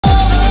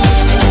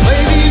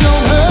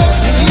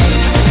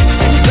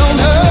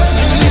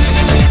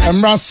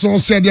Embrason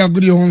said they are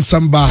good on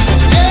samba.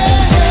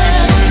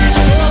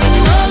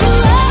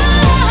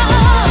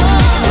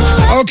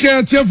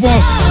 Okay,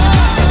 therefore,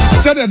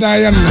 said that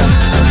I am.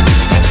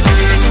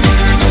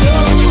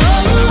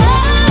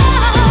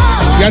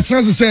 Yeah,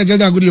 chance to say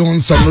that good on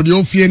samba. The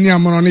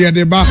Ophiania man on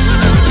the bar.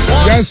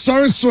 Yeah,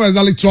 sorry, so as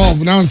I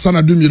 12 now, son,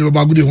 I do me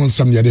about good on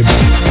some yet.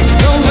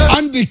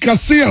 Andy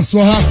Cassia, so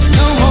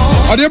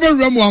I never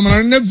remember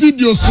woman in the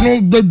video,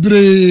 snow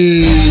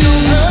baby.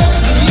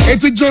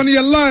 It's a Johnny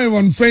Alive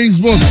on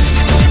Facebook.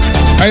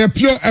 I am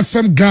Pure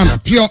FM Ghana,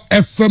 Pure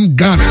FM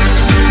Ghana.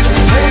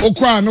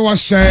 Okra, no, I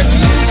share.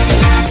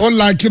 Or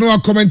like, you know, I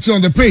comment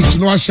on the page,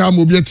 no, I share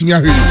mobile to me.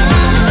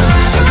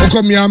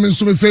 Oko me am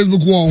so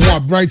Facebook one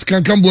who bright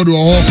can come board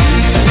or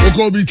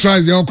Oko be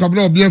tries the Oko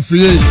be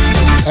free.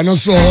 And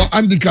also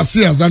Andy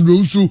Casillas and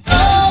Rusu.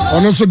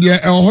 And also the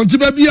Hunty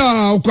baby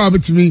Oko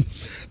to me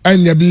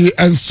and yabi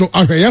and so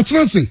okay.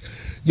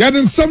 Yeah,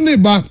 then something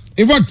about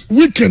in fact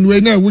weekend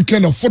we know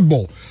weekend of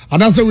football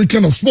and that's a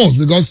weekend of sports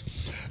because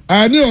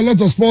I knew a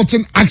lot of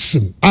sporting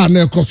action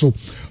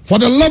for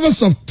the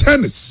lovers of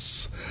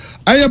tennis.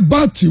 I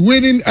Bati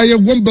winning a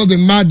Wimbledon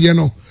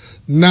Madiano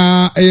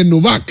na a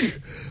Novak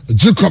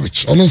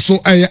Djokovic and also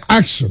a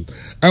action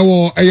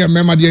or a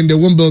Memadi in the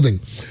Wimbledon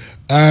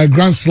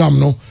Grand Slam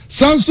no.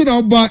 Samson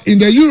Alba in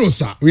the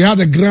Eurosa we had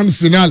a grand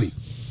finale.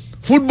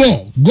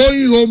 Football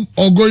going home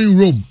or going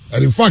Rome,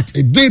 and in fact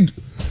it did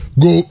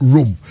go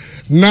Rome.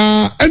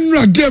 Na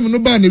enra game no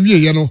ba na wie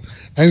ye no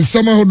and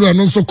somehow do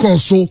no so call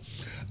so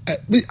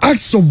the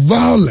acts of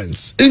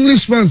violence.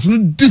 English fans no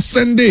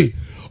descended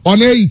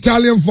on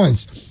Italian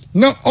fans.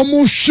 Na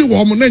almost show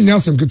omo na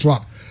nyasem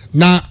ketwa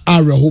na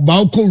areho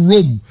ba ko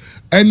Rome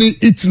any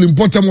Italy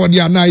important what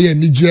they are na ye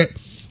nije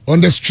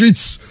on the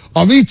streets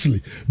of Italy.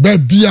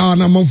 Bebia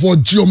na man for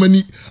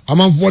Germany, a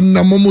man for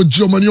na momo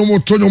Germany omo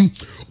tonyom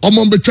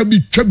omo be chabi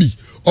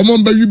omo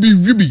be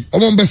ribi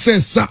omo be say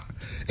sa.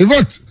 In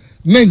fact,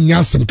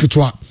 Nenyasem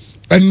Kitwa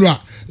Enra.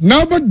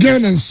 Now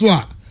again and so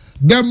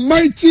the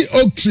mighty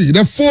oak tree,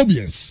 the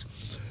Phobians,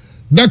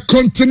 the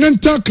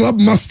Continental Club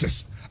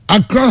Masters,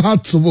 Accra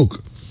Hearts of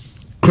Oak,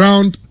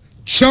 crowned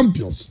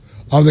champions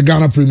of the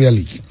Ghana Premier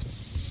League.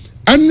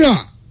 Enra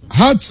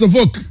Hearts of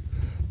Oak,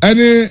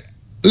 any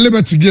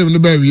Liberty game in the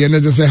baby, and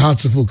they just say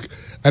Hearts of Oak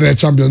and they're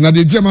champions. Now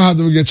the German Hearts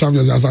of Oak get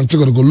champions as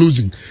Antigua go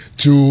losing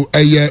to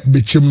a year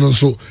Bichimno.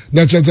 So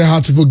that's a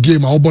Hearts of Oak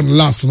game. I opened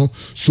last no,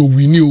 so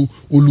we knew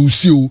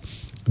Ulusiu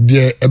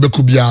the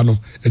Ebekubiano.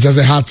 It's just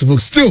a Hearts of Oak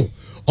still.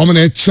 I'm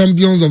the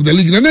champions of the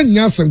league. And then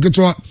Nyasam get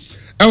to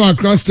our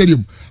Accra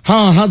Stadium.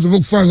 How Hearts of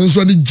Oak fans and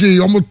so the J.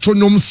 Omo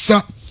Tonyom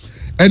sa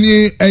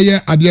any a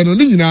year at the end of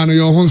the year.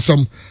 Your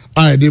handsome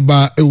I did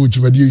by a which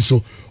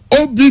so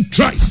Obi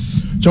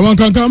tries. Chawan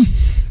can come.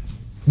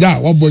 Yeah,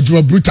 what boy you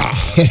are brutal.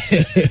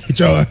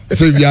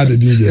 So we had the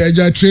deal.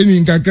 Yeah,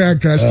 training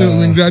Accra still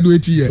when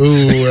graduate here.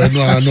 Oh,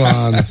 no.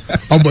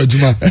 How boy you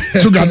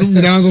so got no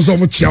answer so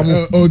much.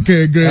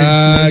 Okay, great.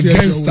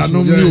 Gangster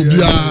no new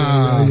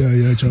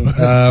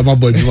yeah. My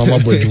boy you.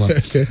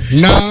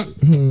 Now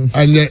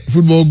and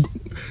football.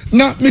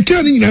 Now me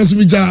can't answer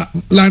me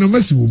Lionel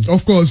Messi.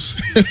 Of course.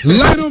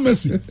 Lionel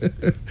Messi.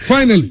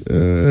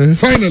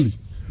 Finally.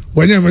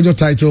 When you major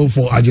title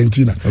for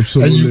Argentina.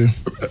 Absolutely.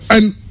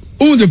 And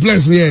all the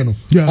players here, no.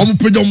 Yeah. I'm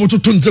putting on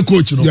to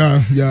coach, no.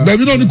 Yeah. But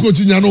we don't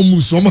coach, no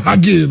move. So I'm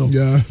again, no.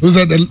 Yeah. Who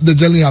said the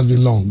journey has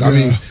been long? I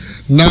mean,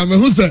 now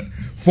who said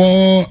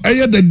for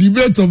the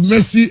debate of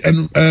Messi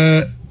and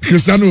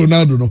Cristiano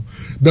Ronaldo, no.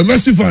 The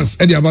Messi fans,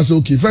 Eddie Abbas,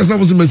 okay. First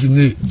time was Messi,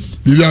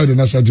 we are the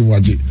national team.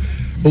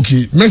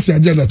 Okay, Messi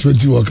agenda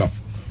 20 World Cup.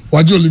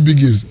 Waji Olympic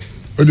Games.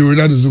 When the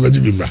Ronaldo is going to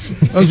be back.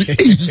 I was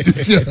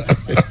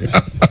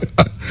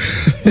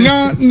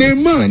now,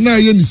 Neymar, now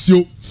you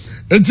know.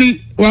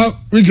 Well,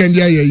 we can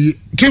hear you.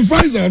 Can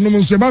Pfizer no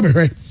more say about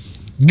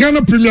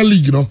Ghana Premier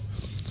League, you know.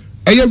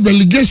 A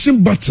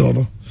relegation battle,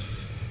 no.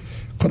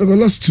 Could have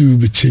lost to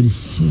the team.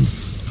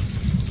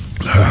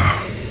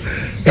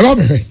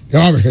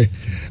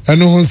 I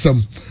know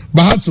some,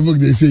 but Hearts of Oak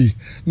they say.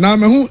 Now,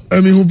 who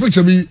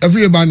picture me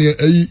every band here,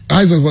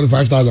 high for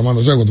 45,000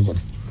 man. So I got to go.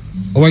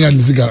 When you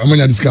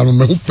discard,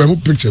 who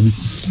picture me.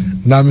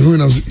 Now, who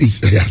knows?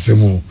 Yeah, some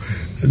more.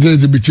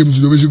 There's a bit of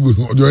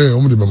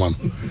the man.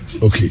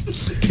 Okay.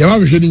 You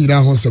have heading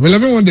down on some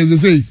 11 days. They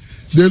say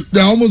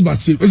they're almost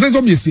but safe. They say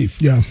something is safe.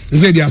 Yeah. They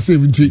say they are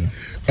safe.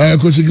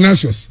 Coach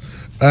Ignatius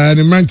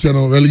the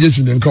Mantiano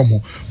relegation then come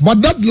home.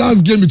 But that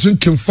last game between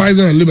Kim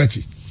Pfizer and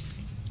Liberty,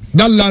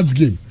 that last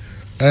game,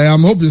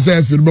 I'm hoping say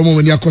if you remember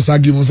when they are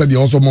game on Saturday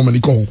also more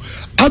money come.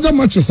 Other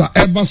matches are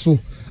ever so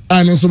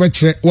and also by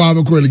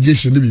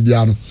relegation.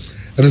 And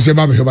they say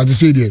but they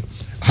say there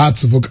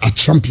Hearts of Oak are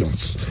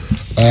champions.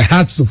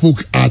 Hearts of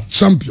Oak are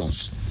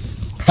champions.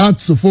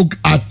 Hearts of Oak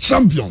are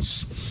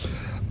champions.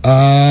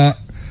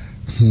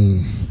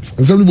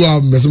 Somebody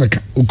will make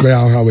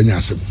how when you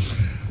ask him.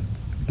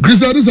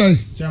 Christian, this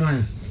is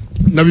Chairman.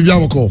 Nabibia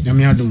Wako.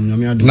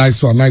 Yamiadum.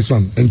 Nice one.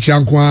 And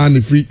Chankwan,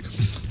 the free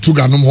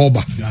Tuga no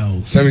Hoba.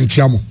 7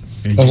 Chamo.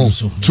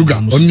 Tuga.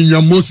 Only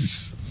your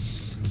Moses.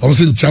 I'm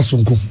saying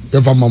Chasonko.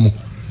 Ever Mamo.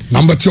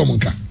 Number 2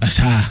 omunka.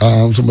 Asa.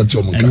 So much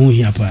omunka. Enu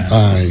hia pa.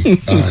 Aye.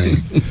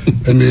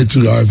 And to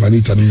life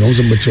Anita no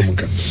so much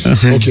omunka.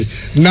 Okay.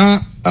 Now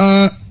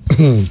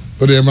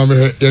ode mama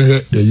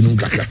yinum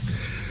kaka.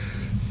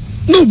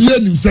 No be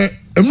anim say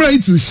emra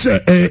it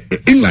share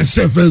England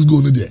share first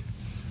goal no there.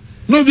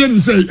 No be anim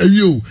say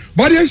you.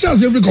 But they share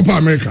every Copa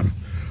America.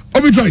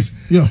 Obi tries.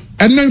 Yeah.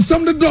 And then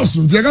some the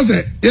dozen they can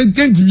say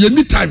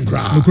any time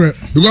crowd.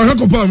 Because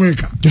Copa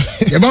America.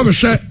 You about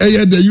share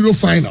the Euro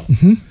final.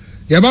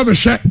 You about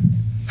share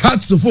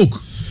Hearts of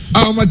Folk.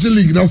 Our Major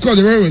League. Now of course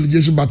the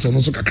relegation battle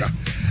also kakra.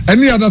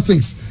 Any other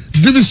things.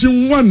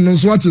 Division 1 no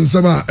swat in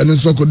Saba and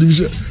so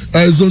division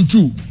zone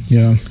 2.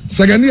 Yeah.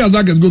 Second year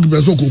that go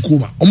to so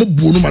kokoma. Omo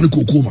bonu mani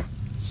kokoma.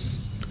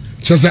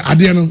 Just say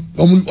adiano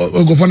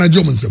go for na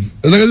jomensem.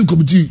 Executive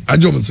committee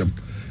ajomensem.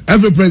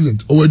 Every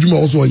president or ejuma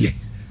also here.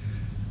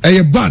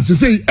 A bad to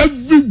say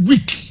every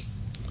week.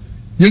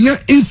 Yenya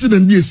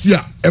incident be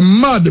here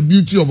and mad the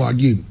beauty of our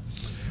game.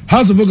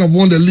 House of Folk have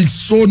won the league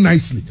so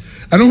nicely.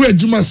 And where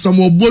Juma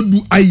Samuel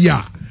Bodu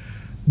Aya.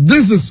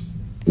 This is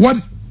what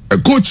a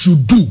coach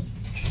should do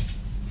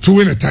to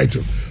win a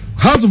title.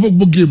 House of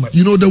Folk game,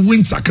 you know the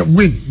wins are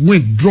win,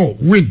 draw,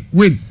 win.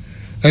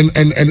 And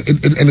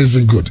it's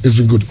been good. It's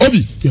been good.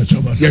 Obi. Yeah,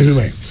 Chairman. Yeah,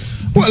 right.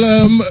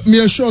 Well,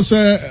 me sure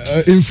say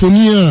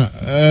infonia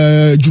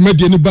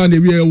Jumedi ni ba na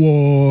we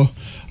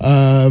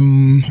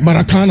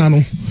Maracana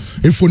no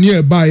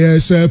infonia ba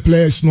say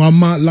players no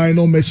ama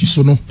Lionel Messi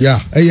so no. Yeah.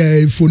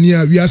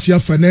 Infonia we asia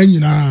fa na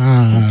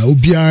nyina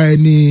obia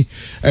ni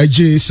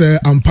eje say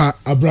ampa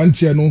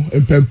abrantie no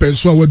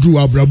empempenso a wadru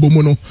abrabo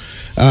mu no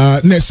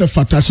na se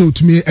fata se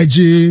otumi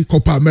eje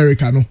Copa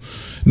America no.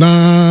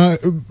 Na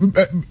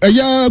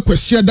eya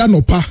kwesi da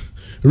no pa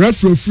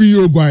referee free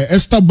Uruguay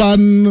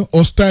Esteban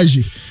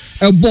Ostaji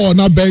ball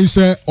na ben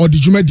say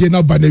odijumedie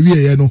na ba na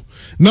wiye no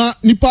na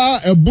nipa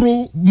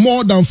ebro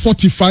more than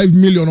 45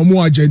 million or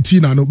more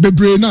Argentina no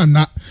bebre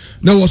na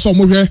was some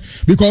here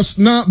because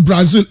na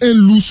Brazil ain't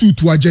lose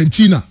to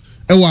Argentina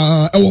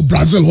ewa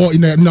Brazil ho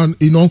in an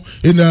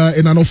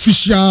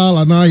official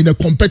and in a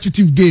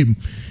competitive game.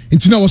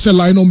 Intina was a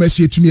Lionel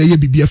Messi to me a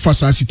be a fast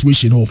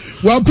situation.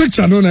 Well,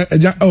 picture no say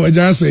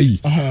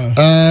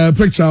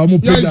picture. Yeah,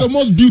 it's the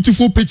most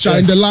beautiful picture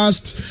in the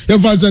last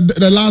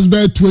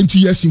 20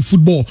 years in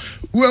football.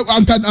 Well,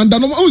 and I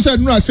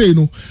said no, I say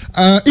no.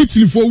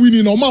 Italy for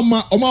winning.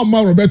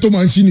 Mama Roberto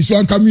Mancini. So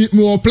I come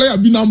more player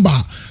be number.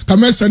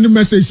 Come send a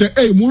message say,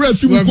 hey, Mure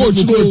coach no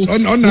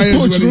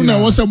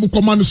was a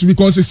command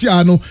because it's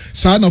no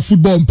sign of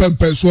football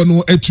pempe so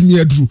no etumi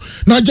edru.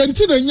 Na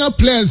Argentina nya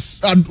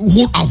players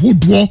who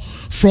draw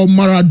from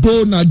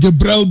Maradona,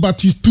 Gabriel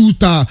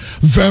Batistuta,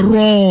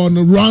 Veron,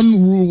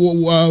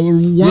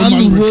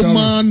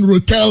 Roman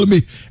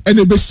Riquelme, and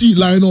ABC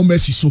Lionel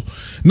Messi. So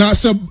now,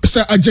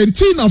 say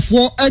Argentina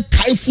for a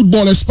Kai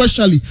football,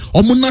 especially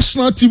on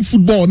national team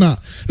football now.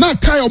 Now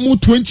Kai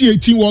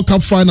 2018 World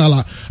Cup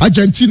final,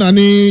 Argentina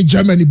ni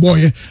Germany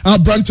boy,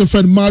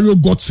 Brantford Mario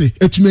Götze,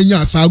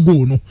 etumenya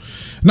sago no.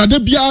 Now the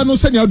biano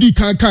send you di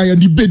Kai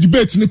and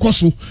debate ni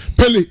koso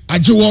Pele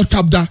aje World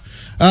Cup da.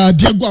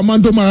 Diego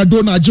Armando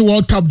Maradona aje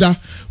World Cup da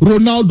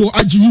Ronaldo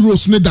aje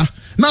Euros ne da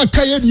na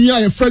kaye nua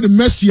ye Fred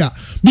Messi a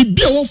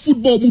bibia wo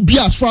football mu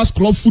bia as far as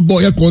club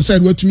football ye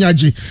concerned wetumi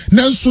aje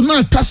nanso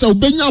na kasa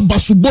obenya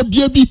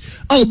abasobodie bi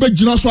a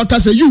obegina so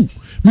akasa you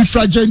mi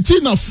fra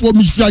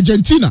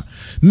Argentina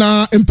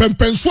na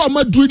empempenso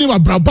amadu ni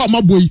abraba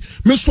amaboyi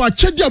me so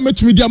achede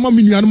ametumi dia ma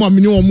menua no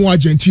amene wo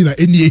Argentina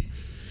enie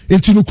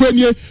enti no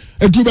kwanie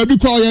edu baby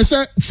kwa ye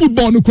say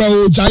football no kwa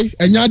ojai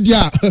enya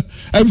dia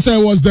em say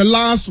was the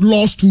last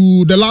loss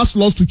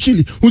to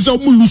Chile who say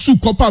lose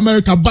Copa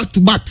America back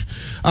to back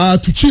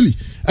to Chile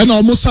and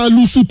almost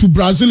lose to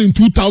Brazil in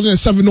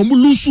 2007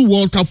 lose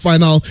World Cup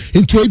final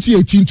in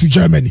 2018 to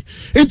Germany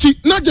enti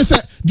not just say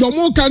the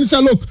omo can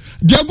say look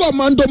Diego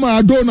Armando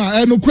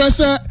Maradona no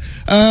kwese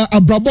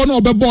abrabo na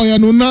obebo ye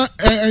no na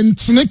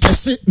entine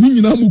kese ni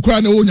nyina mu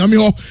kra na onyame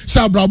ho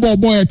say abrabo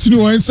boy etini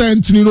o ensa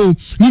entini no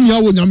ni nyia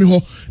wo nyame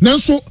ho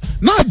nanso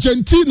na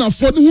Argentina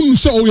for the hunu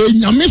say o ye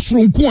nyame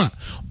soronko a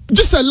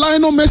just a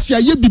Lionel Messi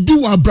aye bibi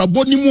wa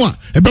abrabo ni mu a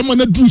ebe ma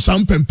na dru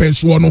sam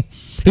pempenso no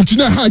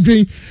entina ha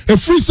dwen a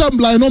free sam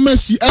Lionel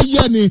Messi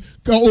aye ni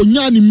ka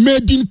onya ni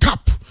maiden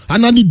cup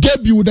and on the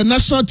debut with the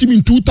national team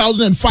in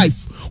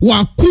 2005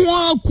 wa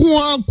kwa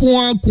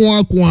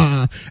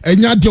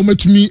enya de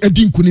ometumi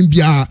edi nkunim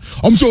bia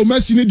omso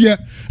Messi ni de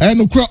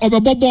no kra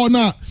obebobo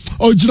na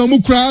ojina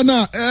mu kra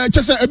na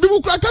chese ebi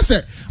mu kra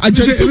kase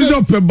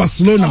Argentina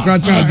Barcelona kra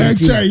cha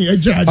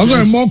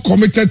also more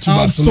committed to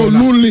Barcelona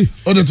absolutely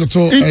other to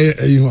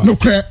no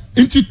kra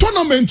into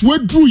tournament we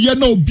drew ye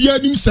na obi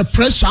anim se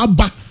pressure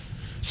ba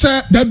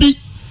say there be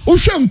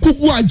Oshe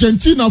nkugu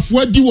Argentina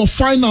for di wo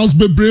finals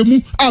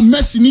bebremu a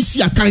Messi ni si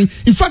akan.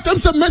 In fact, I'm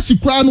say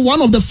Messi crown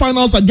one of the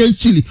finals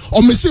against Chile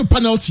or Messi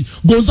penalty.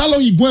 Gonzalo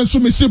Higuain so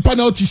Messi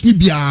penalties ni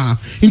bia.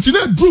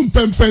 Internet drum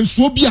pempen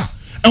so bia.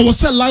 E was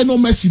say Lionel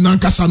Messi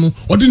nankasa no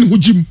odi ni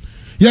hujim.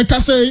 Ye ka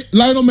say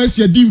Lionel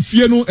Messi edi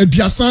mfie no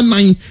ediasan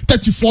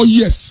 34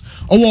 years.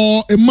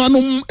 Owo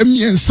emanum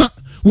emiensa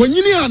when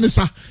you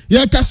anisa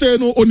ya ka say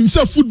no onim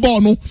say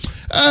football no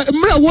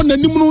mra won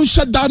nanim no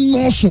hye da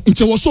no so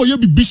nti wo so ye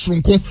bibi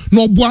sronko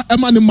na oboa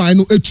ema ne man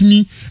no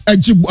etumi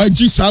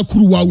agi sa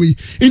kuruwa we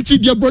nti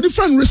the bro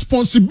different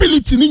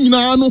responsibility ni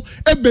nyina no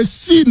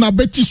ebesi na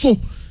beti so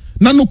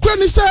na no kra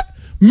ni say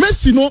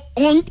Messi no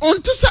on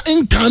tisa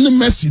incan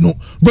Messi no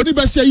but the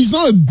best he's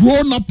not a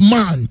grown up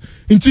man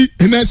inti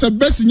and as a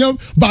best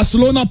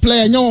Barcelona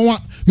player nya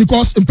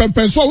because in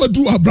Pempenso we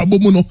do abrabo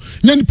mu no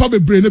nya nipa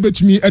bebre na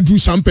betumi adu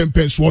sam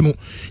Pempenso no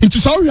inti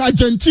sorry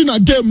Argentina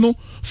game no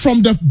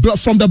from the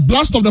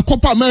blast of the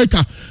Copa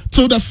America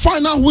till the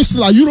final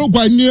whistle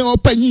Uruguay near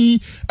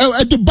openyi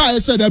at the buy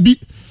said there be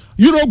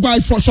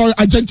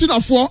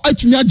Argentina for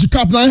actually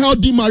Cup now how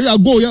Di Maria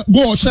go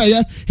or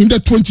share in the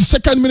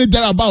 22nd minute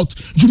thereabout.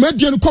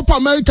 Jumedian Copa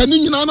America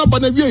ni na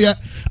banavia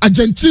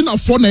Argentina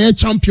for na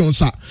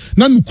champions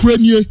na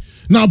Ukraine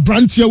na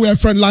brand here we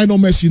friend Lionel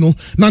Messi no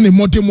na ne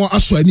modemo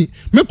aswani.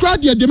 Me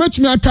crowd here they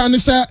metumi aka ne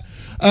say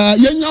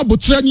yenya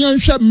botre ni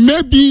anhwe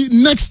maybe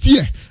next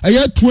year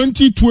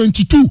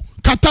 2022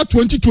 Qatar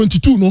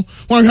 2022 no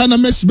wan hwa na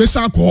Messi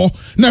besa akọ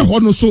na ho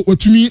no so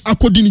otumi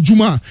akodi ni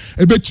juma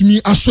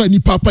ebetumi aso ani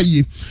papa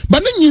ye ba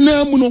ne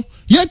nyina mu no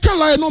ye ka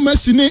Lionel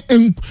Messi ne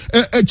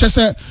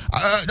chese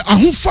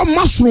ahofa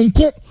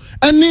masronko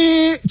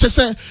ani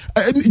chese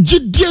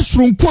gidie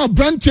sronko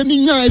abrante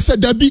ni nya ese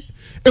dabi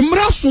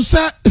emra so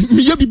sa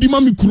ye bibi ma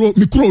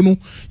mikro no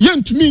ye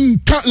ntumi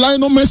nka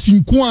Lionel Messi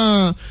nko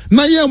a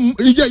na ye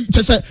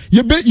chese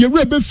ye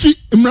be fi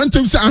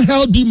emrante se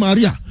Angel Di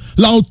Maria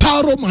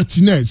Lautaro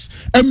Martinez,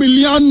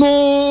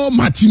 Emiliano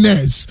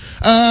Martinez,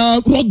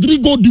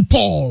 Rodrigo De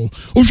Paul,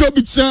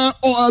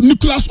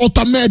 Nicolas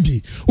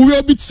Otamendi,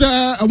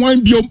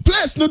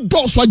 players no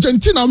dos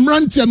Argentina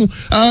Mrantiano,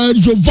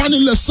 Giovanni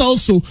Lo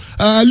Celso,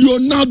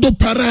 Leonardo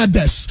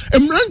Paredes,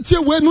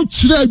 Mrantia we no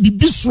chire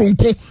bibi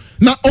sronko.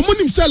 Na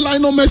omunim say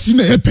Lionel Messi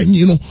na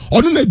epenyi no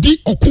ono na di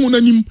okun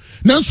nanim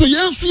nanso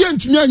yenso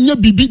yentumi anya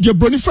bibi de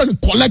broni friend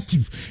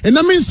collective and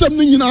na mensem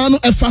no nyina no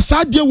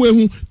efasade we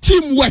hu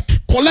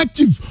teamwork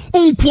collective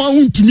onko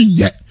ahontumi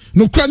ye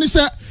no kra ni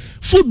say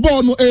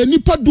football no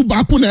nipa du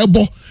ba ko na ebo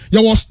ye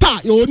was star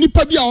ye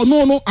nipa bia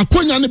ono no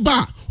akonya ne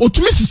ba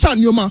otumi sisa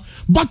nioma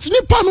but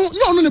nipa no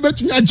ono ne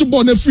betumi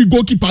agibɔ na free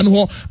goalkeeper no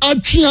ho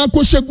atwea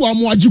akohyegu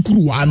amo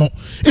agikuruwa no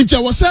nti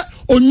ye was say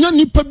onya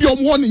nipa bi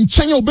omo ne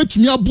nkyɛn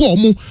obetumi abo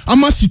omo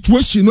ama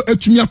situation no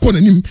etumi akɔ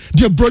nanim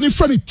the brony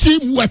friend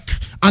teamwork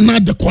and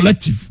not the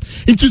collective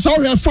it is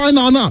our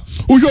final now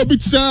we will be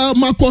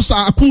Marcos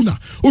Acuna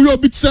we will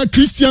be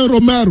Christian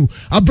Romero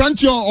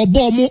Abrantio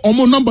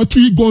omo number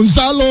 2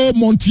 Gonzalo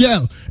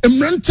Montiel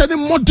emrentene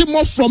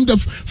modimo from the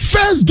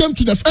first game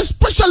to the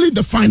especially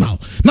the final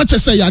not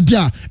just say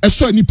yadia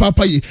eso ni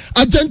papa ye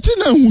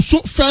Argentina who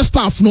so first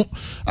half no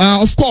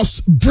of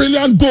course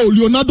brilliant goal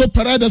Leonardo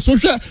Paredes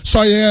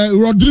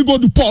Rodrigo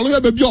De Paul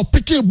we be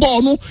picking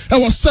ball no it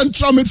was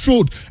central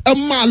midfield a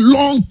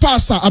long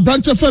passer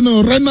Abrantio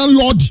Renan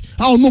Lodi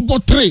how no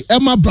botre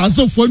Emma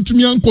Brazil for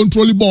ntumi an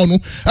control ball no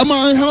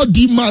Emma how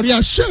Di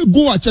Maria share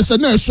go achese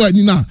na eso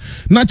ani na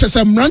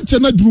chese mrante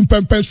na drum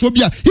pempen so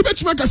bia he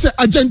betuma ka say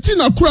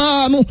Argentina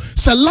kura no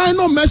say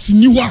Lionel Messi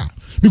ni wa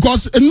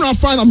because in the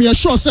final me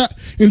sure say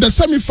in the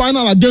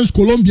semi-final against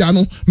Colombia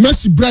no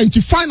Messi Bryant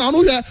final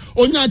no here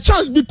onya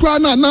chance bi kura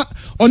na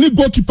oni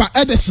goalkeeper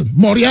Edison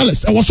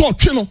Morales e was so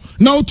twino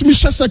now to me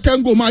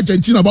second goal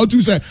Argentina about to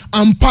say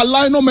ampa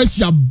Lionel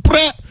Messi a bre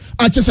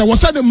achese was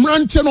said the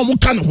mrante no mo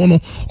kan ho no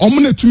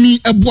omune tumi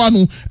eboa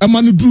no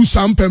ema no dru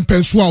sam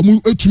pempen so a mo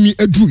etumi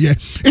edru ye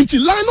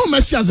until Lionel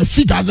Messi as a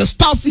figure as a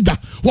star figure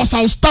was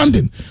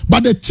outstanding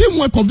but the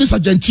teamwork of this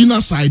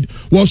Argentina side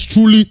was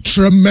truly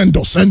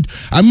tremendous and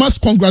I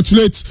must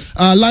congratulate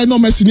Lionel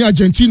Messi in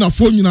Argentina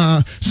for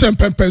nyina sam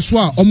pempen so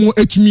a omo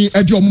etumi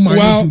edi omo man.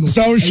 Well,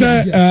 so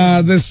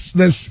share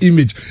this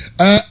image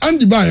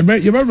Andy Bay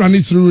you better run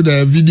it through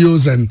the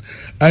videos and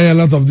a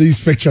lot of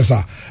these pictures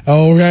are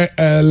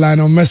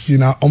Lionel Messi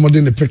na almost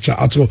in the picture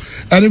at all.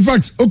 And in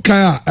fact,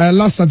 okay,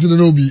 last Saturday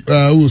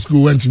who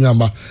school went to me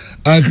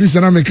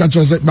Christian America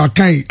was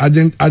Makai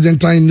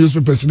Argentine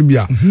newspaper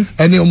Libya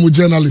any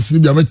journalist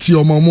Libya met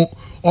your momo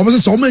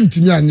almost so many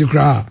to me and you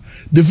cry.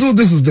 They feel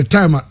this is the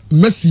time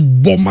Messi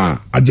bomber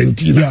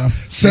Argentina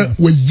said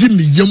we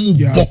yili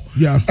yemu bo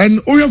and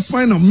you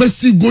find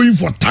Messi going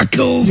for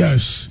tackles.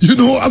 Yes, you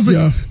know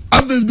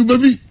after the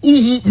baby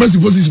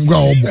Messi position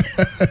go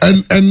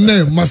and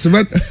then Massive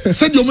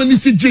said your money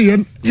CJ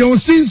and your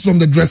scenes from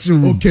the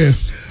dressing room. Okay,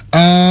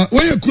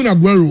 when you Kun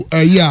Aguero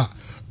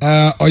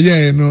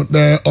you know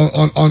the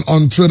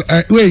on Twitter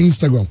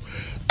Instagram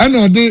and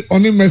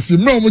on Messi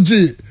no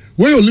muji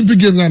where Olympic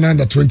Games are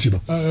under 20 no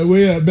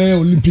where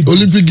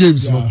Olympic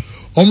Games no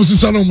almost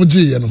so no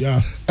muji you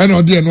know and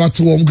on there no at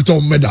one get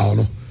medal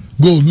no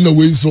gold no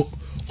way so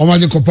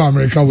Omaje Copa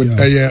America with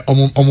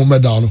a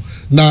medal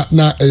na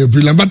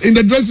brilliant but in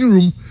the dressing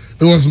room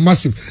it was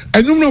massive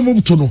and you know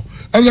move to no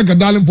I was like a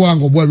darling boy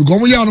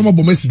because we are no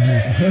more message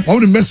all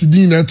the message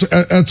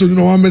to you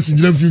know one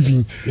message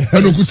everything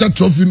and okuta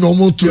trophy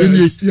normal to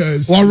any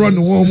one run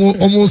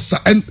almost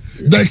and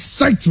the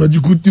excitement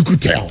you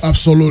could tell.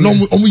 Absolutely. No,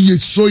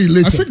 so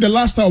elated. I think the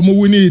last time we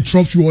win a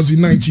trophy was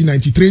in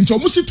 1993. And so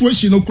almost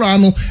situation no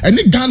crano and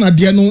the Ghana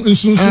there no and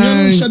so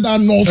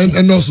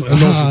and also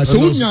so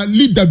when you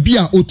lead the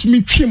beer or to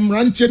me Chim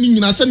Rantiani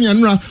in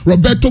Asanianra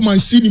Roberto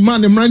Mancini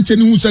man and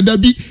Rantiani who said there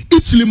be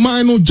Italy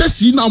mino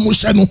Jesse now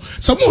Moshano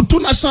some more to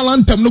national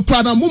anthem no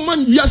crowd and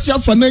woman we are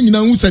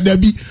Fanana who said there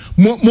be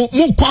more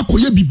quacko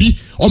ye bibi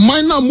or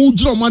minor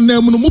mujro man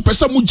no more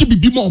person muji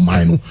bibi more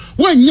mino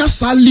when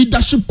yes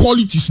leadership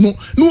qualities no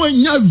when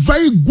you have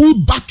very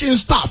good backing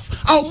staff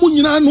our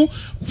munino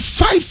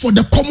fight for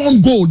the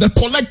common goal, the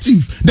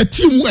collective, the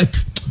teamwork.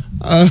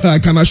 I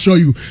can assure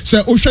you.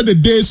 So, Osha, the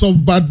days of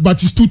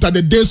Batistuta,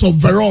 the days of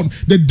Veron,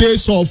 the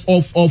days of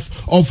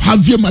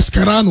Javier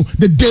Mascherano,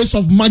 the days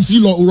of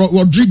Maxi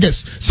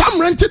Rodriguez. Some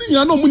rented in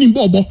Yano Muni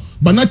Bobo,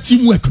 but not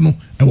teamwork, no.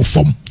 I will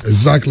form.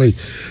 Exactly.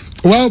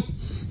 Well,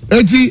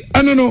 Eddie,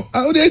 I don't know.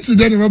 I would hate to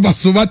remember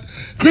so, but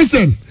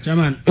Christian.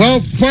 Chairman. Well,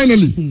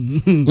 finally,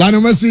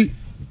 Lionel Messi,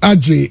 a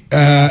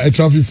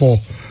trophy for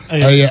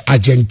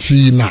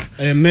Argentina.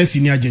 Messi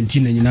in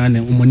Argentina, you know,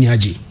 umoni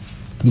haji.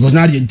 Because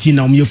now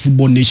Argentina, a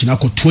football nation, I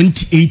got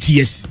 28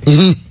 years.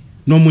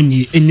 No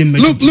money.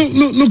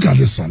 Look at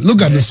this one.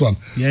 Look at this one.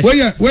 Yes. Where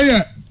you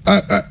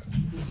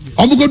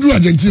I'm going to do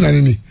Argentina.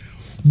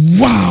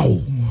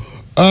 Wow.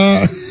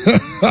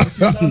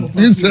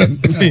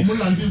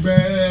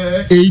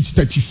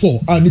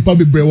 8:34. Nipa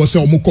bebre was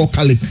say omoko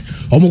Kalik.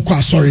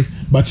 Omoko sorry,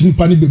 but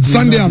nipa ni bebre.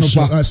 Sunday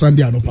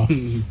anopa.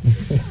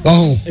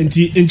 Oh.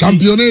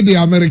 Campione de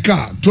America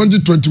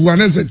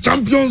 2021 as a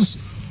champions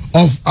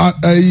of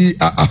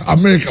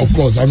America, of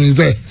course. I mean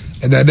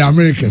the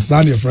Americans.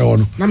 Sunday for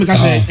one. Na me ka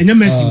say enye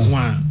Messi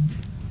one.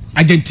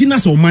 Argentina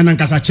so man and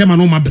kasa chairman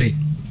no mabre.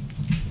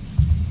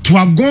 To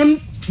have gone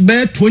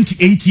there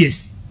 28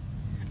 years.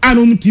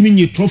 Ano mtimi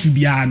nye trophy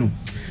biya no.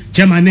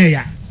 Chairman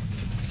ya.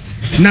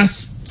 Na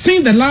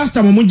since the last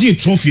time we won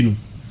trophy no.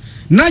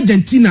 Na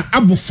Argentina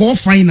abo 4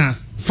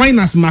 finals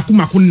maku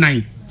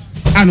 9.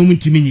 Ano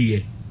mtimi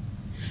nye.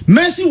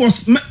 Messi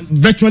was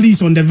virtually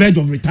on the verge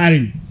of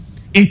retiring.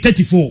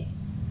 34.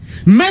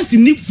 Messi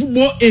ni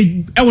football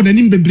e won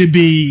nim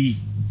bebrebe.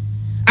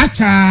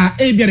 Acha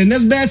e be the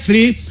next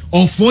 3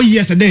 or 4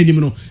 years a day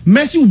no.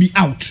 Messi will be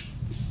out.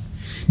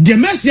 The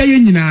Messi ya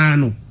nyina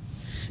no.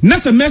 Na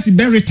se Messi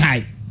be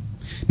retire.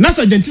 Na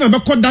se Argentina be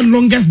call that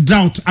longest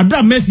drought.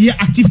 Abra Messi ye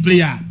active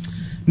player.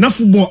 Na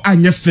football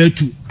anya fair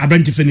to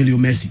Abrante Fenelio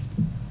Messi.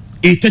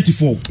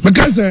 34.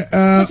 Because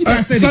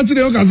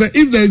Saturday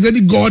if there is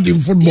any God in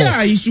football,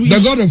 yeah, the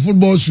God of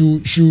football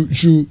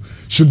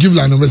should give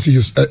Lionel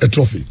Messi a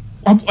trophy.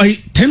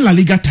 10 La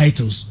Liga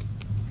titles,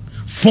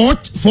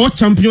 4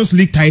 Champions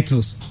League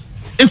titles,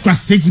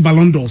 6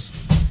 Ballon d'Ors.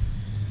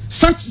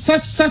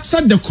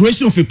 Such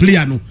decoration of a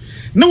player no.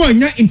 No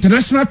one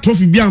international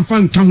trophy be and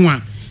fan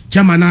kanwa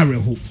chairman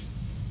areho.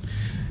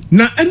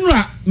 Na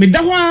enra me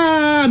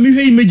dahwa me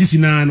hwe images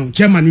na no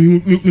chairman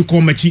me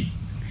call machi.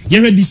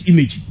 You heard this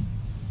image.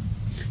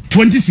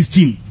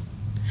 2016.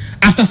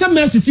 After some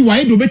months see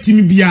why do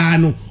betimi bia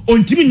no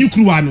ontimi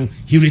nyukruwa no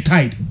he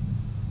retired.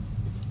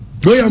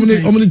 Boy, how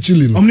many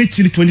Chile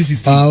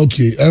 2016.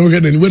 Okay. I don't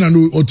get any when I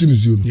know what team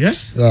is you.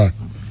 Yes.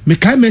 Me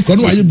kai Messi.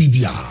 Kono aye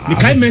bibia. Me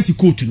kai Messi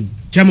quote no.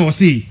 Chairman was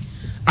say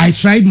I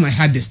tried my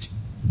hardest.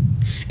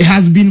 It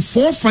has been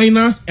 4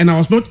 finals and I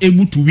was not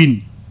able to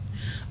win.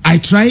 I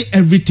tried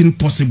everything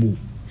possible.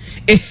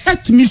 It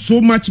hurt me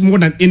so much more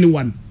than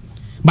anyone.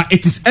 But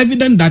it is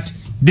evident that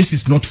this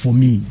is not for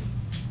me.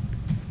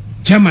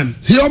 Chairman.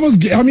 He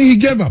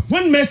gave up.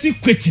 When Messi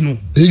quit, you know.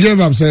 He gave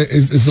up, say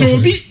it's so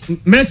Obi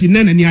Messi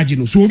nene ni aji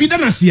no. So Obi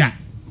dana siya.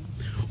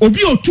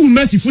 Obi o two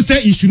Messi fu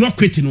say he should not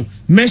quit, you know.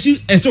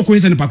 Messi eso ko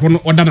hisen pakro no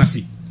odana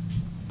si.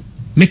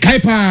 Me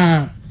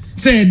kaipa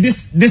say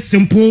this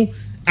simple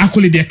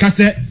accolade they can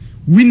say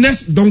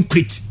winners don't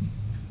quit.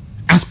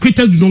 As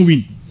quitters do not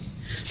win.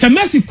 So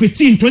Messi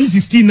quit in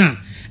 2016 now.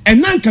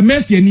 And nanka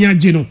Messi ni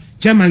aji no.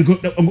 Chairman go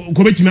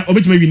betima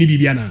wini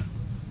bibiana.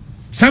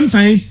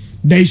 Sometimes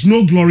there is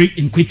no glory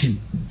in quitting.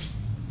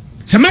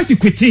 So Messi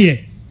quit here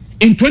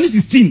in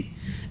 2016.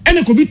 And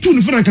it could be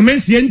 2 for nanka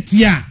Messi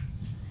entia.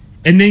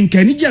 And then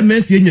kanija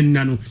Messi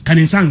nyanano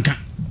kaninsanka.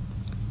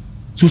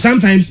 So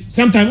sometimes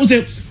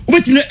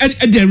ubetima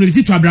ede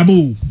related to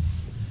abrabo.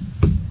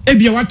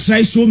 Ebia what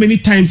try so many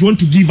times you want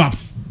to give up.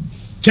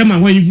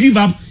 Chairman, when you give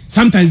up,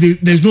 sometimes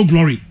there's no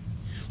glory.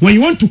 When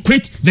you want to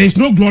quit, there is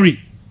no glory.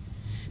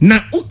 Na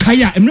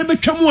ukaya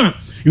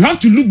you have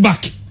to look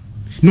back.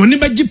 No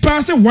never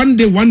pass one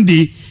day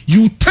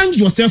you thank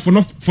yourself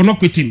for not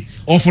quitting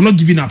or for not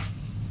giving up.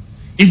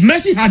 If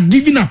Messi had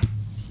given up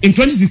in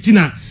 2016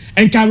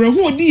 and ka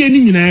reho di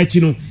eni nyina achi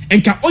no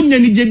and ka onya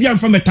ni je bia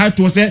mfa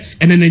title say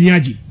enenani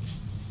agi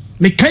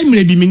me kai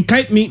mrebi me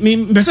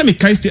besa me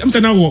kai stay am say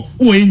na wo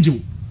angel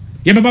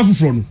ye baba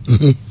fufuro no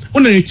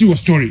ona eti your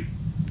story.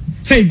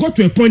 Say go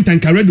to a point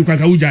and carry the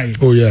kaka ujai.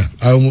 Oh yeah.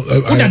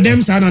 I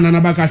them sana na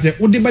nabaka say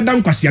wo de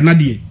bedam kwase na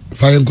de.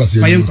 Fire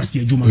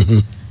kwase juma.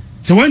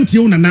 So one ti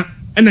una na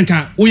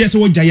enanka wo yese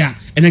wo jaya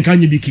and then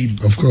can you be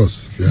KB? Of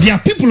course. Yeah. There are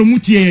people who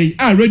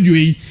are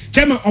radio.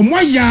 Chairman,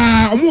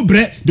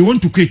 they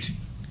want to quit.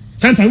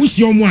 Sometimes we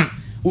see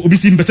obi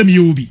sim pese me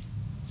obi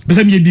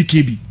pese me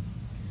BKB.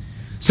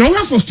 So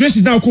when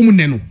frustration now come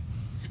neno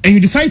and you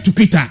decide to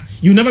quit,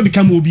 you never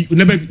become obi, you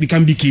never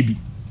become BKB.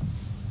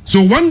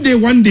 So one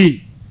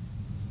day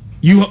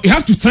you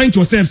have to thank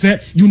yourself, say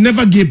you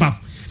never gave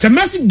up. So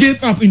Messi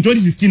gave up in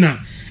 2016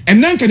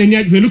 and then can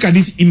you look at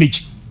this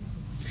image.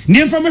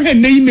 Near from her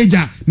image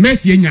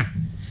Messi enya.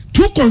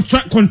 Two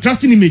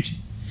contrasting image.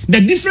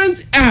 The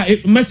difference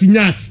Messi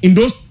in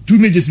those two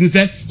images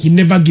he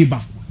never gave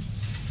up.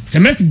 So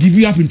Messi give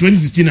you up in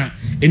 2016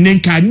 and then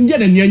can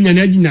get a nya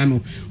no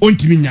on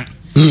timinya.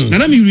 Now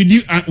let me read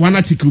you one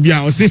article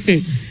I was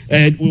saying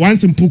one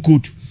simple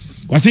quote.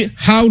 Was it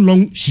how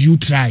long should you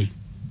try?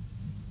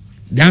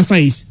 The answer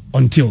is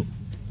until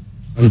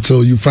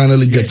you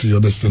finally get to your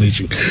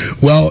destination.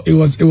 Well, it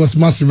was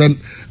massive and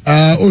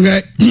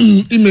okay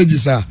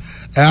images are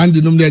and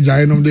the number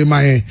de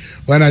my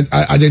when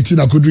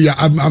Argentina could do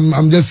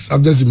I'm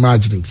just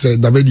imagining say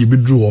David you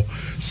draw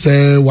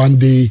say one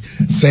day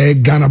say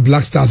Ghana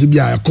Black Stars be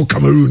a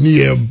Cameroon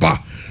near ba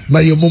na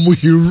your momo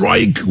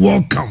heroic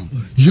welcome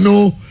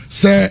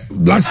say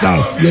Black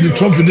Stars you the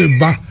trophy de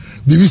ba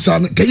bibi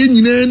san can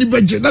you any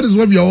budget that is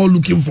what we are all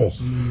looking for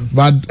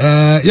but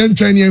young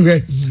Chinese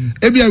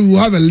maybe we will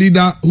have a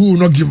leader who will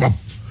not give up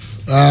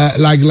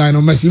like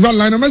Lionel Messi. Even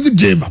Lionel Messi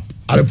gave up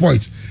at a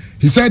point.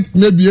 He said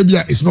maybe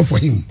it's not for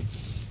him.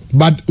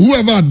 But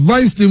whoever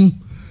advised him,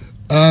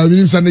 now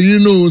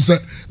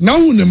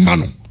ne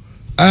mano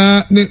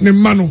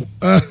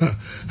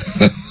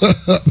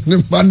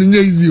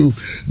is you.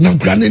 Now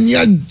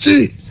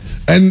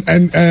and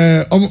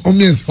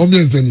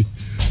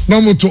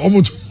omoto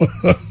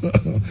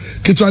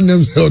kitchen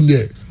names on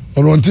there.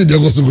 On until they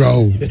go to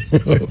ground.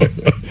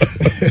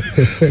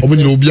 When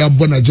you will be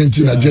born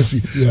Argentina,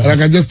 Jesse. And I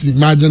can just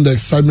imagine the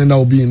excitement that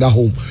will be in that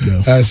home.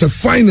 So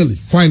finally,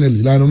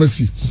 Lionel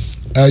Messi,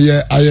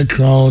 I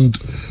crowned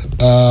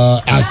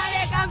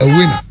as a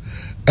winner.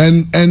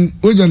 And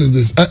which one is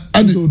this?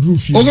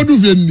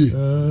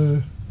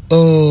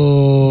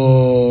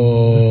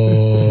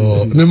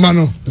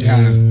 Nemano.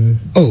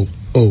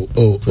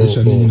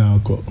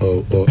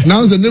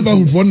 Now it's a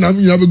neighborhood for now.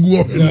 You have a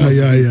go.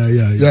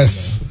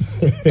 Yes.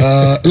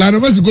 Lionel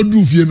Messi go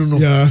do fear no.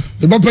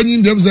 The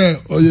Bapanian them say,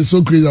 oh, you're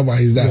so crazy about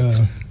his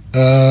dad.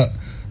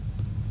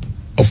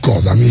 Of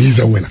course, I mean he's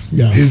a winner.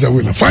 He's a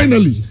winner.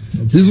 Finally,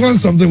 he's won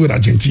something with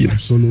Argentina.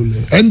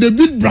 Absolutely. And they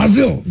beat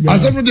Brazil.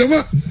 As some of them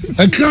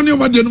a crown your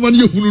man you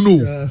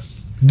know.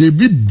 They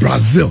beat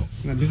Brazil.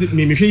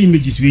 Me show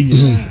images we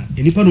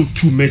any part of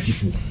too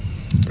merciful.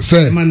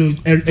 Say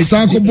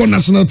Sanko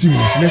national team.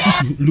 Messi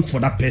should look for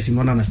that person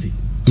one and say.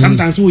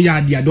 Sometimes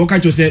don't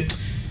catch yourself.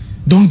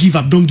 Don't give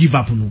up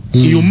no.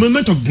 In your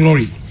moment of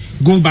glory,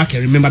 go back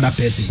and remember that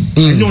person.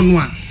 And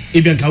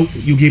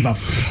you gave up.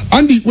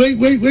 Andy, when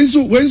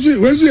you where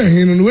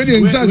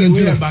inside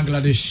Argentina?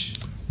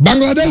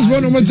 Bangladesh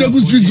one of my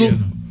street.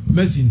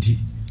 Messi.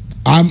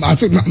 I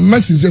think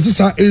Messi is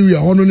just area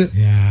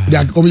they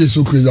are always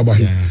so crazy about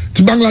him.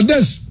 To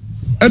Bangladesh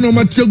and on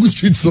my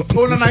street so.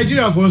 Oh,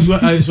 Nigeria for us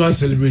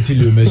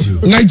celebrating Messi.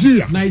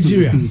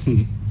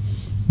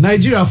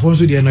 Nigeria for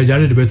also the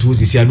Nigeria the better was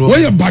here. Where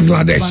you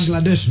Bangladesh?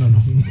 Bangladesh no.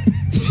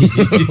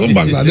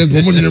 Bangladesh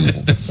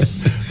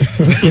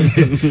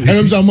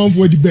I'm some man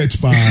for the bet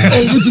pa.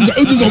 Oh,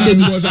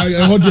 because I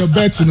heard your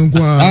bet in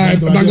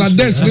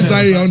Bangladesh this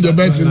area on the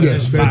bet in there.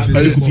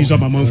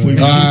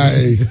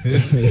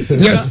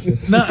 Yes.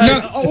 Now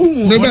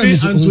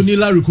Anthony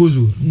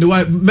Larikozo, the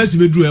wife Messi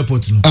Bedru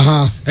airport no.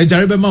 And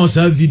Jaribe man was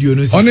video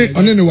no. On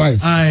the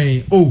wife.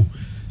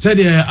 Said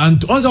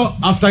and also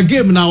after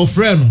game now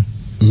friend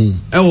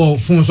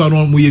phone so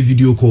no moye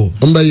video call.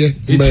 Mbaye.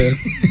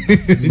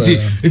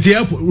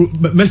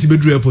 Messi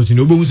Bedru airport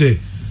no obo say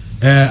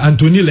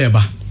Anthony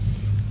Leba.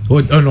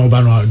 Oh no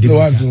ba no.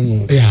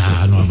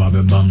 Yeah, no ba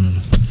be bam no.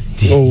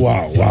 Oh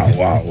wow.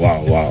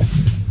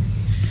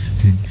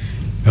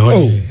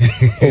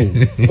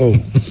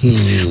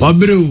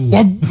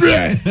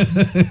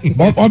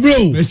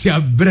 Obre. Messi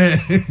abre.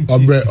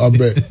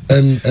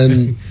 And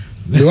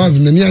the wife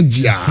nenia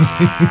dia.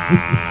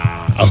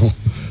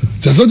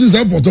 Just what is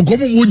important to come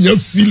when you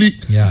feel it.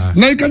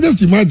 Now you can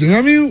just imagine.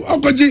 I mean, how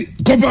could you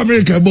Copa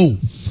America bowl?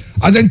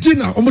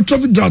 Argentina on the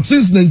trophy drought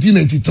since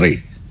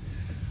 1993.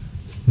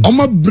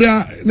 Oma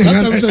bra and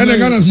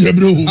Ghana's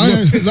bro.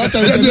 That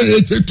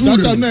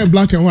time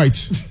black and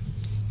white.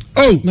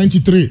 Oh,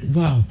 93.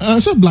 Wow. I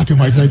said black and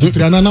white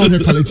 93 and now we're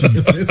quality.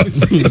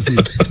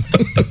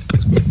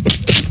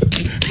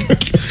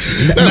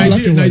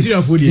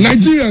 Nigeria for the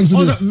Nigerians.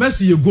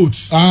 Messi your goat.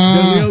 The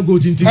real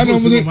goat in I know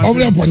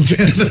punch.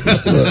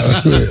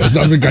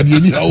 Africa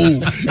anyhow.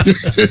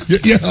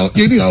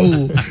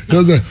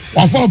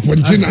 Wafa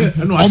punching.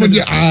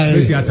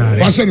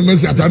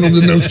 Messi at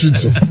the street.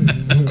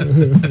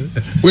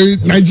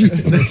 Wait, Nigeria.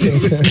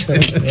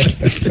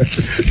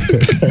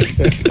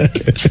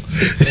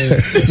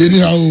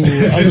 Anyhow,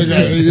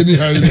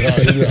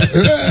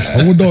 I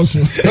would also.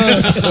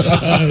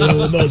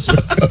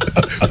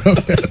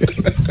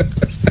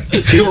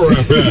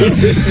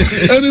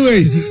 Anyway,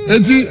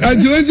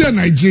 it's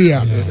Nigeria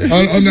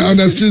on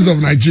the streets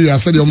of Nigeria. I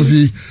said you almost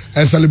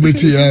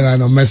celebrating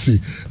and Messi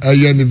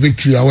in the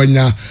victory. I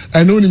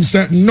know him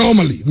said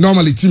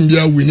normally team be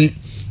winning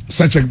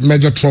such a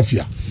major trophy.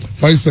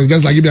 For instance,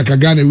 just like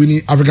Ghana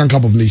winning African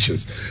Cup of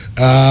Nations.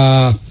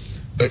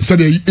 So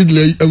the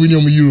Italy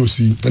winning Euro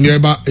and you're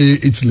about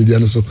Italy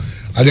then so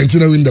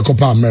Argentina win the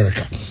Copa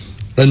America.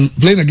 And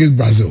playing against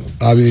Brazil,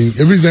 I mean,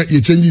 every time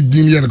you change the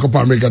team in the Copa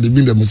America, they've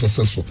been the most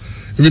successful.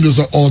 Even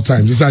though all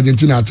time, this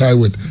Argentina are tied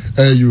with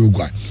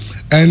Uruguay.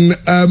 And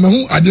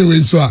I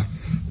did so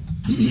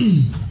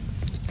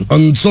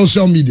on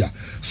social media.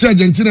 See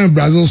Argentina and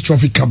Brazil's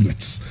trophy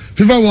cabinets.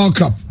 FIFA World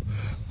Cup,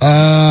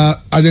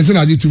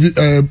 Argentina did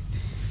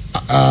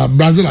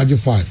Brazil did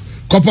 5.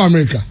 Copa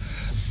America,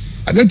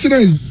 Argentina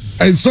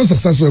is so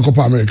successful in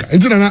Copa America.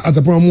 Argentina at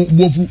the point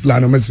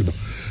Lionel Messi.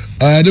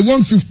 They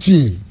won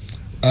 15.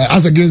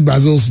 As against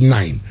Brazil's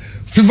 9.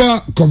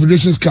 FIFA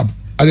Confederations Cup,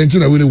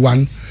 Argentina winning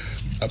 1,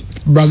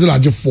 Brazil are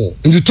just 4.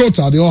 In the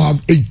total, they all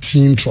have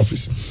 18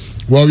 trophies.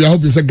 Well, we are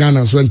hoping that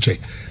Ghana and check.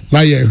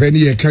 Now, when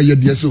you can you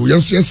so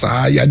yes,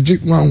 I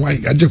just one wine,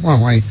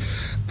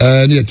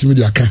 near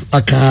Timmy, I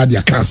can't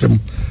some.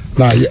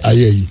 Now,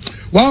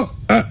 well,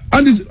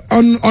 on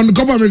the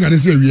Copa America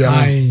this year we are.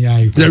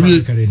 Yemra.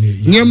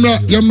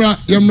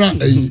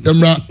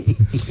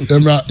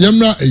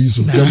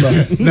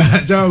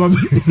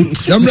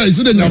 Yemra is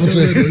the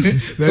nyamtre.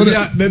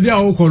 Baby a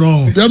o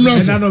kono.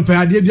 Yemra. Na no pe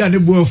ade bia ne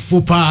bo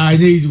fo pa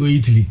nye is go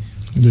Italy.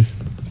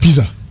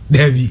 Pizza.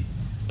 Debi.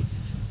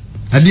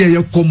 Ade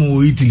ye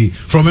komo Italy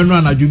from enu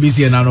anaju bi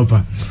si na no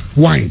pa.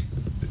 Wine.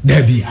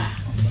 Debi.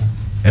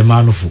 E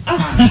ma no fo.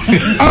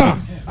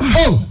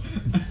 Oh.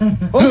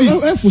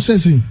 For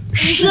saying, I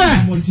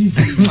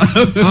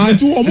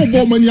do almost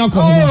more money.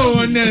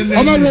 Oh, no,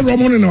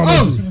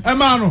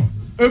 Emano.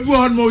 Ebu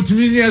on mo to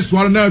me yes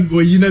one na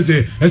oyina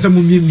say ese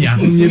mumia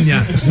mi tire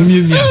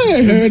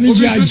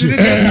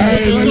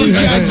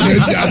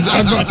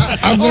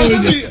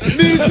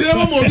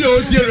mo bi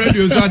o tie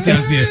radio so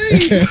atiase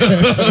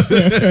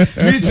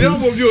mi tire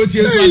mo bi o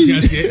tie so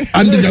atiase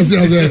and just say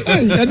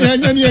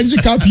any enji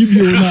ka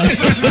pbo na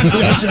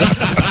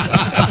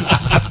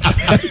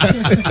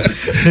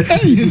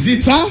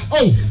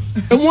oh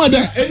more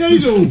than yeah.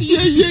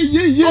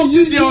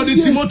 The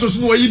Timotos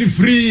no are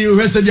free.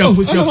 Rest dia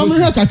pussy.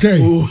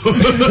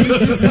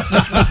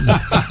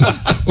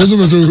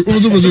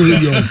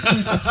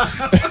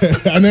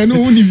 And I know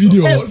only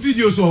video. Oh,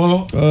 videos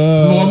so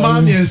no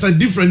man is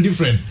different.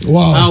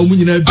 Wow. I'm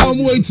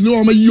waiting.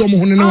 No, I'm a you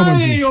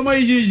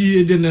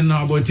then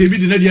but TV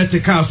didn't yet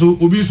take car so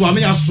obi so am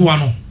ya so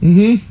ano.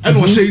 And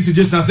was say it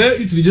just na say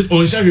it just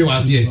on share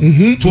was here.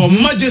 To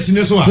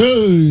majesty so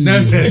na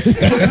say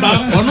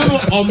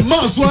on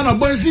mass one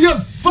boys here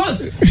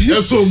first.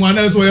 So man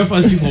else we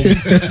first for.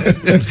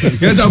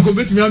 Yes I go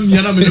bet me am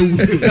yana me.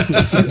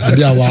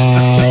 Adia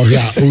wow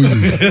ya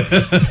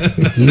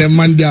ne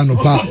Monday no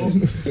pa.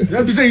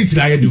 Ya bi say it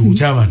like do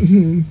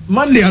chairman.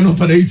 Monday no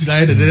pa it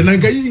like the na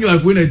kan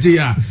England for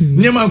Nigeria.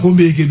 Niam ko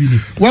be ke bi ni.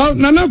 Well,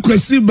 Nana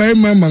Kwesi by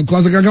man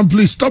cause I can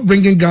please stop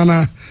bringing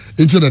Ghana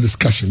into the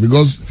discussion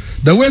because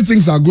the way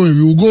things are going,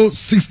 we will go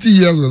 60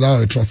 years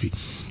without a trophy.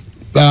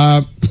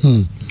 There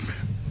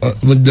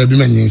be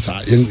many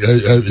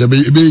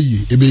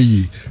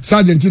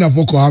Argentina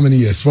for how many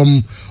years?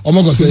 From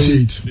almost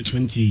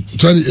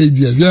 28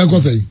 years. Yeah, I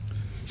say.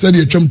 Said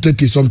you chum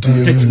 30 something.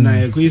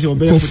 39. 40.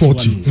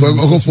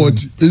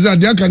 Is that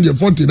there can be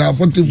 40 now,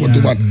 40,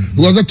 41.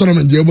 Because the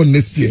tournament they will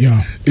next year.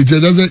 Yeah. It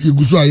doesn't you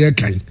go so a year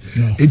kind.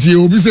 It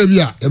will be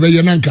Sabia, ebe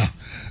yananka.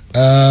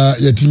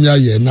 Yatimia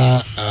ye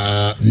na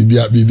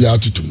bibia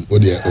tutum.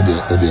 Ode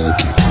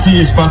okay. He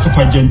is part of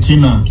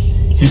Argentina.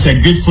 He's a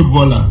great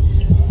footballer,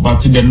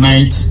 but the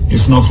night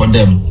is not for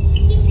them.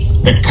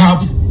 The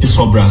cup is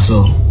for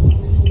Brazil,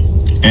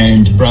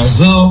 and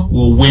Brazil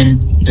will win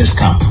this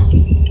cup.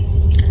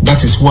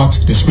 That is what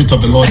the Spirit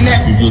of the Lord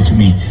has revealed to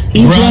me.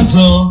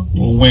 Brazil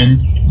will win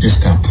this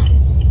cup,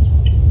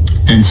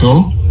 and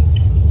so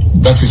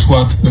that is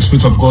what the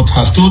Spirit of God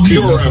has told me.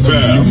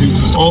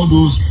 All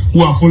those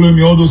who are following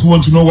me, all those who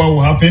want to know what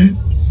will happen,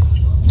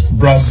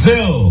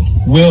 Brazil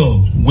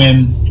will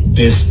win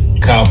this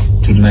cup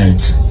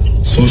tonight.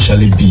 So shall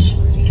it be.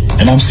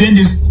 And I'm saying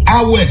this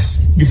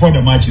hours before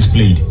the match is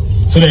played,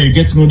 so that you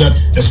get to know that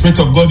the Spirit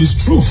of God is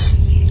truth.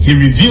 He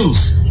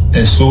reveals,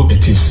 and so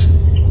it is.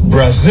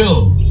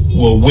 Brazil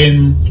will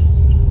win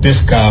this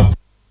cup.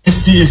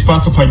 Messi is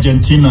part of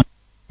Argentina.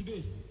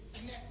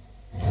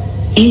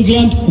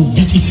 England will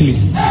beat Italy.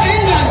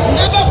 England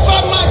never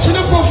fought match.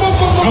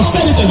 I'll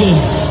say it again.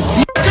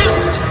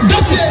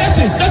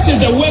 That is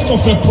the work of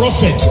a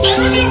prophet.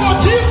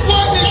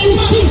 You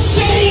keep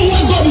saying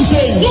what God is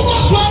saying.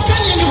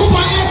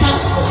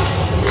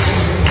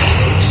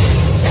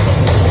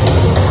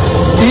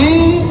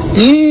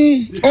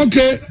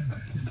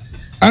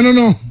 I don't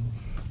know.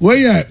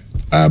 Where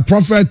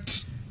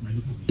Prophet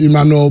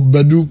Emmanuel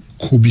Bedu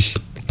Kobi.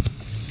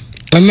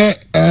 And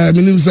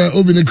my name is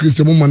Obine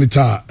Christian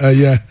Monita.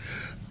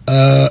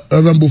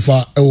 Reverend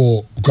Bufa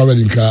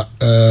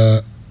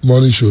Kwabelinka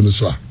morning show no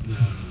so.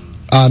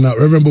 And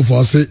Reverend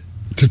Bufa say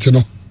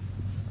Titino.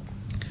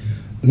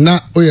 Na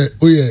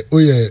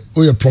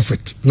oye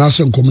prophet. Na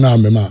so come na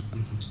mema.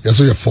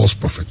 Yes, oye false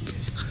prophet.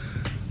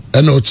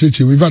 And no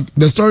chichi. We've had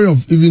the story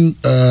of even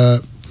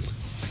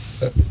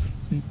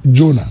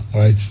Jonah,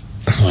 right?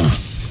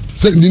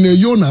 Say the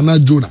Jonah na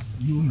Jonah.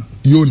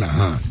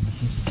 Jonah.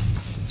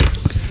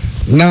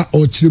 Na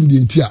o chim di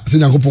ntia. Say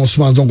Nyankopon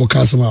soma zonko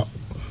kasema.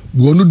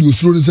 We no do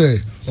usuro ni say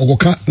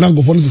okoka na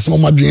ngofo ni say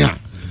madwen a.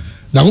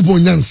 Nyankopon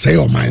nyan say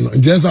o man no.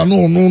 Nje say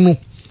no.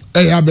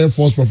 Eh ya be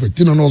false prophet.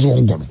 Ti no no so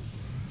ngo no.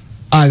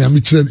 Anya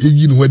mi kire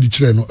egi no wadi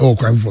kire no e o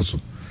kwan for so.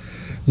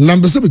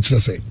 Number 7 kire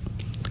say.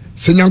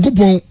 Say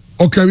Nyankopon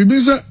okay we be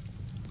say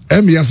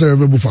me ya say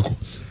Reverend Bufako.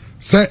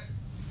 Say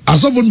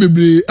asofo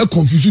bebre e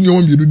confusion you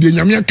wan be do de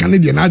nyame aka ne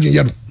de na adwen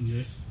ye no.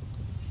 Yes.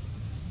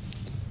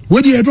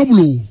 We dey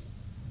double.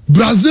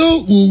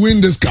 Brazil will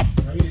win this cup.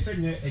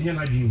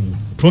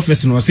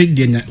 Prophecy no say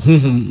de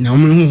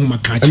nyame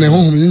maka cha. Na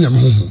nyame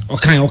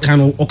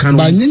okan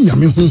ba nyame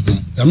nyame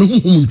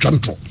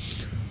ntwanto.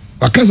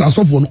 Because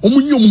asofo no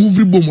omunyom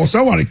huvri bom o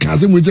say ware kan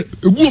say mo say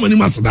egu omani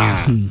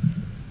masda.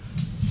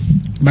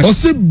 But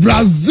say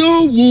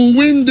Brazil will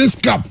win this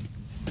cup.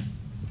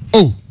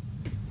 Oh,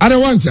 I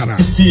don't want to.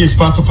 Messi is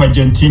part of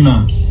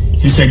Argentina.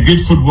 He's a great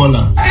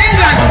footballer. But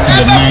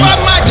the night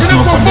is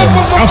not for them.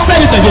 I'll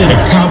say it again. The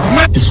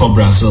cup is for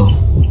Brazil.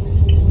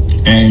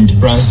 And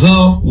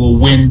Brazil will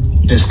win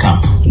this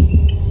cup.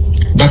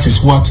 That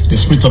is what the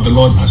Spirit of the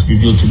Lord has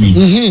revealed to me.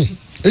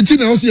 It's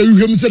in also you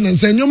hear me saying and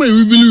saying, you may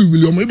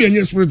reveal, maybe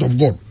a Spirit of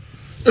God.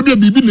 Maybe a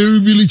baby may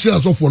reveal each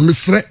other for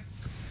Miss.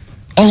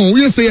 Oh,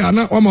 we say, I'm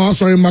not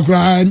sorry,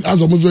 Macra,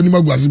 as almost any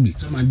Maguazibi.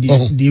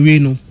 The way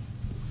no.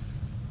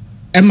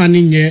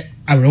 Emaninye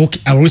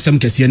arosam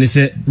kesi ne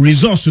say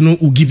resource no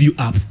will give you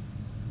up.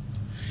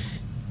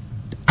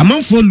 A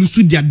man for lose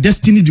their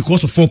destiny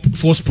because of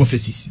false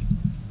prophecies.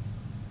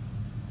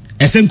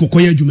 Esen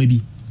kokoye adwuma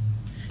bi.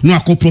 No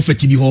akọ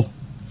prophet bi ho.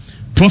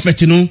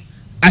 Prophet no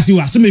as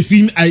you asem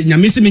film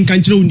nyame se men kan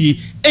kire oni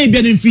e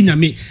bia na mfi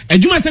nyame.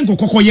 Adwuma esen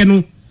kokoye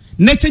no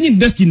na change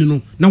destiny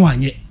no na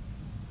wanye.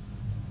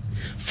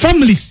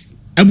 Families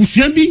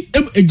abusuan bi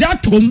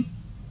eja tom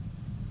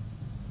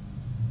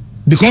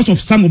because of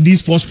some of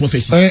these false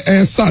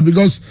prophecies. Sad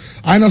because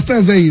I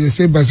understand they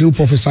say Brazil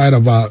prophesied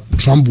about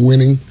Trump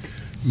winning,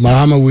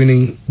 Mahama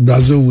winning,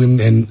 Brazil win,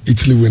 and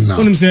Italy win now.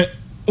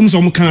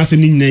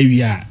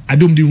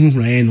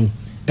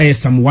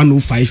 Psalm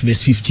 105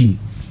 verse 15.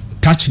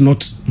 Touch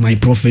not my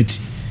prophet,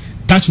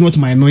 touch not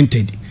my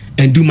anointed,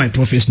 and do my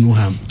prophets no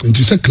harm. And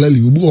you said clearly,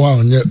 you go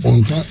on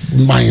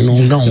mine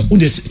on down.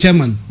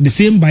 Chairman, the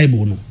same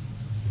Bible no.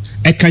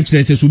 I can't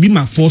say will be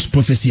my false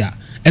prophecy,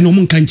 and no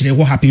one can't tell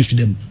what happens to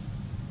them.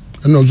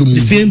 The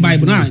same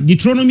Bible now,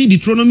 Deuteronomy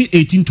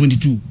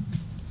 18:22.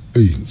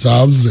 Hey, so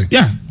I was saying.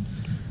 Yeah.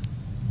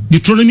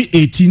 Deuteronomy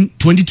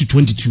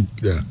 18:20-22.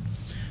 Yeah.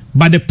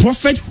 But the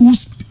prophet who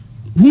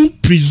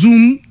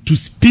presume to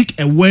speak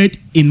a word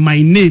in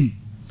my name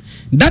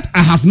that I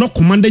have not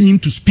commanded him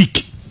to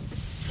speak,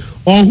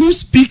 or who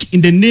speak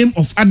in the name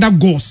of other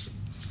gods,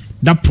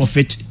 that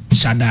prophet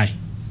shall die.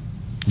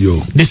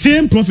 Yo. The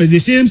same prophet, the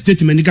same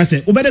statement, you can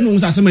say, Obede no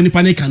unsa asema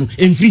nipa ne kanu,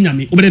 emfiri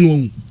nyame, obede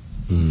no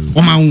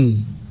wu.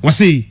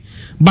 Say,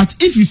 but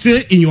if you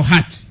say in your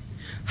heart,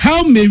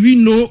 how may we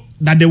know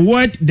that the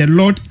word the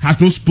Lord has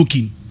not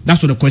spoken?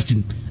 That's what the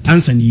question.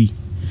 Answer ye.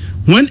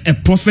 When a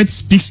prophet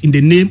speaks in the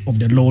name of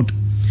the Lord,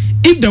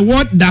 if the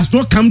word does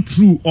not come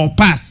true or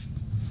pass,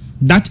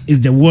 that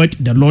is the word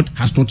the Lord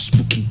has not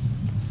spoken.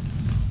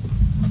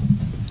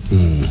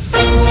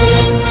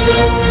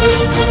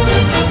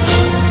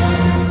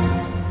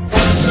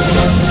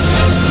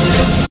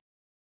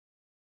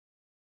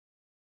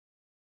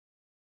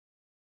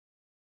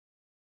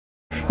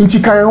 Inti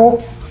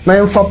kayo na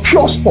yemfa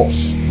pure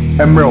sports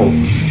emerald.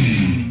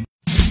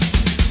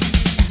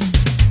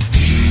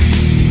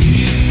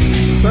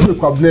 Sabe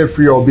kwabne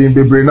free obi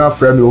bebre na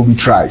frame obi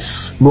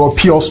tries. No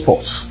pure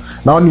sports.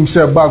 Now nim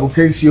say bag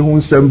okensie ho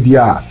nsem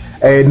dia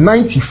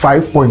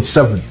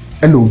 95.7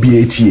 and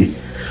obi etie.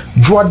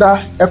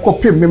 Juada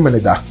ekopem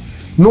memeneda.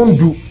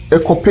 Nondu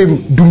ekopem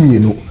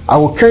dumienu.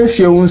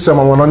 Awokensie ho nsem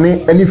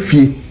amonone ani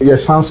fie ye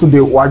sanso de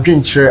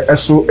wadwenkyere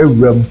eso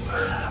ewuram.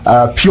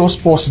 Pure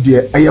sports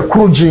there a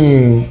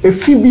crojin a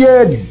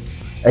fibied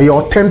a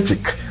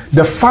authentic.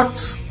 The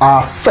facts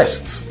are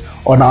first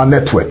on our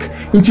network.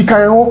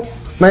 Intikayo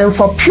na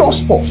for pure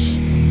sports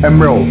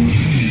emerald.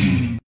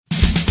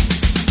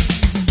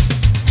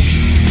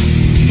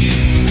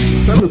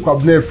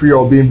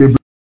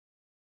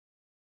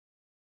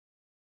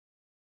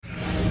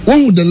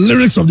 One with the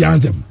lyrics of the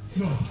anthem.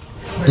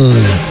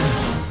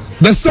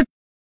 The second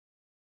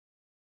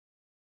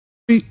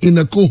in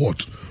a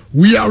cohort.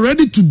 We are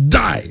ready to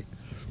die.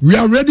 We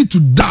are ready to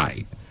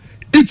die.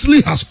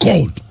 Italy has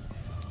called.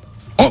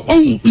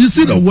 Oh, you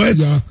see the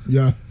words?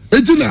 Yeah.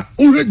 Etina,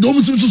 already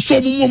obviously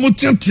so more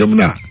tiam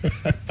na.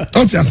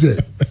 What I say?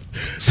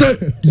 Say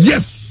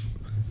yes,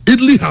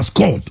 Italy has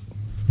called.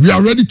 We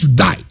are ready to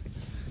die.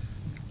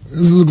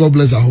 This is God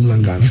bless our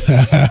homeland Ghana.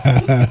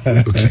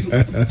 Okay.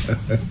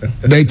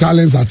 The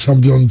Italians are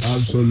champions.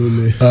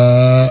 Absolutely.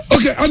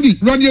 Okay, Andy,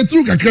 run your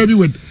through Kakrebi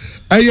with.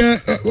 Okay,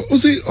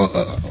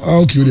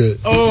 there.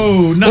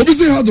 Oh, now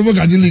obviously how to work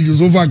at the league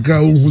is over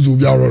crowd who's will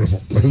be around.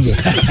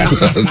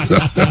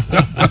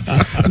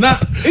 Now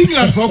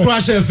England for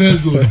crash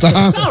first goal.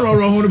 Now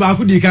round about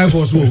could dey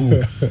for so.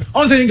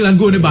 On say England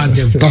go in the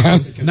bantem.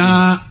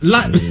 Now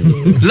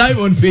live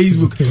on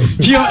Facebook.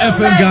 Pure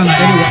FM Ghana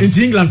anyway in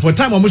England for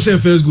time almost share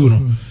first goal.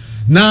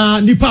 Na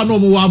nipa no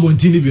mo wa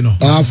bontini bi no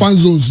fan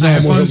zones na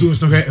fan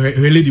zones no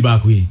lady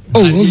back we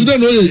oh no so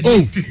no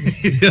oh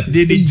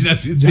they jina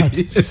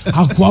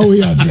akwa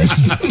we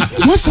address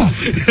what's up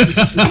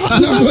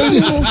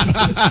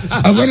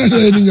avana no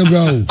any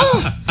ground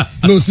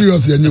no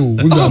seriously you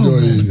we are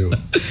doing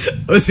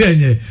o se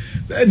enye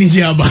eni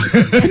jiaba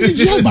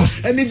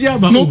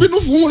no bi no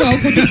fun ra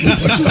ko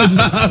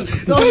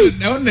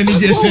no na ni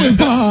je se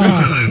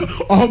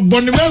oh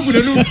bonni me gu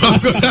de nu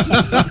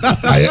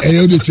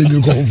I dey change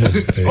the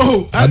conference.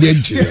 Oh,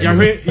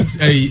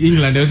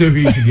 England, there's a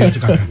way to get to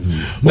Kaka.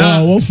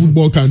 Now, what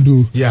football can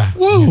do? Yeah.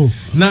 Wow.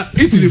 Now,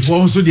 Italy for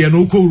also there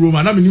no co Rome.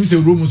 And I mean, say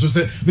Rome so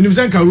say, when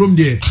say Rome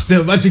there,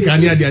 say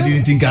Vatican there, they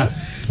didn't think. Now,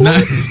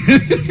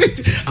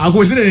 I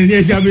was saying,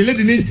 yes, I will let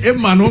the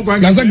man know.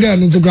 That's a guy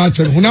no go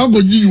check. When I go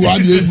you are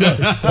the.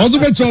 Also,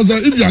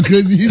 if you are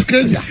crazy, he's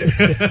crazy.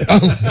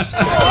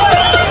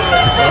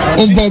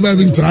 On Bob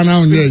having Trana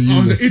on there.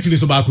 Italy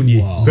so back on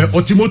you. But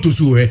Otimoto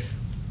so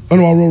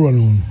ọ̀nà ọ̀rọ̀ rọ̀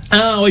nù.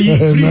 Oh, you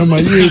free.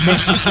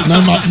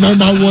 Mama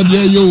wọ de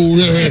yo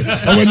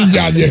ọmọ ni jẹ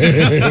adẹ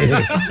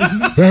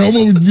ọmọ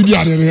fídíò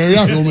adẹ rẹ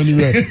yà fẹ ọmọ ni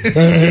rẹ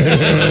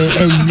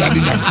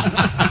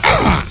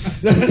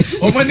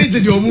ọmọ ni jẹ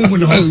di ọmọ mu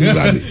nù.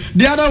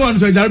 The other one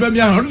so ẹja rẹ bẹ mi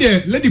ahọ́n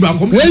de lady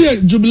baako. wọ́n yẹ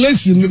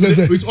jubilation ní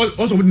tẹ́sẹ̀.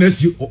 also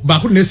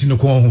baako nẹ́ẹ̀sì ní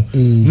kọ́ ọ́n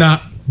na.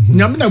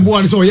 Nyamina bo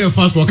an so ye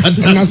fast work at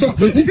na so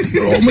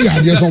omo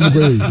ya de so mo ko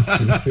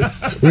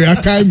we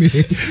are kai me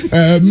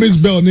Miss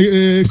Bell ni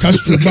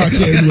Castro back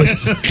here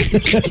west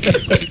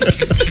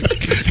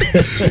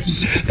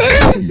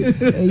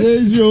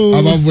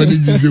aba vodi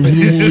jize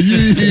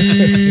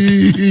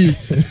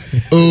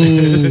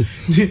oh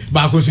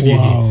ba ko so dey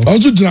o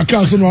tu dra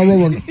ka so no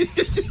ro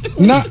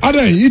na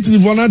ada Italy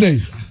for na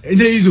day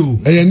ene izo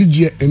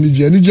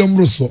enije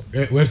mro so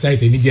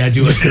website enije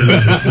aje wa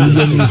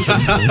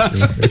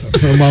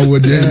ma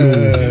wode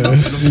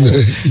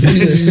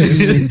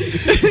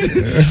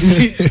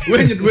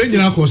when you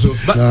na koso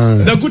but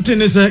the good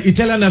thing is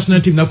Italian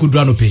national team na could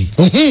run pay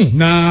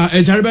na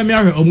ejariba mi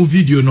ahwe omu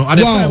video no at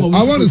the time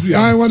I want to see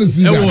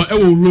that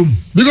Rome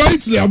because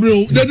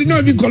Italy they did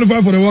not even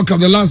qualify for the World Cup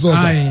the last World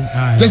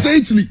Cup they say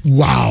Italy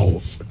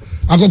wow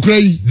I go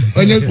crazy.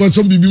 And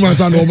some baby man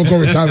son over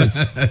retirement.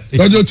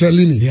 Don't you tell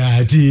me?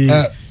 Yeah,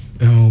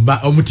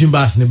 but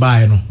Omutimba's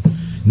nearby no.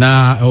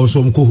 Na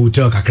also mko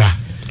hotel kakra.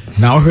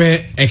 Na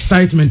ohe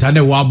excitement ane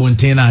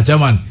wabontina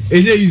chairman.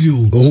 Enye easy.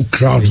 Oh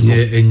crowd no.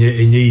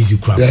 Enye easy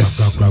crowd.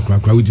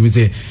 Crowd. Which means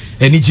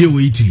energy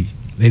we Italy.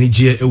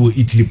 Energy we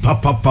Italy.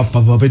 Papa.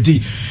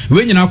 Peti.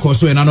 When you now cause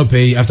so no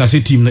pay after say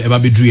team no eba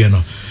be dream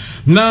no.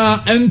 Na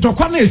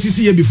entokwa na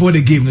esisi here before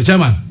the game no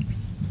chairman.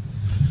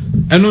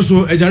 And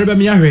also ejariba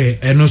mi ahwe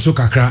and also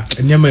kakra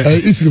nyama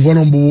Italy for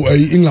no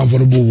England for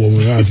no bo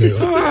I say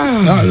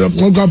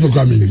mo ga pe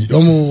kwa mi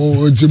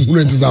omo timu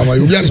no ntisa ma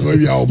you be aso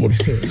we our board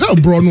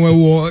that bro no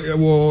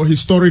we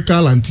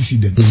historical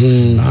antecedents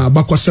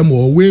bakwasem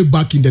way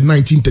back in the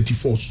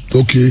 1934s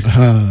okay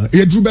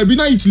e drew baby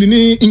na Italy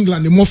ni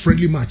England a more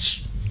friendly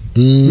match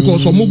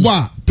because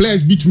omoba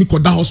players beat me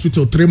koda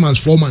hospital 3 months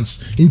 4 months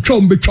in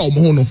twa mbetwa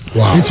omo no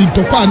enti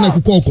tokwa na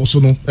kukokoso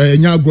no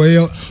nya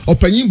agro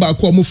opanyin ba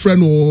ko omo frɛ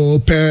no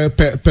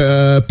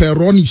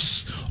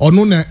Peronis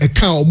ono na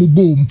eka omo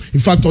boom in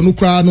fact ono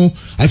kra no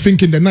I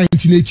think in the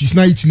 1980s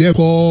na Italy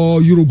ko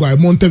Uruguay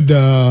mounted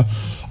the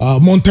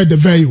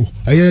veil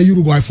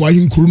Uruguay for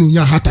him kuru no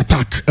nya heart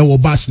attack e wo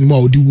bas ni ma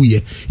odi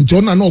wuye enti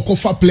ona na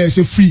okofa players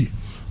free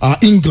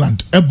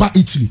England eba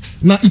Italy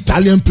na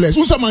Italian players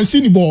so man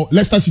see ni ball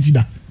Leicester City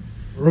da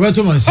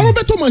Roberto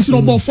Mancini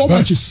about 4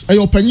 matches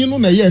your opinion no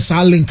na yes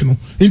our link no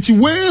into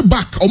way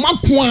back o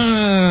makwa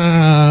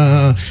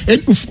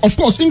and of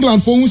course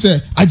England for who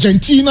say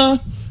Argentina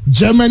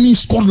Germany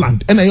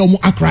Scotland and your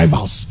arch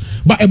rivals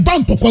but a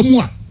band to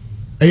mu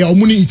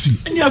Italy.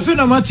 And you feel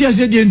na Matthias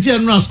said the entire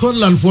no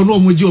Scotland for no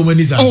omuji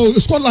omaniza. Oh,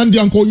 Scotland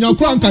and ko nya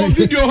kranka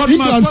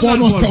England for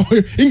no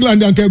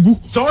England and kegu.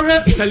 So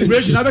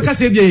celebration abeka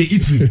say the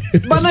Italy.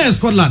 But na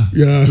Scotland.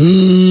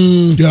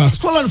 Yeah.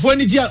 Scotland for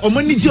any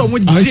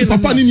omuji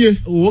papa ni nie.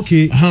 Oh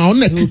okay. On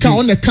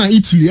the can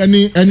Italy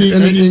any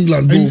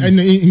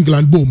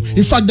England boom.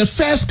 In fact the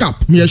first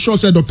cup me sure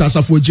said Dr.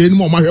 Safo Jane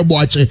mo ma hwebo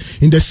ache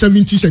in the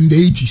 70s and the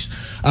 80s.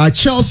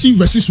 Chelsea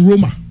versus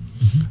Roma.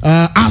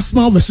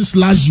 Arsenal versus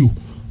Lazio.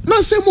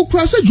 na say mo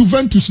kra say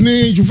Juventus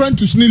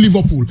ni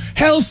Liverpool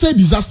hell say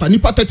disaster ni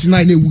pa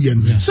 39 e wu ye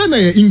no say na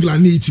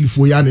England ni Italy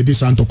fo ya na de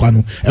santokwa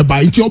no e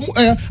ba nti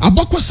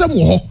abakosem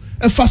wo ho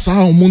e fa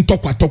sa o mo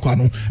ntokwa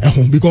no e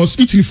ho because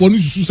Italy fo no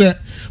susu say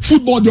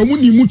football de mo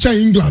ni mu cha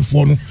England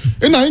fo no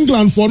e na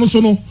England fo no so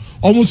no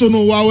omo so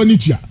no wa wani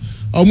tua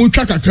omo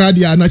twa kakra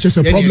dia na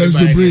chese problems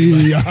we bring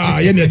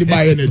ye na de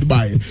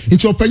buy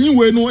nti opanyin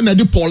we no na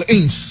de Paul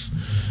Ince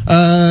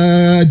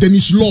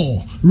Dennis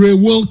Law, Ray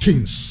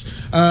Wilkins,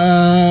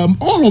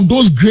 all of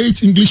those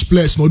great English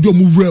players. No, do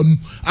move them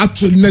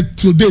actually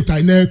till date.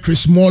 I know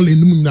Chris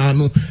Smalling,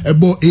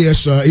 about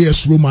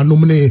AS Roma,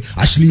 nominate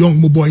Ashley Young,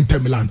 Mobo Inter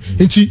Milan.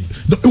 It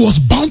was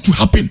bound to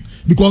happen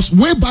because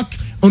way back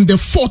on the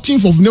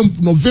 14th of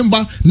November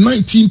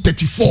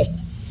 1934.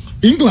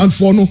 England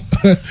for no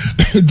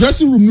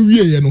dressing room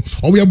no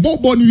or we are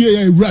born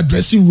here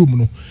dressing room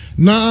no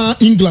na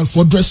England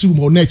for dressing room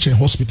or nature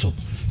hospital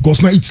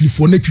because na Italy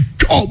for nature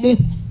mo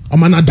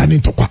amana dani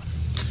tokwa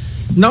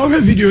now her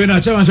video na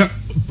chairman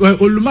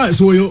oluma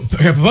so yo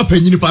papa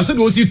panyini pa say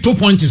do see 2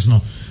 points no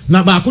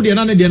na ba ko de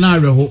na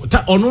areho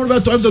ta ono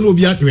be to na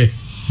obi akwe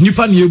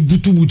nipa na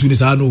ebutu ni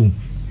sa no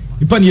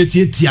nipa na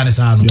etia ne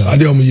sa no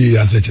ade o ye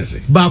ya se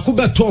chese ba ko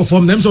be to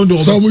from them so do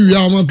so we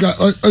amaka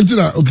until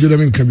okay let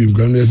me come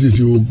kan na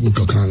see o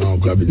kan na o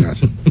ka bi nya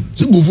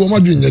se bufu ma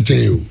dwen nya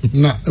chen yo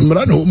na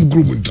mra na home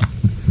group nta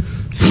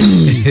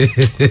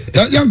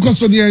young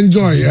custody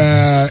enjoy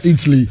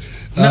Italy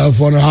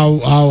for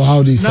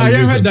how they celebrate.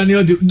 Now I heard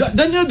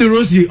Daniel De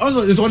Rossi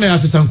also is one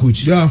assistant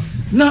coach. Yeah.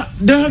 Now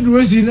Daniel De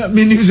Rossi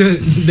means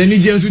the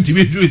Nigerians to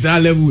be is our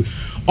level.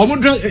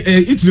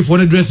 Italy for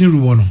the dressing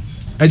room no.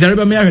 I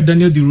jareba me heard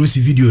Daniel De Rossi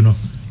video no.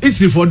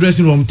 Italy for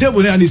dressing room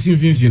table and the same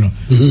things you know.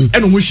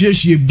 And omo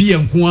share bi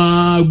enko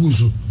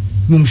aguso.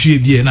 Mum share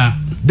bi na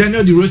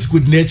Daniel De Rossi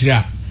could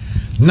nature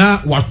na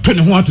wato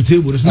ne ho ato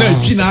table so na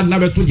twi na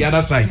beto the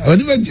other side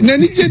oni na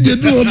ni je de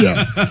do dia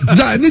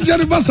ja ni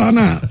je ba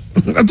sana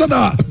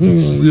toda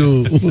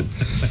yo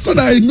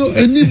toda no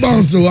any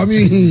bounce I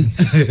mean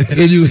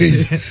anyway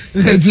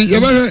you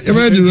ever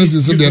the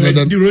Rossi so the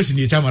other the Rossi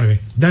ni chamare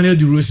Daniel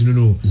De Rossi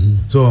no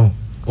so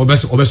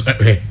obes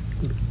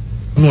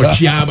no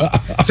chiaba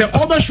say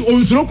obes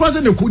onsuro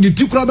kwase ne the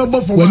tikura be bo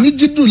for when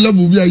you do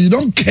level you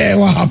don't care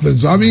what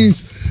happens so I mean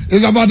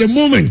it's about the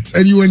moment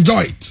and you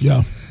enjoy it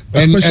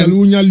especially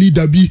unya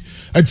leader be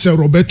it's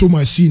Roberto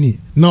Mancini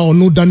now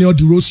no Daniel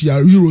De Rossi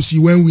Rossi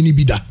when we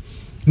need that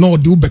no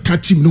the Ubeka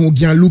team no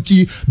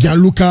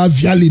Gianluca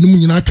Vialli no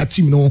nyina ka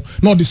team no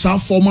the some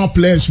former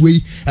players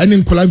we and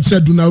in collab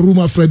said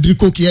Donnarumma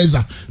Federico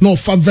Chiesa no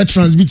fa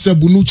veterans bit say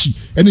Bonucci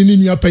and in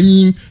nua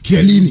panyin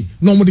Chiellini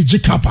no mo the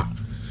Jikapa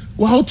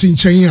wa out in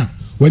China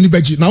when you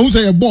beji now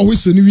say a ball we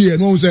say ni we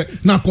no say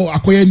na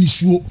akoya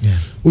nisuo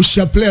o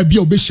share player bi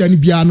obehia ni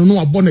bia no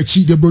abɔ na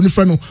chi de bro ni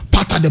friend no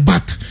pat at the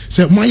back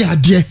say my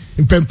ade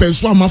mpempen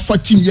so amafa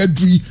team ya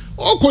dui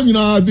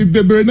okonyina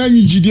bebre na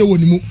nyigide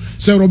woni mu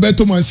say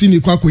Roberto Mancini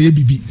kwakoye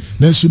bibi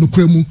na nso no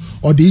kremu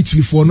or the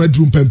Italy for no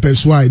drum mpempen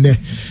so ai ne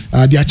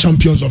they are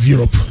champions of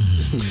Europe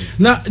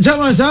na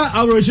German sa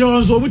awrochire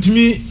won so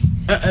mutimi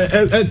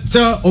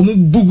say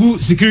omubugu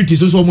security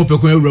so omo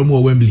pekon awura mu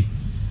o Wembley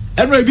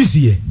enra bi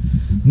sie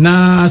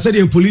na said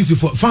the police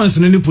for fans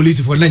no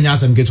police for na nya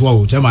asam ketwa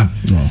o chairman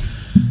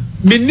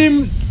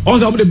minim on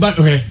say the back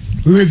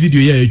we video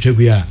here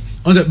etwaku ya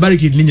on say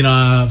barricade ni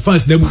nyina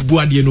fans na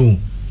bubu ade no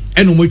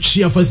eno mo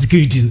twia for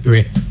security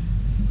we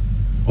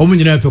omo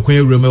nyina pekon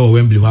awura mu o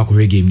Wembley wa ko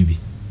game ni bi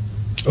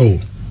oh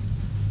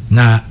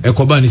na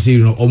ekoba ni say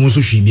no omo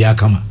so hwi bia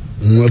kama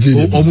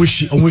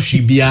omo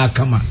hwi bia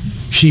kama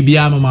hwi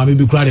bia mama me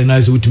bi kura de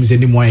na so utimi say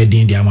ni mo aye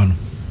den dia ma no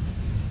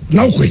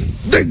now queen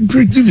the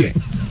great TV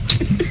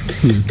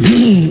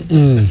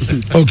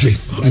okay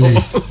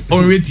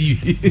on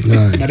TV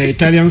but the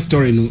Italian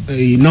story no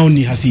now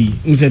ni hasi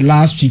said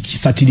last week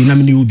Saturday na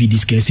me will be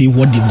discussing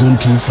what they've gone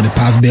through for the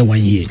past 1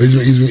 year.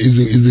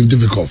 It's been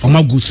difficult.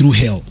 I'm go through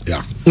hell.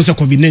 Yeah. Also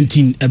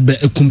COVID-19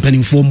 a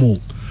company for more.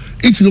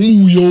 It's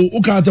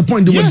okay at the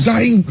point they were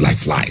dying like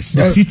flies.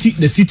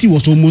 The city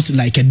was almost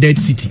like a dead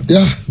city.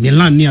 Yeah.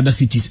 Milan near the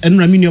cities. And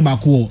Raminio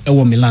Bako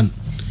ewo Milan.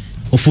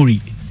 Ofori.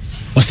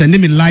 Or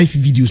sending me live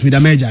videos with a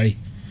majority.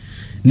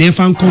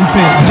 Nefan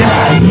compare just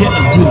a year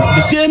ago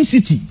the same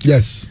city.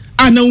 Yes.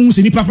 And now we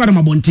see the papa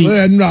Mabonte.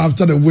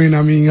 After the win,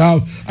 I mean, how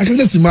I can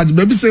just imagine.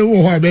 Maybe say,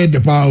 "Oh, I bet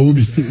the power will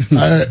be."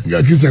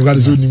 Christian got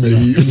his own name.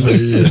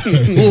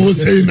 Oh,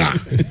 say na.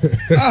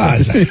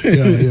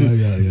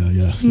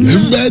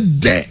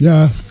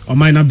 Yeah. Or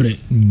minor bread.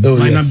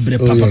 Minor bread.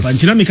 Papa. And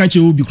China make a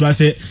chew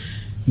because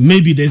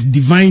maybe there's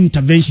divine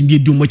intervention be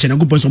do much and I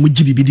go some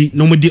GBD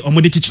no more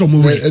teacher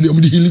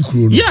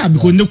yeah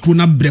because no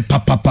corona bread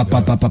papa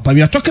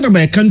we are talking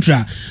about a country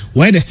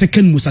where the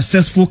second most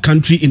successful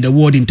country in the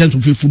world in terms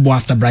of football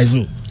after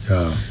Brazil.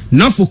 Yeah.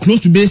 Now for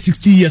close to be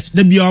 60 years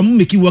they be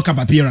making World Cup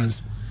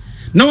appearance.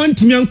 Now one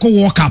team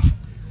World Cup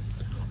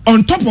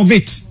on top of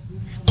it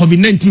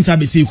COVID-19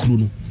 sabe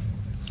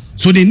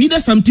so they needed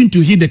something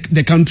to hit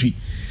the country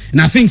and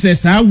I think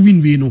says I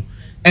win we know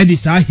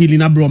Edisa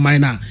healing abro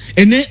minor.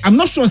 And I'm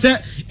not sure say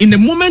in the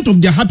moment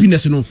of their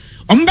happiness, you know,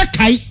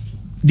 kai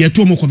they are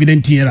too more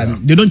confident here.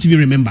 They don't even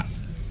remember.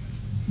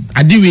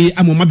 Adiwe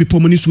amoma be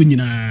pomoni so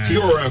nyina.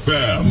 Pure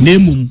FM.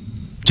 Name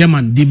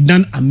chairman, they've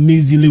done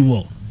amazingly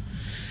well.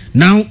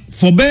 Now,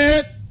 for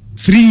about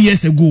 3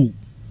 years ago,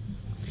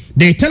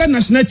 the Italian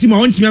national team I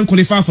want to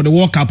qualify for the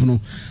World Cup no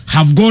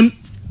have gone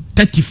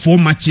 34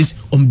 matches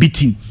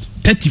unbeaten.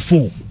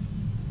 34.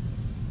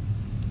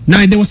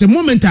 Now there was a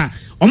moment their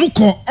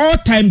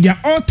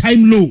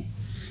all-time low.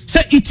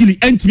 Say Italy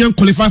and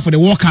qualify for the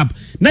World Cup.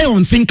 Now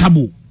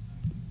unthinkable.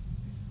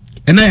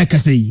 And now I can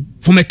say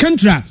from a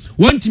country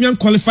one team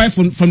qualify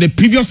from the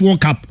previous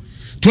World Cup,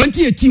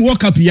 2018 World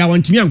Cup year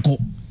one team go.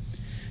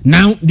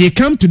 Now they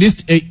come to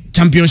this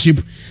championship.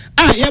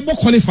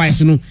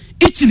 Qualifiers no.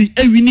 Italy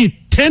we need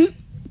 10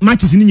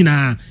 matches in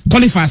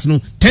qualifiers no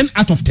 10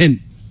 out of 10.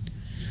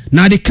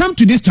 Now they come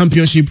to this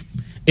championship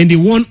and they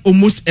won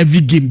almost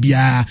every game.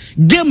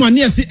 Game one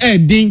yes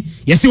ding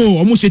yes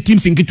almost a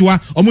teams in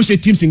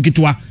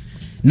Kitwa.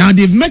 Now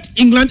they've met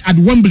England at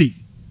Wembley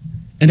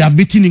and they have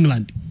beaten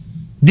England.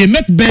 They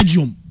met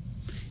Belgium.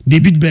 They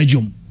beat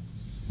Belgium.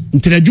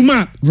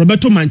 Juma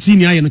Roberto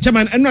Mancini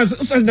chairman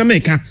and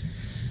America.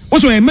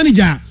 Also a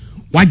manager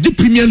was the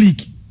Premier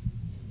League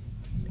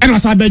and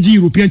was a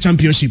European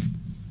Championship.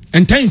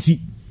 And Tainsi,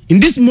 in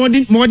this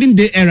modern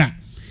day era,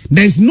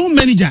 there is no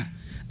manager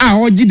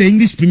did the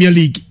English Premier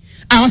League.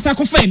 I was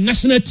a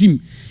national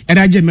team and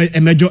I did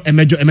a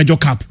major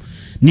cup.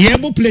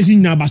 Niebo plays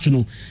in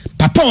Nabasono.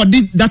 Papa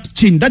did that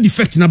change, that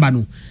defect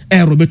Nabano,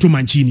 Roberto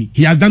Mancini.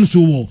 He has done so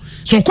well.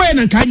 So Koyan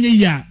and Kanye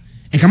ya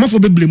and come off for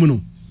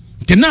Beblimuno.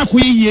 Tena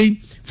Koye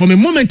from a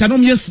moment I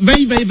don't yes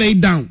very, very, very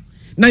down.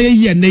 Na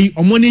ye nay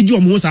or money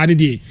or most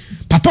day.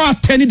 Papa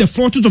attending the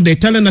fortunes of the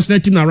Italian national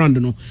team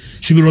around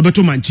should be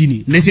Roberto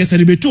Mancini. Let's say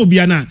celebrate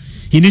Biana,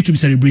 he needs to be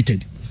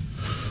celebrated.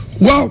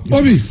 Well,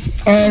 Bobby,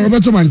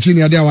 Roberto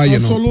Mancini,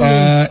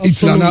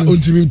 Italy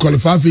ultimate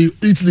qualify for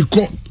Italy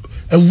caught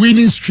a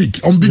winning streak,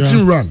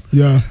 unbeaten run.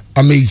 Yeah,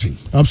 amazing.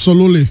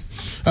 Absolutely.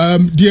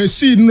 The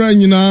scene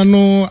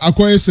no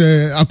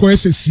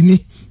akoyese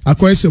sini,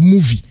 akoyese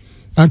movie.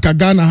 And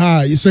Kagana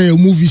ha, you say a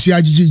movie si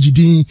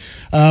ajiji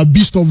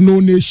Beast of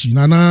No Nation,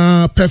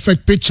 and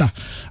perfect picture,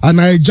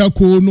 and I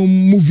jako no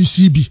movie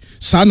CB,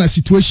 sana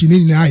situation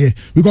in here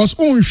because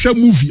on share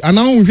movie and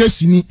now on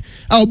sini,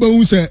 I'll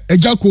be say a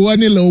jako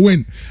ane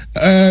lowen,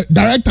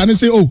 director and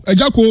say oh a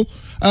jako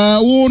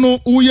no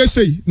yes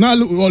say na a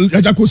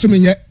jako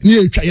semenye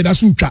near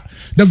suka.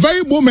 The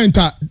very moment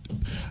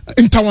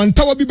in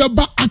Tawantawa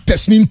biba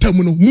actors in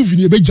terminal movie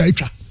near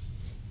Bejaitra.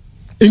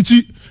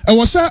 Inti I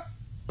was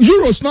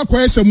Euros na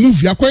kwese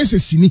movie akwese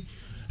sini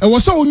e wo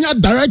se onya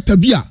director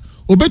bia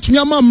obetumi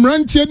ama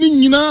mrantie ni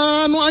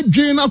nyina no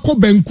adwen na ko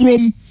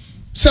bankrom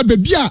se be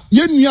bia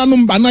ye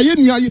nuanom ba na ye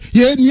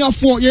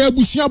nuafo ye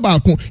abusua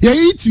baako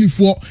ye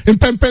itilifo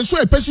empempenso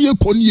e pese ye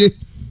konie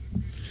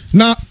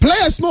na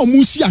players no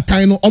musi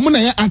akan no omo na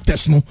ye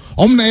actors no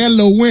omo na ye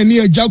Lowen ni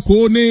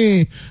Ejako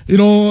ne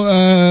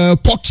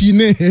Pocky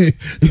ne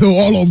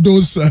all of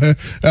those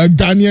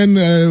Ghanaian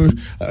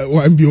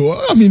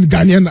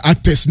Ghanaian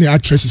actors ne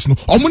actresses no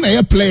omo na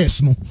ye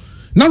players no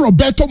na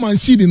Roberto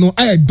Mancini no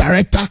I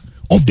director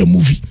of the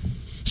movie.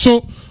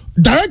 So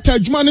director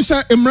adwuma ne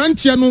say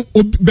emrantia no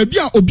baby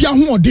a obi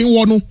ahoɔden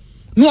wɔ no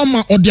no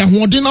ama ɔde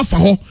ahoɔden afa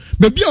hɔ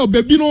baby a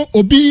baby no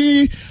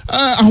obi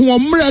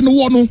ahoɔmmerɛ no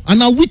wɔ no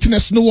ana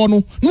weakness no wɔ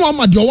no no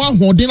ama de ɔwɔ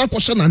ahoɔden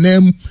akɔhyɛ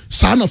nanam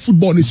saa na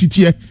football ne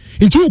sitie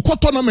into ko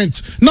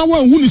tournament na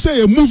wan hu ni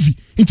say a movie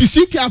into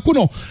siki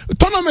akono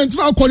tournament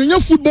na akɔnya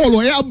football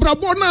o ya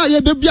brabo na ye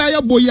de bia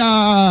ya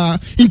boya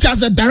into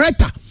as a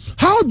director.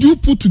 How do you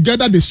put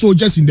together the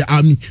soldiers in the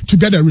army to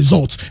get the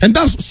results? And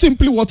that's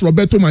simply what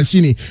Roberto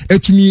Mancini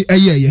to me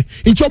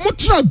into a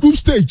motra group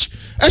stage.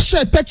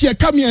 Share take your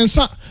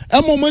kamiensa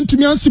a moment to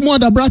me and Simon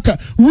da Braca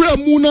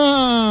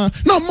Ramuna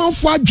na man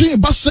for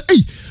dream but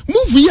hey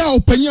movie ya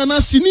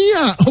opinion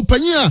senior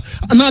opinion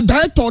and a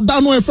director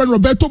dano a friend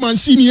Roberto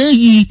Mancini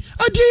a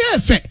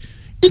effect.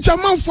 It's a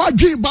man for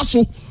dream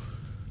basso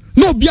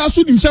no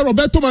biasu himself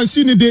Roberto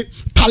Mancini the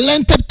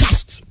talented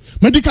cast.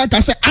 Medical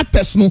can say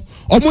actors no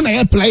or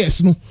mona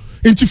players no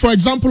into for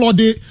example or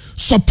the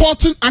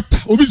supporting actor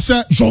obi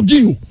say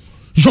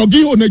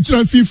Jorginho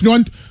Nigerian fifth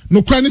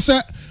no crane say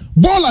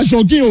baller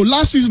Jorginho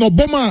last season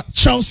Obama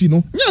Chelsea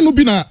no nya no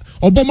bi na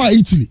Obama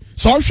Italy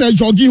so share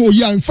Jorginho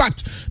yeah in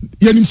fact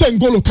yenim say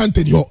N'Golo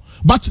Kante yo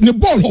but the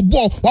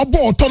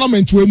ball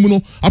tournament we mu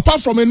no apart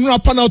from a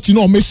penalty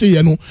no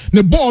Messi no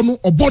the ball no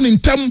obon in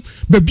term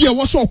baby a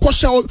was so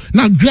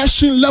na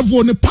aggression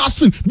level ne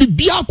passing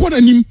bibia akọ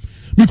nanim.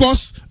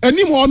 Because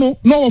anymore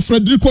no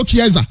Federico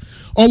Chiesa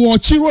or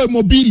Ciro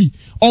Immobile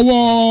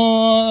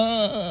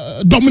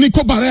or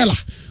Domenico Barella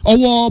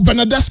or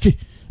Benedeschi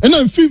and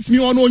then fifth ni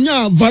ono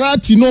nya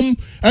Verratti nom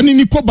and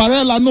Nico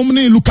Barella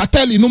nomne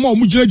Lucatelli no more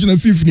mujina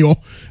fifth ni o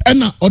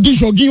ena odi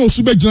Jorginho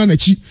sube jina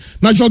nachi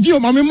na Jorginho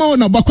mamema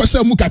na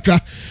bakwase mu kakra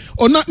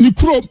ona ni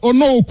kuro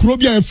ono kuro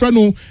bia e frɛ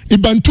no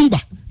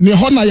Ibantuba ni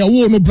hona ya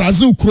wo no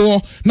Brazil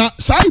kuro na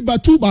sai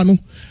Ibatuba no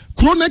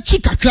krona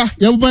chikakra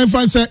ya buban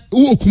fan say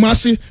wo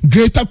Kumasi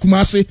greater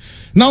Kumasi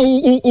na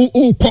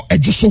wo ko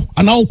ejuso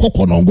ana wo ko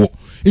Konongo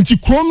nti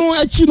krono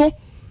achi no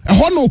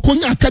ehọ na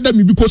okonya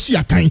academy bi kosi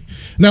akan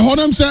na ehọ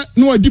nam say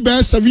no adi be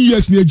 7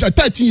 years ni eja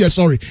 13 years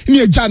sorry ni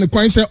eja ne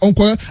kwan say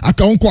onko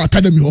akanko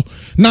academy ho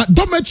na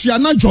dormitory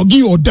na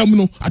jogging odam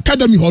no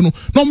academy ho no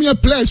no me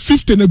players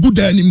 50 na good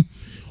anim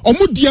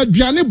omo di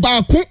aduane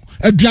baako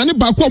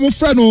omo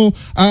frɛ no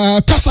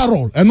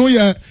casserole eno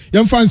ye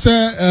yemfan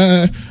say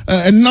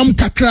enam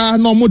kakra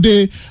no omo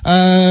de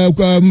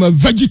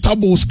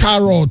vegetables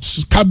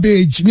carrots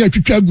cabbage ni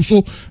atwitwa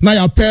aguso na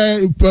ya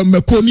pe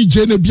makoni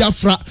jene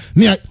biafra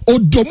ni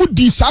odomo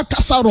di sa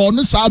casserole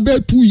no sa be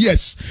 2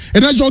 years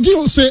ena jogi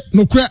o say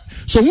no kra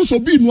so hu so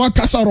bi no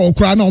casserole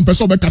kra na on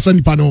person be kasa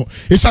nipa no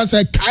e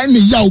say kai ne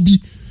ya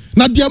obi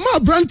na de ma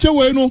brante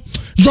we no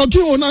jogi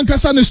o na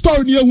nkasa ne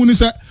story ni ehu ni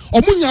say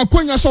omunya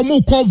akonya so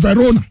mo call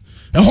Verona.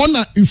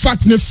 In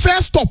fact, the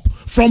first stop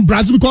from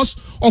Brazil because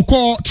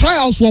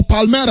trials were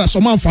Palmeiras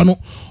or Manfano,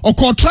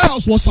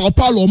 trials were Sao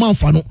Paulo or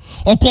Manfano,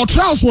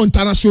 trials were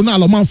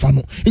Internacional or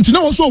Manfano. Into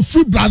now also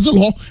free Brazil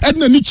or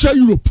Edna Nietzsche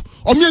Europe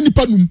or me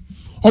Nipanum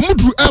or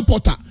Mudru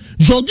Airport.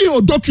 Jogi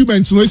or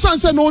documents, no,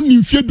 it's no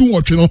new fear do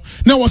what you know.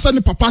 Now was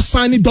sending papa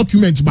signing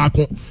documents back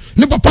on.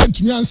 Ne papa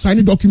to me and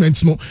signing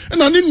documents no.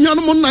 And I didn't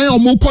know or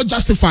more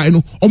justify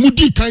no or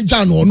Mudi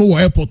Kanjan or no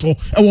airport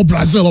or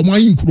Brazil or my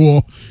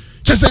incro.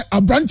 Just say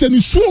a branch and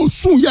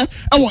so yeah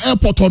our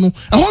airport no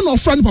a no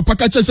friend papa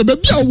ka say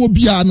baby a wo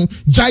bia no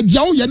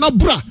jaidia wo ye na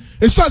bra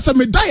e say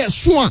me die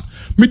so a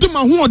me de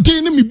ma ho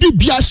odin ne me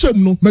bibia hyam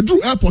no me do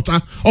airport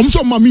a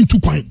so ma me ntu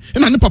kwan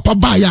na ne papa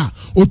ba ya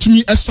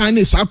otumi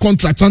sign sa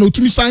contract na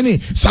otumi sign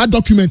sa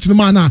document no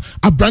man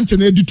a branch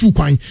na edi tu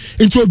kwan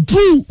into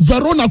drew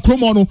Verona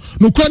Chromo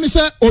no kwan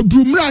say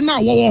odru mra na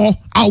wo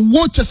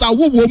awo chesa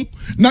wo wom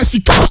na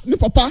sika ne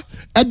papa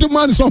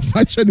edman so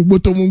fashion the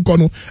bottom nko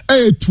no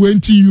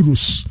 20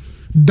 euros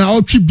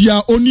now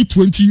tribia only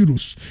 20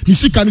 euros ni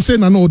sika ni say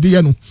na no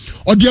de no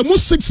o de mo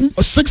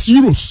 6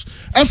 euros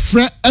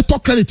efre eto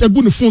credit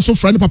egu ne phone so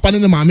friend papa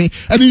ne mama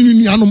eni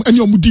ni anom eni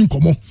omudi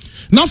nkomo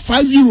na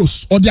 5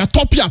 euros or their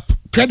top up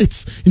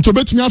credits into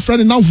betumi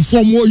friend now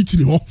for more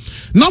Italy ho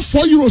na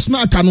 4 euros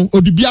na aka no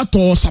odibia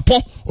to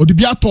support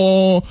odibia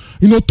to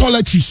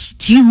toiletries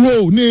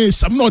tea-roll ne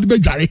some no de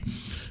bedware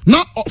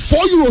na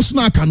 4 euros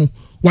na aka no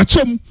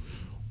wachem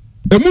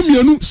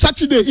emu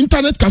Saturday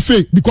internet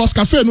cafe because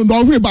cafe no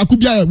don ba ku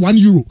bia 1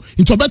 euro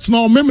into bet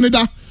na memne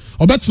da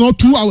obet na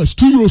 2 hours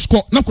 2 euros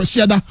score na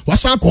kwese da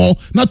wasan call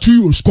na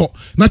 2 euros score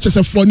na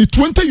chese for ni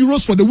 20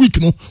 euros for the week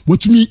no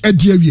wotumi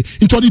edi awie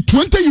into the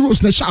 20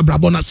 euros na sha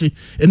brabo na se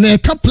na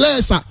ka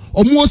players a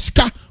omo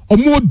sika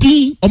omo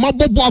din omo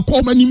bobo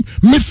akọ manim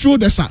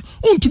midfielders a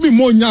ontumi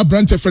mo nya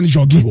brand friend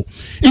jogi ho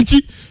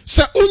inti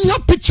se onya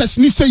pictures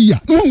ni se ya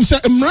no hu se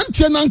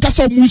emrantie na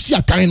nkasa omo si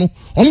akan no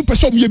omo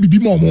pese omo ye bibi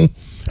mo omo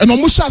and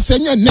omo sha se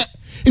nya ne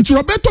into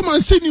Roberto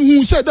Mancini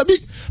who said that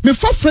me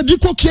fa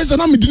Federico Chiesa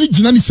na me dini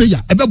jina ni se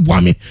ya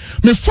ebeboa me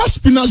fa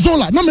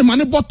Spinazzola na me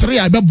mane bo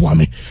 3 ebeboa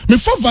me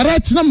fa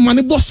Verratti na me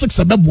mane bo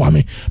 6 ebeboa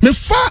me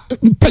fa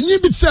panyin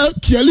bi se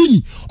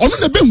Chiellini ono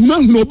na be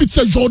huna obi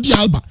se Jordi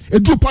Alba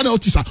edru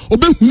penalty sa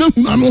obe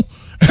huna no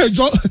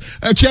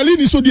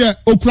Chiellini so there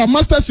okura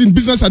masters in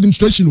business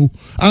administration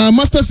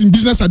masters in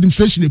business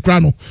administration ekura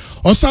no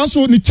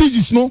osanso ni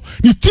thesis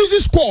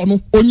score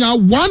no onya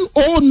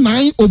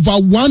 109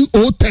 over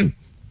 1010.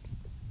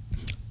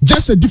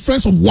 Just a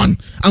difference of 1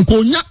 and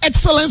Konya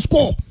excellent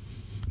score.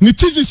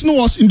 Nitizis no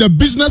was in the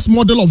business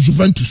model of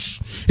Juventus.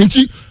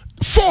 Inti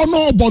 4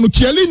 no bono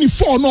Chiellini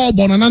 4 no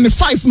bono and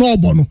 5 no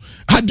bono.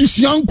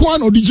 Addition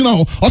kwan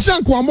original. Ose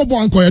anko amobo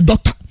anko a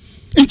doctor.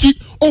 Inti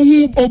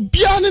ohu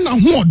obiane na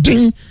ho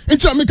den.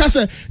 Inti ameka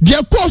say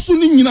the course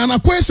ni nyina na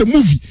kwa se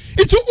movie.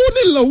 Inti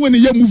only low when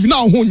ye movie na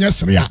ho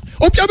nyesere a.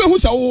 Obia be hu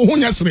say ho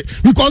nyesere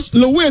because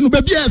low no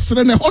be bia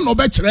esere na ho no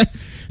be kire.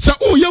 Say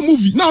oh yeah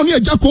movie now ni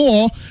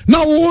ejako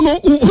now no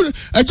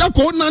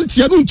ejako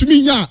nantia no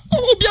ntumi nya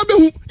obia be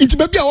hu nti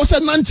be bia wo say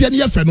nantia ne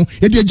yefe no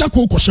ye de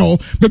ejako kwhye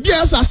be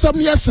bia say asem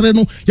ne yesere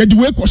no ye de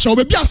we kwhye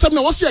be bia asem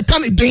na wo say ka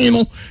ne den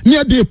no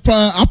ne de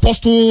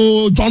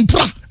Apostle John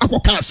Pra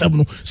akoka asem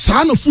no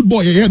sa na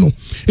football ye no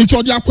nti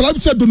odi akola bi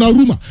say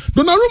Donnarumma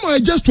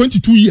is just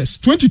 22 years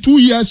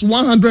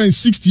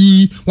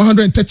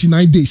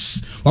 139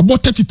 days we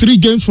bought 33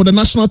 games for the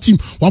national team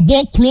we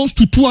bought close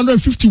to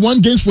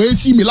 251 games for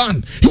AC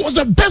Milan. He was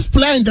the best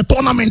player in the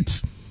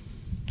tournament.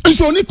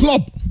 It's only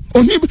club.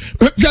 Only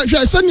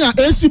send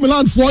AC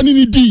Milan for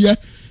any D.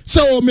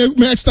 So me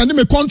extend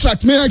my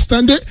contract. Me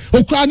extend it.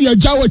 Ukraine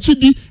Jawa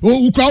Chidi.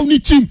 Ukraine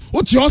team.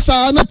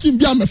 Otiosa na team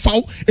bia me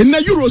foul. And na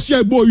Euros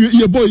here boy.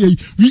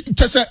 We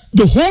just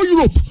the whole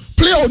Europe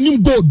play on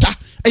him go da.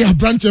 A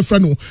branch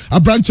friend.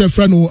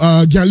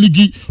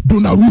 Gianluigi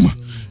Donnarumma.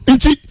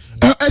 Inti.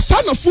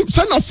 Son of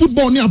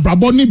football near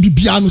Braboni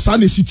Bibiano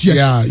San City.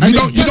 Yeah,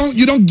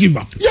 you don't give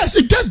up. Yes,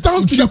 it gets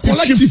down to the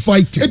collective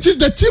fighting. It is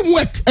the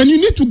teamwork, and you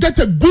need to get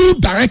a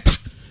good director.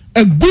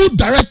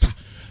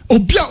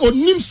 Obia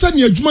onim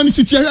senior Jumani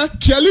City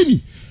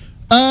Chiellini.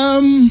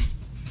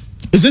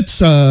 Is it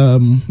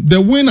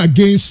the win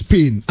against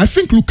Spain? I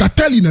think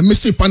Lucatelli in a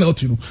missing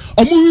penalty. No,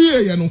 and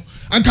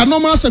can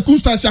normal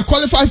circumstances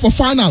qualify for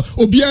final.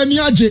 Obiani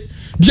aje.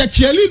 The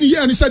Kielini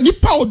here and he said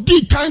Nipa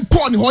Odi can't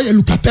call ni hoye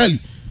Lucatelli.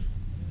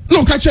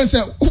 No, catch and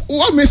say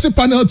what missing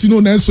penalty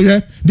no na so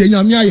here. The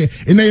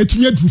Nyamia and I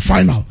yetunye drew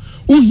final.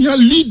 Unya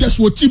leaders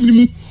wo team ni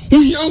mu.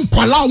 Unya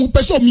nkwala wo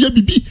pese omo ye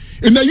bibi.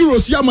 In the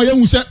Euros ya maye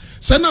hu se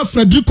Sena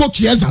Federico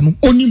Chiesa no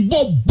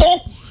onimbo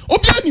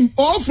Obiani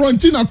all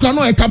Frontina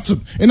Crano a captain.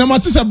 And I'm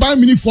at a Bayern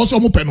Munich for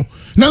some open.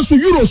 Nanso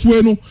Euros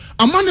we no.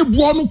 Amane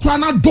buonu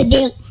crana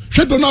double.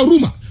 She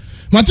Donnarumma.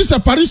 Matisa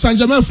Paris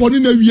Saint-Germain for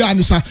Nina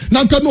Wianisa.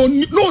 Nanka no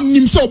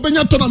nimso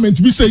Benya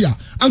tournament be say ya.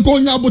 Anko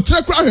nya bo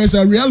trekra has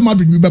a Real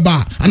Madrid be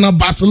ba and a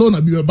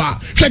Barcelona be ba.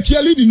 She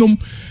Kieli ni nom.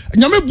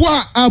 Nyame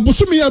boa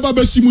bosumi ya ba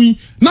besimu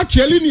na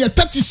Kieli ni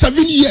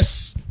 37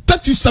 years.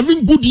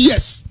 37 good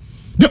years.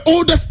 The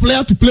oldest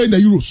player to play in the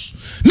Euros.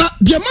 Now,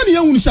 the money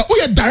you say, oh,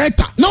 you're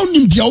director. Now,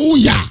 nim dia oh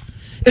yeah.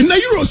 In the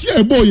Euros,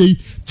 yeah, boy,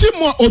 team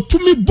or to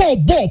me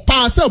ball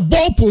pass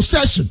ball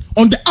possession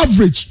on the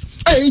average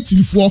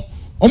 84.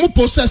 Almost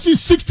possessing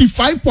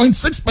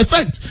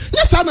 65.6%.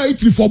 Yes, I know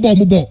Italy for ball.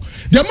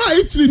 The man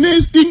Italy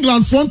names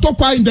England front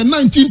in the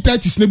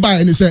 1930s nearby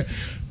and he said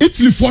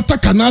Italy for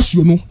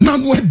Takanasio no. Now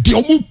where the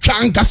omu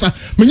chankasa.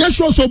 Menya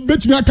sure so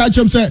bet me catch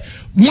him say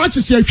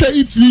matches here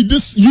Italy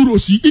this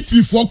Euros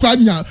Italy for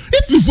crania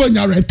Italy for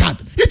nya red card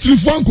Italy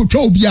for unko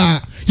chobia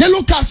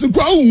yellow card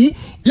kwa you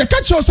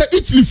catch us say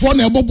Italy for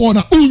na ebobo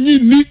na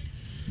ni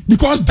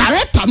because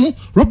director no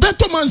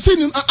Roberto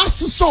Mancini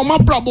assist my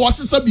brother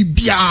assist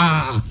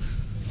bibia.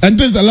 And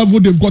this is the level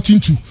they've got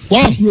into.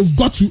 Wow, you've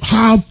got to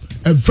have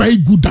a very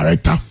good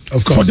director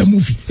for the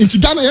movie. Into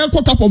Ghana, you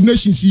Cup of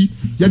Nations,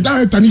 your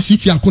director is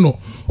Sikiakono,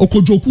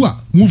 Okojokua,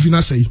 movie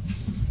na say.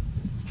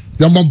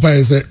 Your mom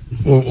is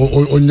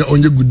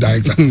on your good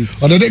director.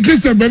 Or the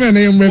Christian Bernard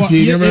name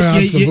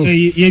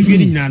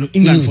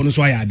England for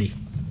Noswayade.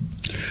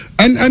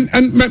 And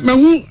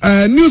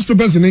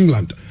newspapers in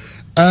England.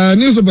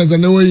 Newspapers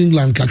in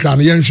England,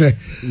 Kakran, Yenshe.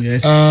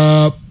 Yes.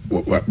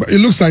 It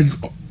looks like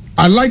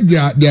I like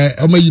their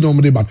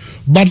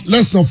but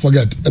let's not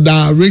forget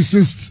the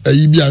racist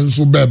against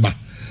the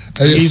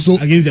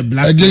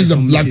black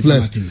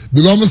players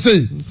because I'm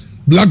say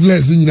black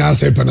players didn't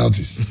say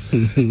penalties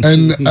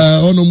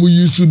and we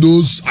used to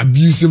those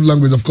abusive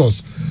language of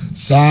course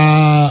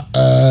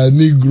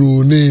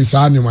negro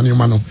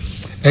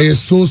it's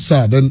so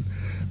sad and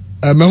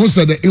who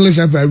said the English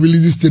have a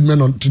release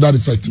statement to that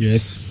effect.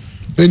 Yes.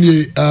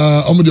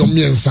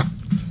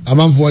 A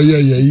man for a year,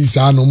 he's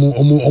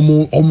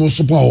almost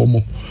super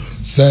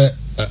say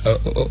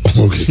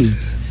okay,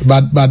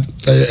 but bad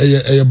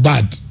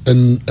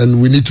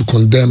and we need to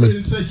condemn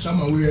it.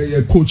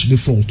 Coach the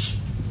fault.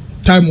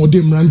 Time or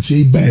them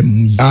ranty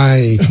bam.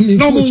 Aye,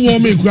 no more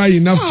woman cry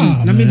enough to.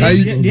 Now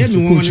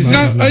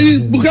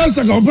because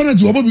I compare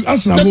to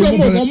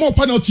more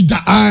penalty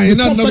that I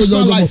not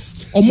life.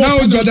 Now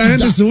Jordan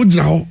Henderson would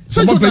draw.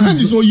 So Jordan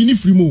Henderson or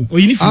uniform.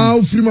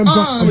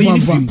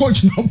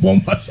 Coach no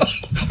bombers.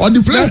 Or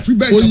the player free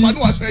bench. Man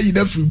was saying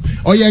that free.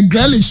 Or your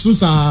Grealish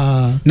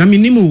Susa. Na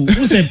minimum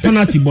who say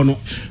penalty bono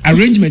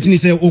arrangement in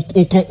say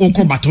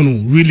oko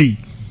batono really.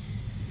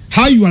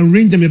 How you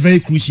arrange them is very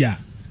crucial.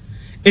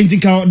 And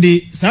think how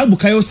the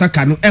Bukayo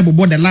Saka no ebo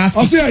the last.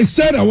 I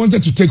said I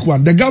wanted to take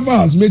one. The governor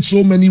has made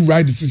so many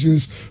right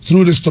decisions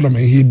through this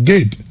tournament. He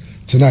did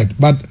tonight,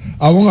 but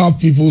I won't have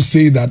people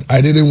say that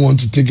I didn't want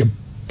to take a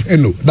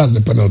penalty. That's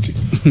the penalty.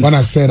 When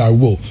I said I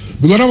will,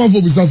 because I'm a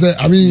footballer. Say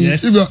I mean,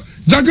 yes. If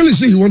Jacqueline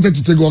he wanted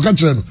to take one.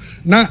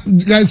 Now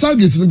guys,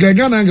 Southgate,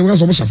 Ghana and Ghana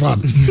so much fun.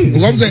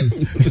 Because I'm saying,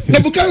 no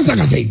Bukayo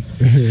Saka say,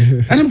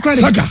 and I'm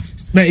crying. Saka,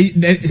 but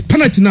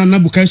penalty now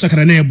Bukayo Saka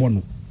na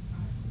ebono.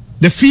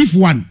 The fifth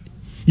one.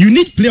 You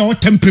need player or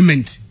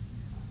temperament.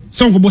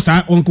 Some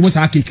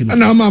Kobosa kicking.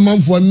 And I'm a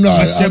man for no.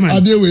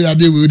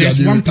 There's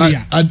one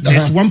player.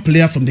 There's one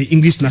player from the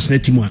English national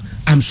team.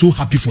 I'm so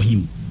happy for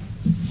him.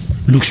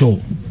 Luke Shaw.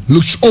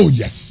 Oh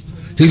yes,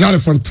 he's had a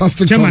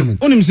fantastic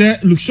tournament. On him say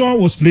Luke Shaw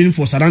was playing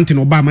for Southampton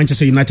Oba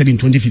Manchester United in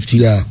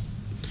 2015. Yeah.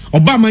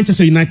 Oba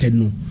Manchester United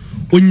no.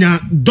 Onya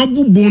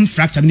double bone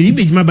fracture. Ni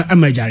image maba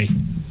amajari.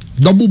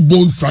 Double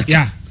bone fracture.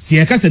 Yeah. See,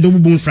 I can't say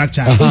double bone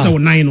fracture. Also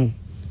 9.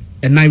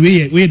 And now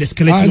we the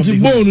skeleton of the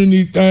bone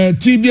ni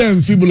tibia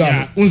and fibula.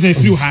 Yeah, unze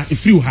free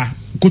her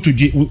go to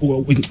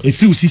a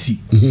few cc.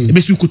 E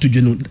be su go to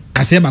no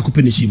kase ba ko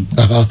penishim.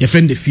 Your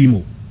friend the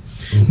female.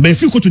 But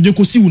if you go to the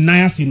see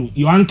unaya sino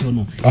your ankle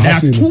no. There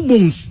are two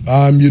bones.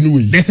 You know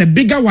it. There's a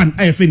bigger one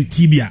I friend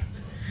tibia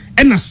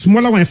and a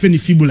smaller one I friend the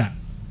fibula.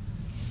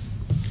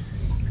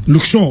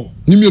 Look sure.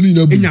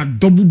 Enya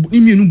double bu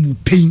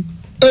pain.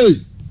 Hey.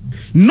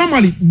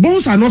 Normally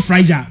bones are not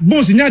fragile.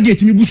 Bones in there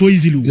timi bu so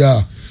easily.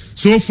 Yeah.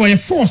 So for a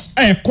force,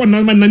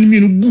 corner man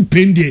nani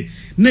pen there,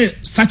 ne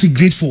such a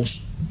great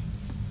force.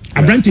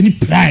 I bring any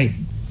pride.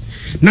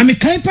 Now me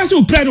can't pass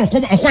your pride or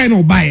acquire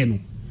no buy no.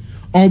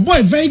 Or boy,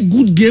 a very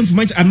good game for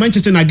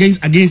Manchester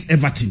against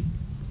Everton.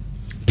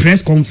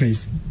 Press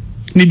conference.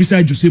 Ne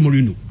beside Jose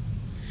Mourinho.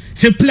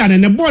 say plan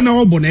and the ball na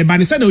obo na e ba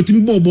ne say na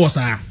otimi ball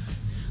sa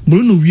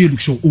mo no wie look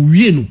show o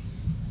wie no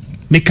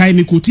me kai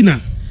me Coutinho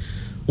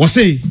was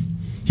say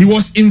he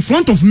was in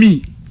front of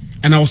me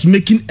and I was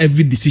making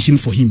every decision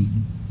for him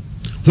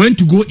when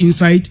to go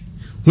inside,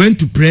 when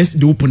to press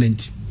the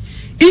opponent.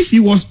 If he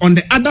was on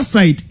the other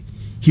side,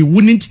 he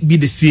wouldn't be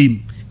the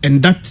same,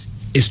 and that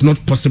is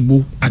not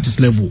possible at his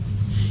level.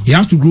 He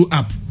has to grow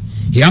up,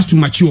 he has to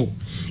mature,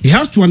 he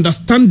has to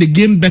understand the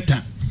game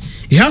better,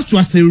 he has to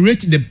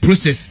accelerate the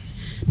process,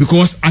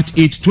 because at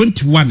age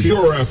 21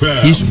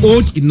 he's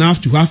old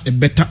enough to have a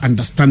better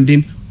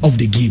understanding of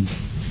the game.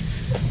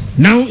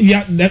 Now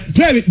the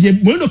player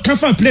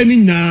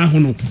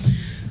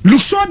Luke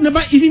Shaw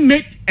never even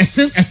made a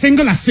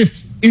single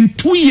assist in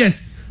 2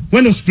 years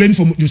when he was playing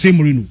for Jose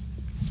Mourinho.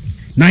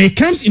 Now he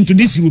comes into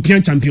this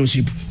European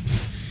Championship.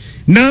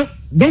 Now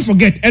don't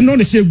forget, and on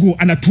the share goal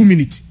under 2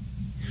 minutes.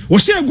 Or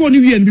share goal new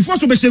year before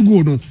so share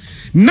goal no.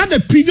 Now the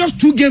previous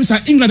 2 games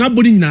are England are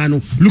body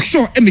nano. Luke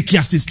Shaw and make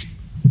assist.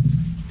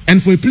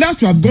 And for a player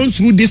to have gone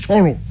through this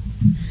horror,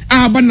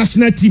 our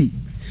national team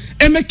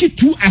and make it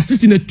 2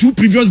 assists in the 2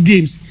 previous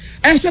games.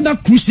 I said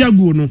that crucial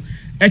goal no.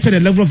 The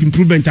level of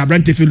improvement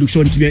Abrante Luke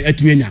Shaw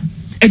etimianya.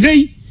 And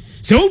they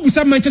say who be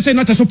Manchester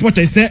United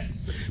supporters say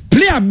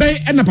player bay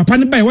and a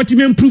papa by what he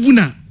improve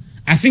na.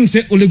 I think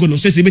say Ole Gunnar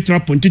say better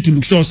pointed to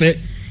Luke Shaw say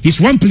he's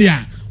one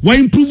player why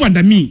improve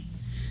under me.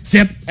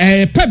 Say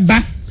Pep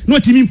no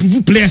team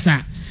improve players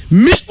are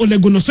me Ole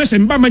Gunnar say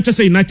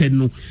Manchester United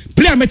no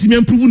player met him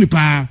improve ni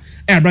pa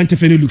Abrante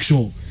Luke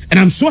Shaw. And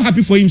I'm so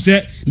happy for him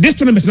say this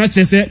tournament not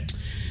say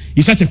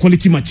he's such a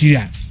quality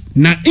material.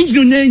 Now, I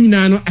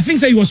think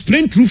he was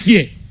playing through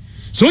fear.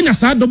 So when you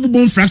saw double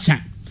bone fracture,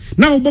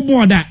 now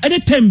Bobo that at the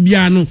time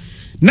Biano,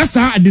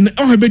 Nasa didn't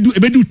ever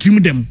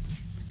trim them,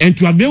 and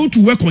to have been able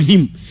to work on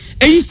him.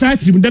 And he started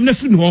trim them the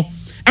free ho.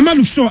 I'm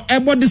not sure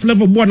about this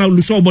level born now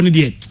look show bonnet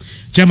yet.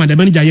 Chairman the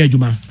manager here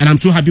Juma, and I'm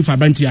so happy for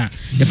Bantia,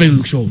 the friend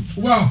look show.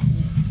 Wow.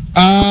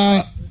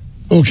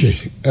 Okay.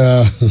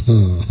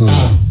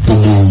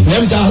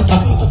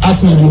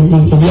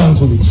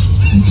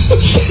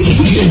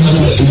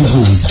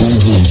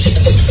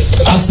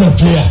 Arsenal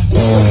player.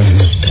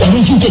 I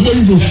don't think you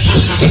go.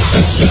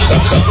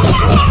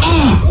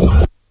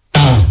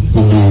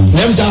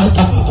 Let me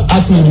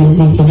Arsenal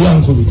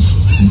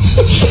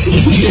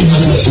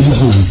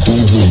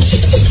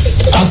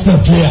Arsenal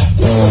player.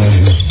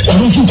 I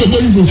don't think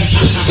you go.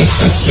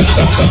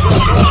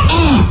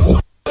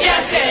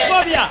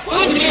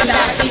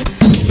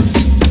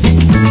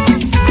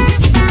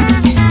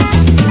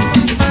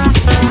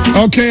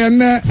 Okay,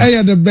 and I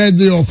had the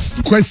birthday of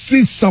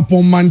Kwesi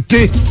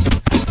Sapomante,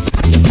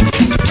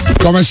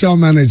 commercial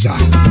manager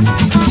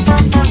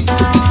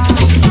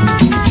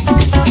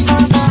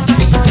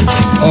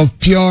of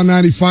Pure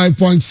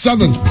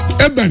 95.7.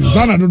 Eben,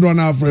 Zana do one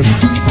Africa.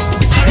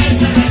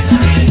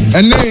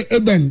 And then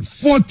Eben,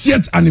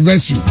 40th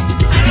anniversary.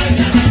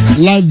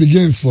 Life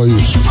begins for you.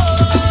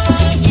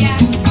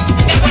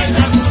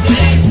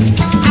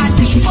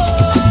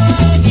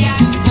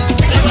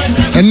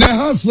 And the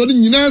house for the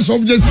United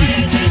of Jesse.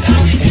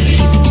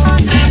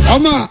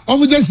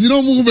 I'm Jesse,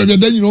 no move, baby,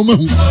 then you know me.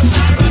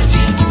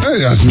 Hey,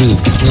 that's me.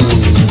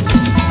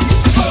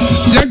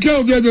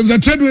 Yankel, baby, the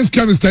Treadway's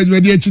chemist, I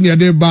read the near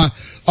the bar.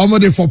 I'm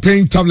ready for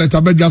paying tablet.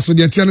 I bet just so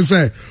the tennis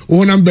say,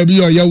 oh, I'm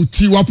baby, or yo,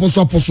 T.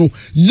 Waposo,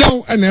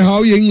 yo, and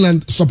how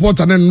England support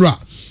and then ra.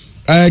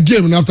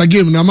 Game after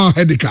game, I'm out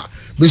headache.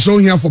 Be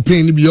showing here for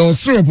paying the your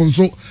syrup and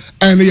so,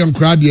 and the young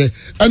crowd here.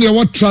 And you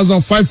want trouser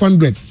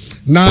 500.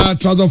 Na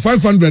trouser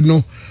 500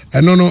 no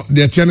no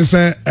the tiane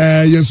say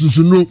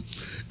yesusu no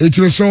it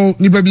will show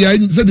ni baby I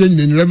said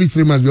every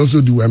 3 months we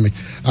also do me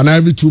and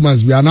every 2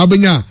 months we are now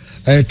benya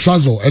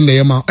trouser and the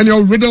amount and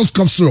your Riddles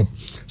cough syrup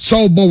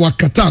so bo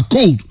wakata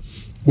cold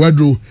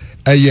wedro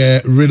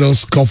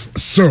Riddles cough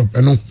syrup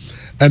no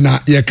and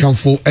you can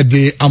for a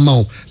day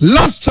amount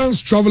last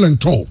chance travel and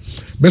tour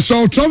but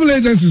so travel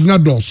agencies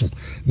not also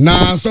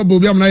na so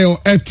bobi am na your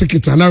air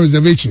ticket and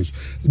reservations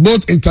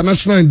both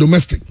international and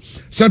domestic.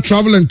 Set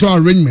travel and tour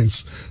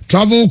arrangements,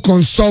 travel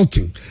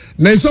consulting.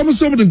 Now, some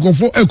go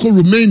for Eco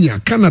Romania,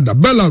 Canada,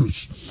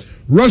 Belarus,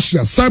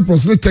 Russia,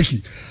 Cyprus, and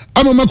Turkey.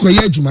 I'm a Mako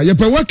Yejuma,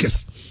 Yepe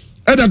workers.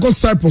 Eda go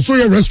Cyprus, so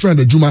your restaurant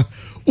at Juma,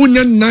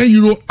 Unya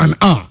 €9 an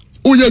hour.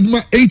 Unya Juma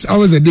 8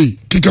 hours a day.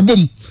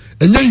 Kikaboom,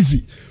 and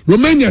easy.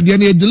 Romania, they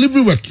need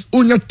delivery work,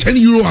 Unya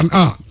 €10 an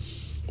hour.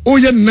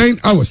 Unya 9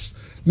 hours.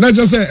 Not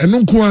just say, and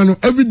no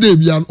every day,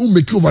 we are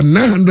make over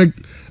 900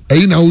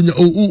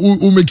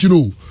 make you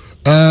know.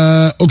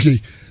 Okay.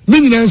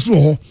 Meaning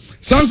also,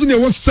 Samson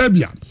was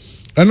Serbia,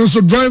 and also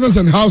drivers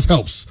and house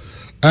helps.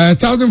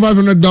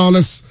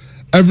 $1,500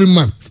 every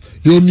month.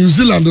 Your New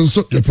Zealand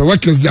also, your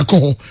workers, your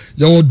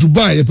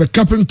Dubai, your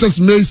carpenters,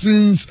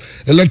 masons,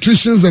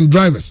 electricians, and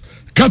drivers.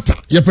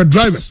 Qatar, your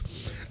drivers,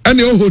 and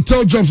your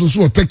hotel jobs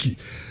also Turkey.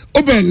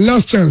 Open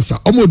last chance,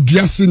 Omo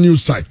Diasi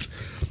news site,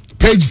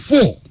 page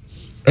 4.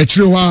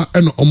 Echiwa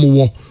and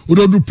Omo, we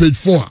don't do page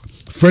 4.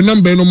 For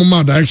number no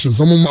more directions,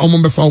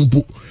 Omo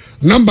found.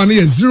 Number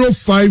is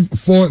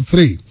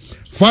 0543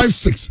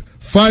 56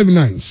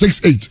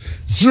 5968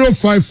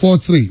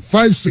 0543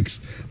 56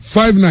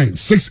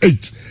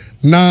 5968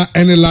 na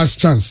any last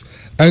chance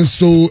and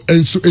so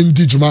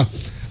indijuma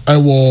I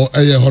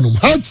honum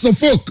Hearts of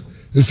Folk.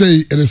 They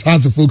say it is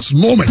Hearts of Folk's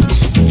moment.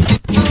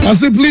 I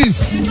say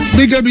please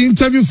make up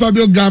interview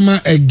Fabio Gama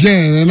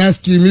again and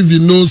ask him if he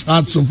knows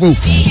Hearts of Folk.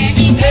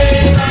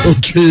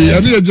 Okay, I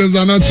need James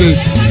Anache.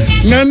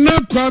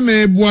 Nana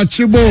Kwame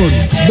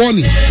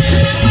Bonnie.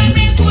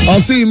 I'll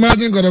say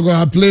imagine Godogo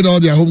have played all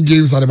their home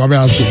games at the Baba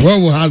House. Where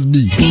will has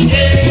be?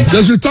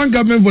 They should thank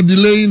government for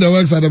delaying the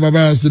works at the Baba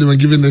House and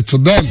giving it to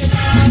them.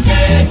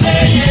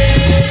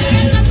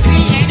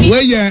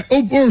 Where you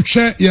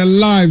share your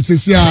lives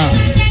this year.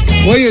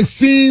 Where you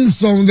seen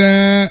some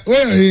there?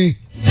 Where he?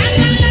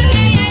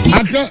 I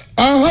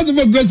had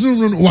the dressing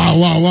room. Wow.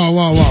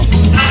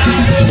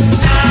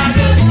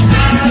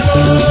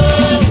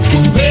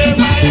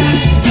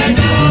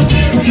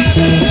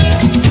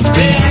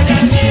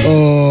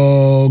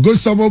 Oh, go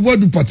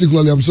Samabodu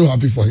particularly. I'm so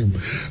happy for him.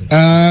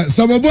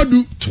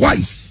 Samabodu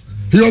twice.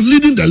 He was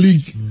leading the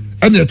league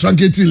and the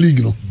truncated league,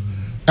 you know.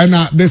 And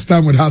this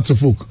time with Hearts of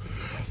Folk.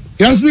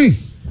 Yes, me.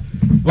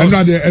 And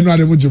now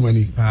they're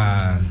money.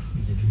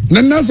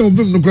 Then that's some of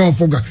them no crowd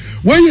for.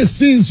 When you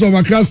see from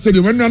Accra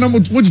Stadium, when you know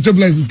what you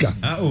play this car.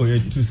 Oh, yeah,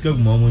 to skip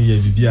mom, yeah,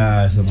 be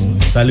some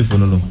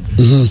telephone. No,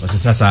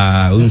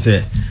 Sasa, who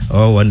say,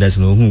 oh, wonders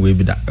no, who will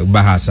be that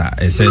Bahasa,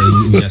 and say,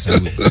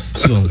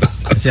 so,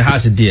 say,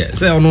 has a dear.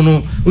 Say, oh,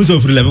 no, who's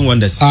over 11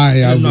 wonders? I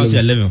have not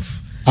 11th.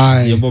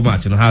 Your Bob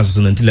Martin has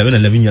until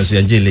 11 years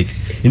in jail.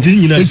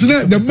 It's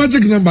not the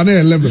magic number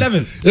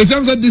 11. It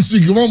sounds like this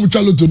week, you want to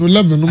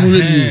 11.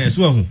 Yes,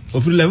 well,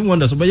 of 11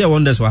 wonders, but your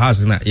wonders for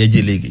house in a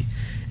jail.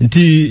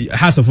 Nti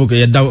House of Folk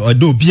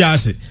do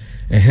biase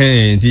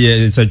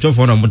nti se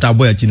chofo na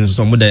mutaboya chini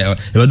so mo da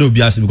do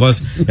biase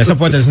because the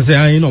supporters say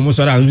I no mo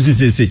so ra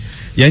say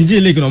yanje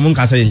league no mo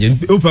nkasa yanje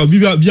opa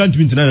bia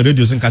ntumi ntina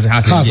radio sin kasa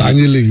House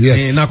league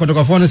yes na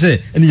kotokofo no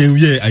say ene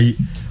yenwie ayi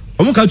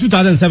omo ka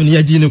 2007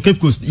 yaji no Cape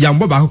Coast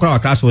yambo ba akora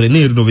Accra Sport na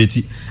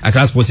renovate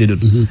Accra Sport Stadium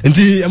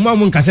nti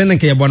mo nkasa ne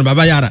nke yebo no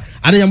baba yara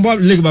ade yambo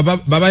league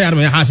baba yara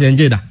me House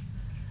yanje da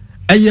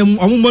ayem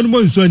omo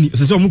mo nso ani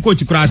se omo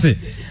coach kura ase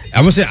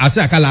I must say, I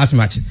say, I can last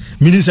match.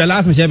 Minister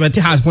last match, but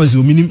has points.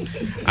 Meaning,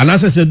 and I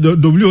said,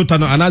 W.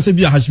 Tano, and I said,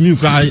 be a Hashmi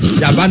cry.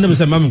 Abandon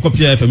some mammy copy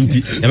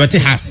FMT, but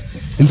has.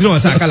 Until I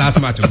say, I can last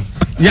match.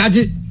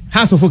 Yaji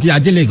House of Folk,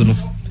 Yaji Legono.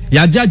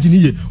 Yaji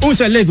Ni, who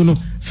said Legono,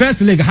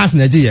 first leg has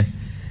Nigeria.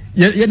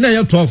 Yet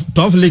now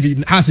 12 leg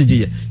has a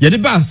year. Yet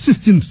about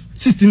 16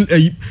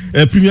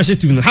 premiership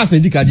team has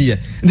Nedica year.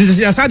 This is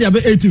a side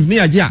about 18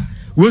 near Jia.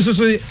 We also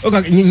say,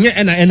 okay,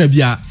 and I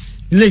bia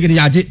leg in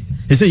Yaji.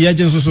 He said,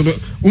 Yaji, so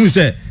who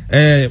say,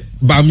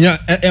 Bamia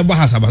Ebo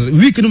Hasaba.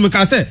 We can make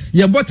us say,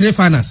 you bought 3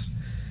 finals.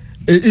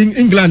 In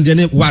England, then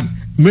 1,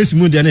 Messi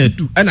Moon, then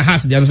 2, and a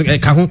house, then a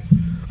cajon.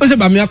 I said,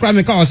 Bamia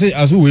Crime car, say,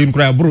 as we in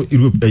cry, bro,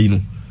 Europe, you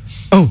know.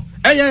 Oh,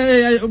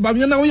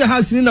 Bamia, now we are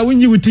hasting when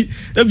you would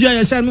the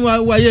Bia San,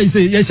 why you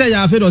say, yes, I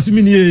have fed or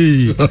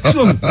Simini.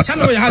 So,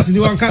 Channel has in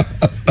the one car.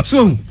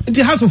 So,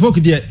 the House of Folk,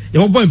 dear,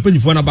 your boy penny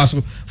for an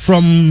abasso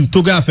from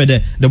Toga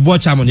Fede, the boy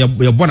chairman,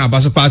 your bona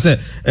basso passer,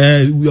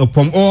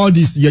 from all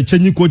these your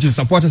changing coaches,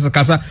 supporters,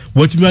 Casa,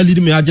 what you are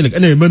leading me, Angelic,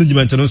 and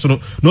management, and also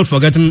not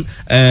forgetting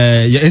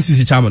your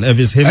NCC chairman,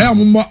 Elvis. I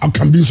am more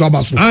can be so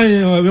basso.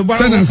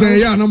 I say,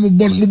 yeah, no more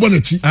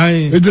bonnet.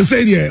 It's the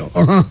same year.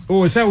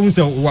 Oh, so,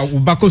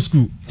 Baco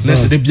school.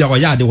 Let's say the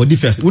Biawaya, they were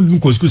different.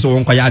 Wouldn't go school so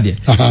one Kayade.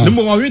 No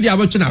more already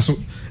about Chinaso.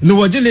 No,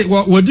 what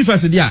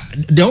difference there?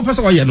 The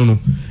opposite way, no.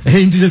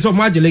 It is so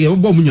much like a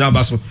bomb in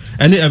Abasso.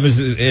 And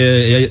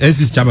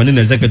NCC chairman in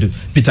executive,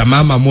 Peter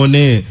Mama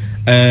Monet,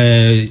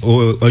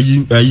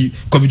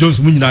 Kobe Jones,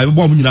 Munina,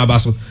 bomb in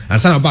Abasso, and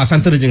San Abba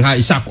Santa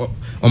High Shako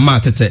on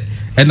Martete,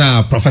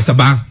 and Professor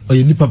Ba, or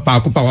Nipa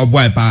Kupa,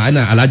 boy, and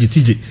Alaji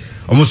TJ.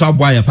 Almost our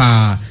boy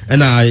pa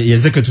and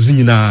executive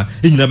in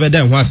a bed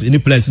once any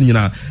place in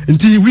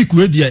until week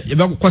with the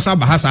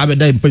Kosaba has a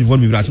bed for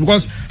me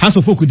because House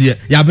of Folk dear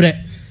ya bread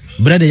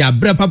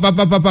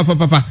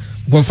papa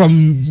from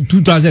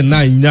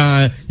 2009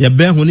 ya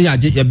bear when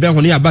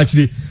ya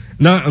battery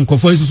now and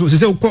confirm so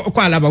say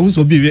quite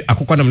so be a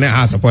coconut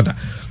na supporter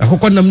a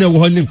coconut na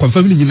one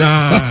confirming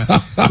na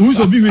who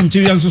so be in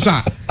Chilean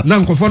Susa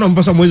now confirm on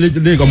person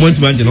leg or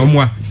mountain no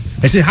more.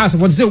 I say House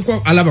what say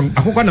Alabang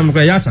akoko na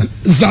mkra yasa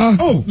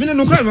oh me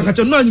no kra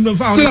maka no anyim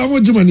fa say am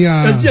jumani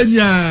a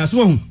anya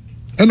so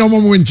eno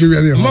mo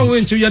wenchiwe ne mo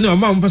wenchiwe ne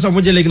ma mo pesa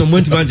mo je leg no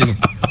mountain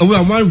no we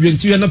am one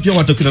wenchiwe na pure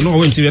water kina no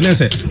wenchiwe ne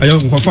say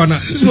ayo nkofa na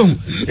so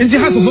enti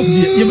House of Folk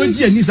ye be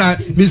ji ani sa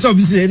be so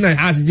bi say na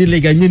House je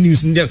leg anya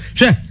news ndem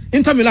hwe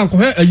Inter Milan ko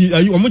he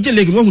omo je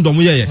league no hu do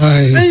mo ye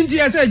nti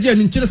ya say je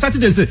ni nti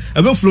Saturday say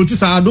e be float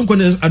sa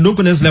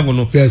adonkoness level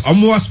no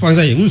omo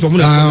sponsor ye nso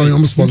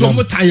omo sponsor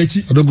omo tan ya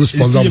chi adonko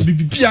sponsor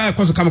bibia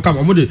ko so kam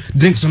omo de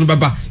drinks no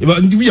baba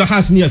ndi we your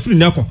house ni afiri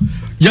na ko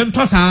ye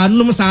nto sa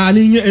nom sa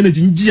ni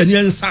energy ngi ya ni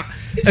ensa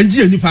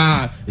ngi ani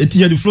pa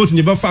eti ya the float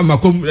ni ba fa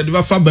makom de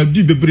ba fa ba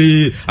bi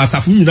bebre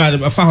asafu nyina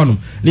ba fa honom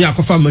ni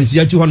akofa mansi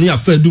ya chi hono ni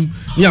afa dum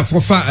ni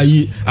afofa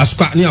ayi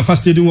asuka ni afa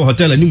stadium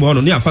hotel ani mo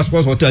hono ni afa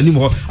sports hotel ani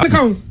mo ho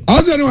aka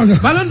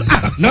Balon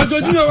na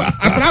Jorginho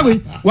Accra we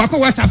wako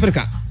West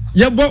Africa.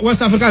 Ye bo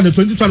West Africa in the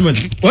 20 tournament.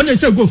 On dey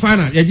say go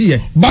final ye ji ye.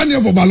 Ban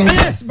for Ballon.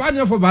 Yes,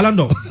 ban for Ballon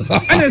d'Or.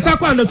 And dey say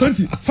kwa under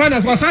 20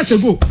 finals was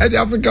say go. The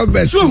African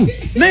best. So,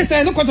 na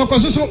say no kotoko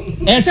so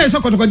say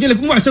so kotoko jele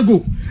mu ase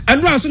go.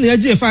 And no so na ye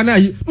ji final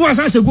yi. No was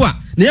say go a.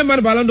 Na ye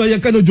man Ballon d'Or ye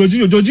kan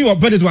Jorginho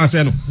bet it was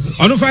say no.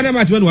 On final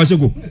match when was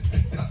go.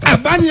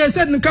 Ban ye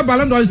said nka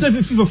Ballon d'Or say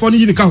FIFA for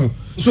ni ka ho.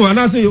 So and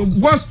I say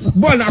boss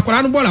ball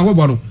Accra no ball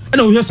awo no.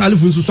 And we hear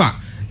Salifu nso so a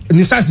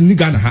ni sas ni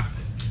Ghana ha.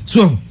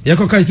 So ye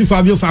ko kai si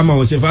Fabio Farmer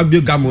o se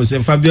Fabio Gama o se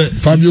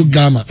Fabio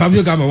Gama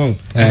won.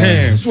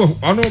 So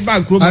ono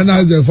ba kro. And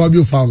now the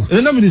Fabio Farmer.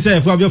 Na me say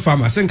Fabio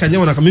Farmer. Sen kanye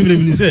wona ka me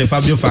say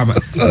Fabio Farmer.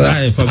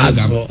 Say Fabio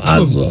Gama.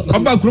 So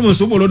oba kro mo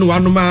so bolo no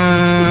wanu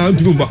ma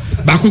dumbo.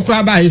 Ba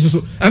kokura ba yeso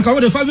so. Anka wo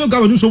de Fabio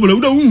Gama no so bolo wo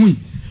da hunhu.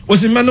 O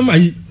se manu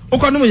mai. O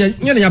ko no mo ye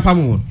ne ya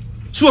pam won.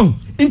 So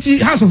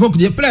inti House of Folk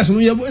the players no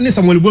ye ni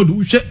Samuel Bodu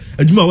hwe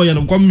adwuma wo ye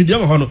no kom media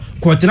ho no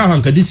ko tena ho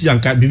anka disi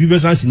anka bibi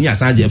besansi ni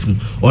asaje afun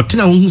o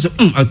tena ho hu se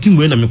atim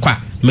we na me kwa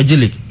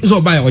Majelic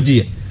so ba ya oje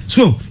ye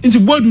so inti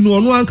Bodu no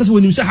ono anka se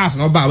wonim se House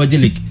na ba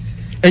Majelic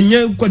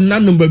enye ko na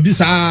number bi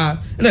sa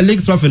na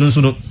league trophy no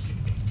so no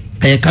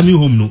coming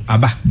home no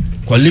aba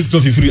ko league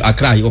trophy free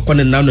Accra o ko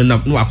na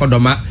no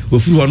akodoma o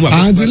free ho no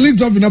and the league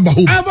trophy na ba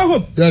home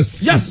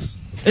yes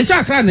esi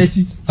Accra na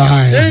esi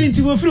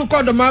inti wo free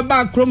kodoma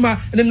ba kroma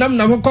ne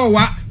nam ko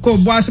wa ko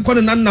boss ko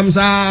nam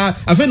sa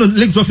afa no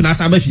league trophy na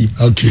sa ba fie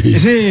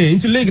okay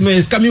inti league no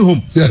is coming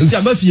home ti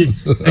aba fie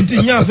inti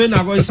nya afa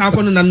na ko sa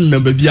ko nam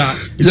ba bia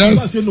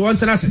yes no on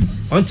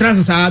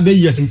trans sa be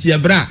yes inti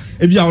ebra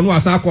e bia no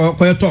asa ko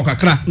talk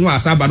Accra no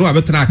asa ba no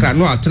abetena Accra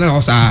no atena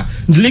ho sa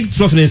league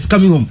trophy is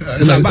coming home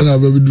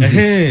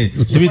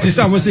ti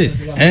sa mo se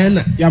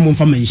ya mo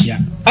fa manhia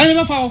ayi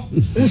ba fa o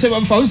nse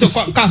ba fa o nse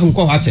ka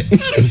ko ha che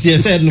nti e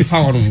said no fa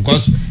o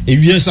because e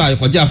wie sa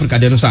ko Africa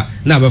de no sa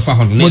na ba fa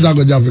ho no mo da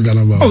ko Africa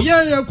na ba oh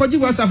yeah ko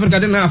West Africa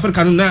de na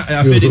Africa no na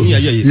afede ni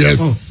ye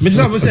yes me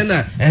tell mo say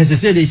na se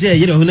say they say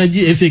you know na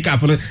gi FA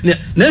Cup no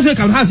na FA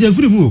Cup has ya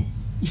free mu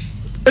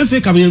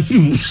FA Cup ya free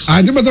mu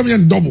je betam ya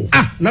double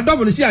na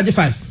double ni si age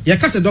 5 ya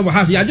kase double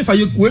has ya age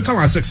 5 we ka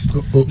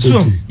 6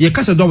 so ya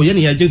kase double ye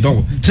ni ya age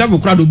double travel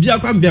kra do bia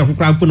kra mbe ho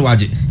kra mpo no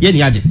waje ye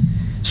ni age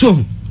so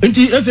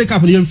nti FA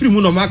Cup ni free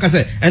mu no ma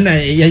kase na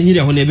ya nyire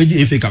ho na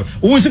beji FA Cup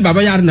wo si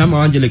baba yar na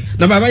ma Angelic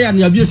na baba yar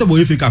na bia se bo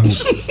FA Cup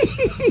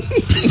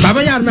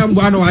baba yar na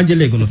mbo ano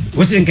Angelic no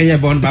wo si nke ye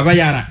bon baba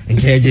yara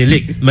nke je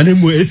league mane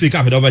mu FA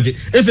Cup do baje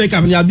FA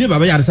Cup ni abia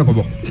baba yar se ko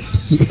bo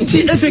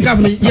nti FA Cup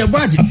ni ye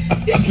baje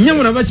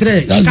nyemu na ba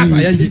kire cup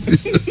ayanje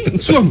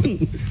so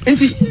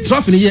nti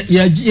trophy ni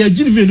ye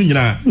gini menu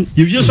nyina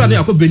ye wie so na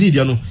yakọ Benidi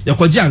no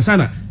yakọ ansa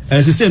na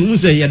se se nu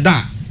se ye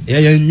da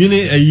ya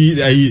nwini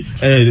ayi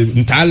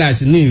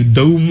ntalas ni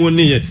dawumo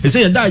ni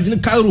se ya da gini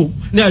Cairo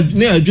ne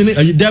adwini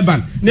ayi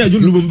Durban ne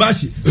adwini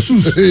Lubumbashi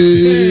sus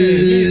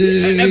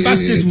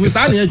Embassy State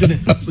musa ne adwini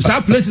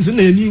sa places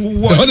na ni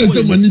wo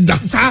se mani da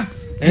sa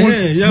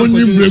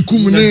monyi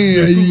brekum ne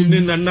ayi ne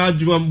na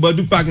adwuma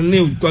Badu Park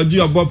ne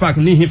Kwaju Abo Park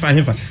ni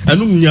hifa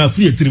anu nya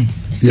free etirim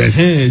yes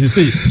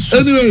say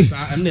anyway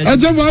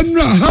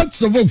Ajabana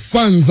hearts of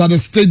fans at the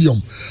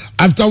stadium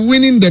after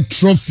winning the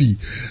trophy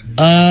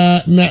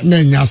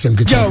na nyasem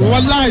ke yo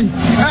wallahi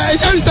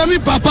e sami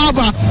papa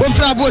ba o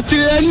fra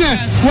botire ene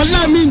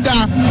wallahi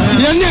minda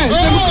yene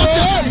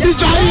bi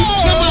jai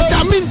na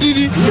mata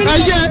mindiri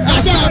aye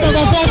asa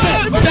do fo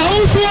da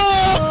usro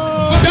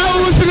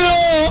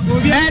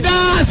eda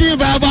si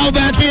baba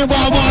beti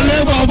baba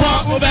le baba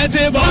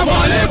beti baba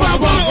le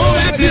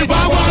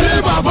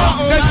baba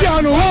esi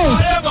anu ho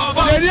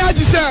yeri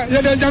aji se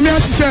yede jami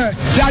asise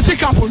ya chi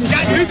kapu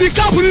ndi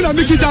kapu ni na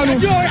mikita no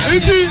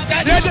ndi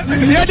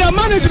yede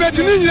management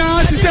ni nyina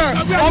asise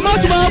o ma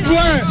tuma bu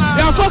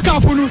ya fo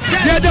kapu no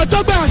yede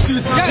togba asi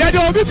yede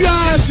obi bia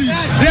asi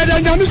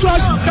yede jami so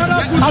asi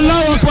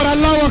Allahu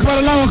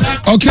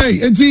akbar okay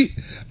enti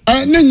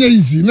nanya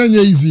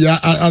easy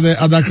at the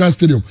Accra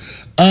Stadium.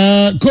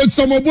 Coach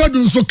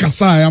Samobodu so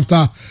kasai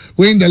after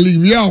winning the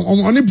league. Yeah,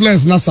 only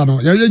players Nasano.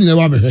 Yeah, you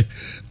never be.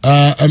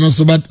 And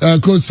also, but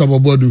Coach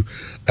Samobodu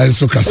and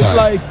so kasai. It's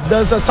like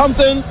there's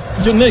something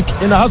unique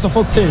in the House of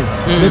Folk team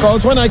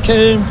because when I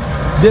came,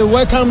 they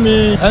welcomed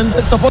me and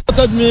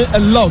supported me a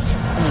lot.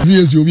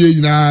 Yes, you'll be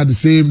in the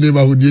same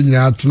neighborhood.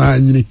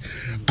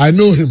 I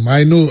know him.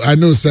 I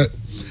know, sir.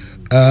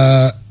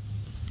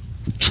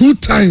 2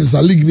 times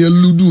a league near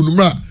Ludu.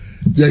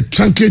 Yeah,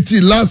 truncate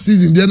last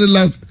season. The other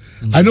last,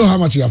 I know how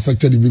much he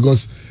affected him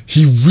because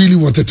he really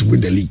wanted to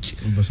win the league.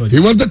 He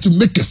wanted to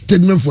make a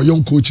statement for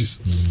young coaches.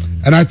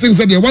 And I think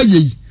that they were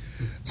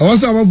I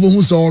was about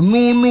who saw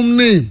no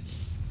name,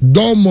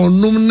 Domo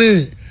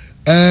name,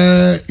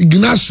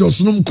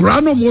 Ignatius num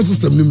Kurano mo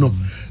system no.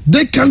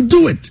 They can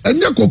do it.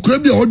 And yako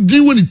krebi or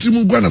do when it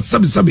timu gwana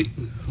sabi.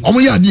 Omo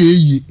ya di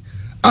eyi.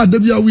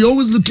 We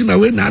always looking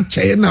away na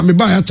chair na me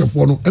buy acha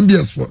for no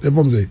MBS for if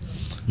I'm say.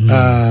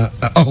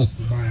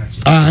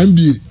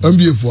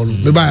 NBA for no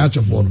me buy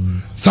acha for no.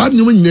 Sa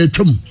nyum nyina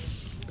atwam.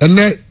 And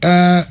then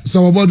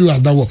somebody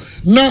has that one.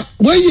 Now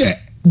where you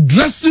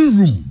dressing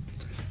room,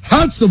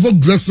 Hearts of Oak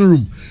dressing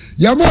room.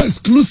 You have more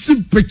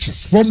exclusive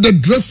pictures from the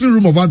dressing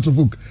room of Hearts of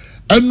Oak.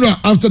 And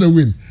after the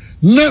win.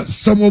 Now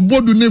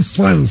somebody need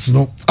fans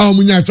no.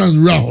 Amunya chance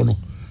raho no.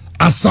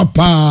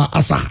 Asapa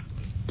asa.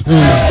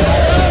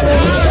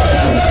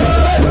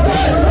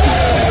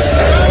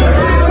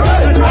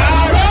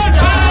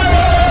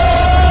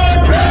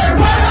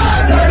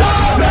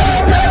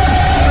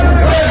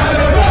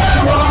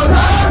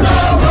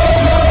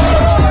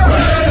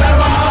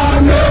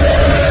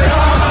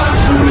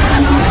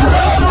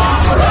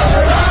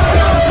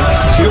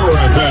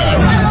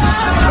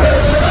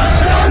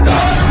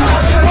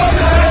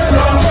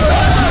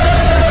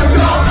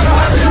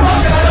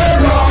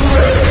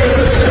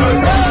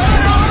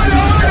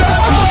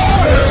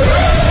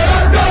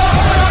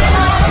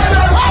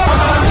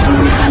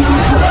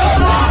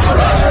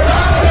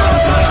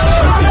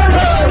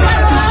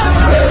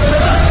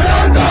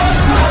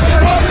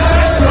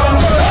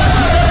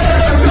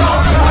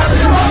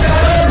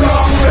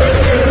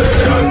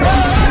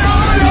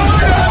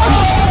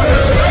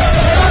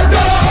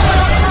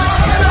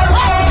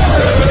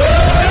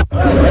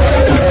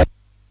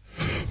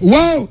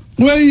 Well,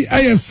 we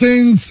are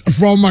saints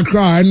from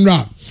Accra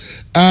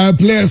and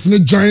players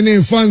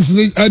joining, fans,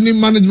 any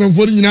management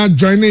for you now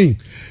joining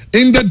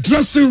in the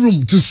dressing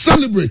room to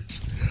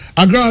celebrate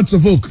Accra Hearts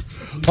of Oak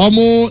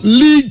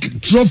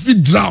league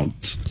trophy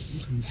drought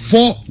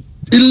for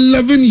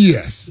 11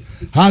 years.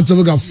 Hearts of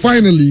Oak are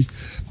finally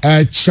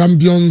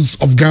champions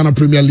of Ghana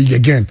Premier League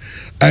again,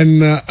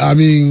 and I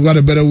mean, what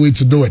a better way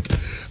to do it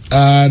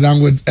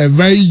than with a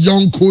very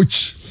young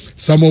coach,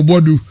 Samuel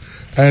Bodu.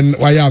 And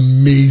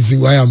amazingly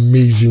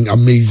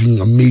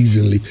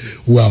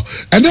well.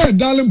 And then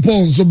Darling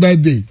Paul's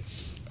birthday.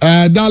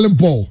 Darling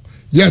Paul,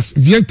 yes,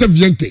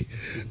 Viente.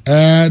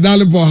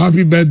 Darling Paul,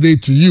 happy birthday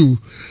to you,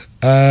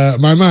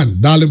 my man,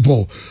 Darling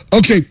Paul.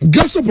 Okay,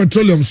 Gaso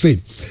Petroleum say,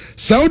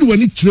 Saudi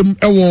when it trim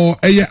ewo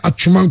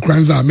atchuman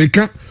kranza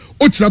meka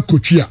ochra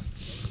kochia.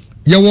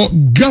 Yawo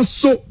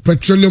Gaso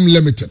Petroleum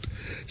Limited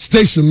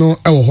station no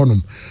ewo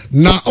honum.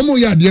 Na omo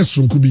ya de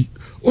sunkubi.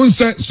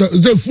 Unse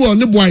the fu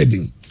ne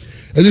boyding.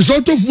 And it's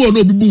sort of one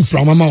no be boom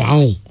from mama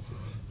wow.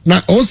 Now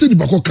also the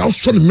bako cow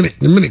son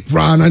minute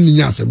crying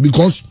and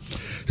because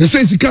he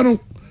says he cannot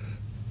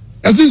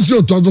as is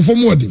your to for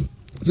wedding.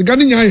 The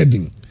canning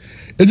hiding.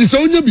 It is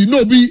only be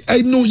no be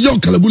I know young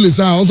calabulis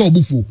are also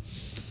bufu.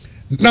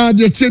 Now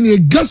the 10 year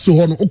gas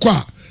on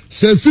okwa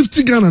say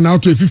 50 Ghana now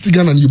to 50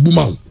 Ghana and you boom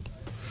out.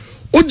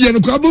 Odian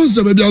Cabons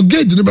baby I'll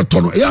gauge the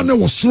baton. Yeah, no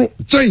was slow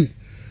chain.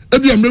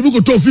 Maybe I'm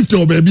able to 50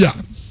 or baby.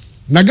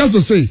 Nagaso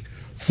say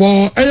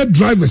for air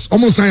drivers,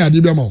 almost I had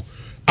and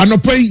I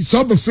pay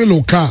sub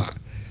fellow car,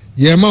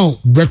 yamau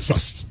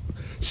breakfast.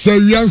 So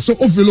you answer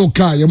off fellow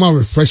car, yamau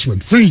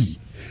refreshment free.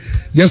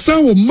 Yes, I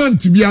will man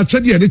to be a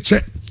chadi at the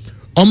check.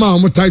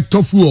 Oma tight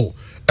tough wall,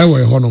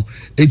 ewe hono.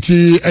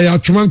 Eti a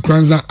chuman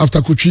kranza after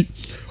kuchi.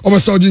 Oma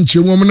Sergeant Chi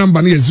woman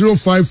number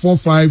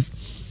 0545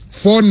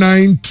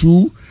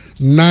 492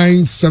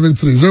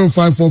 973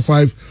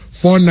 0545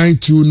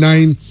 492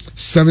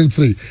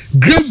 973.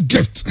 Grace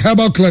Gift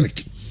Herbal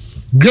Clinic.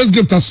 Grace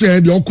Gift as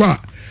said, Yokwa,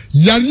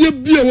 Yaria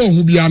Bia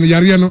who be an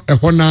Yariano, a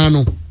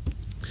Honano,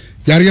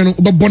 Yariano,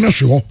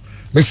 Ubabonasho,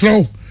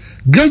 Mesro,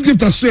 Grace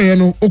Gift as said,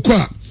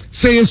 Okwa,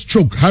 say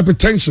stroke,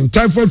 hypertension,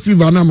 typhoid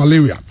fever, and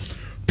malaria,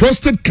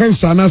 prostate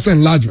cancer, and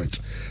enlargement,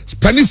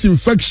 penis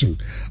infection,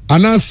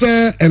 and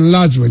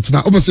enlargement. Now,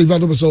 opposite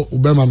that, so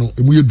Ubemano,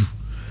 we do.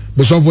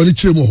 Bishop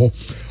Volichimo,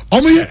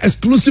 Omo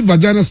exclusive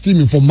vaginal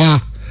steaming for Ma,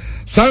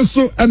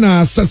 Sanso, and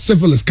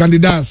syphilis,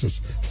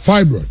 candidiasis,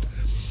 fibroid.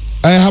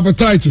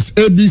 Hepatitis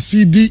A, B,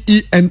 C, D,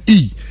 E, and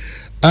E.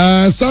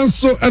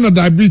 Sanso and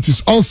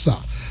diabetes, ulcer,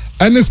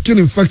 and skin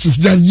infections.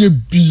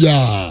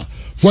 Bia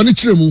for any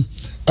tremu.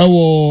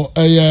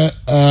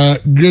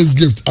 Grace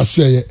Gift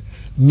aseye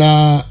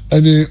na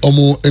any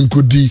omo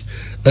enkodi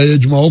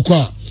juma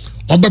okwa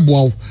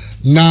obeboa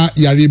na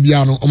yare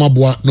bia no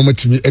omaboa no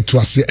matimi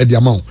etuase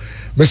ediamao.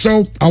 Me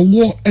so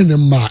awo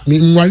enema ni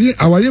nware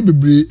aware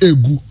bebre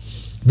egu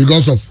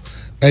because of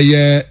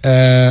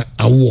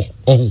awo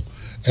oh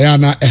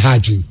na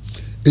ehagin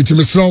eti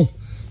mesro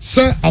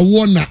se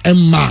awo na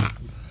emma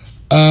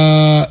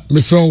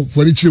mesro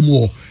for the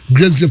chimo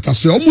Grace Gift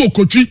aseye omo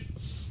okochi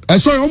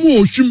sorry omo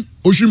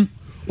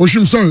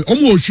oshim sorry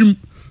omo oshim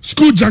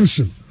school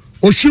junction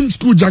oshim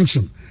school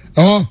junction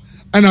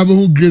and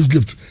abu Grace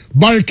Gift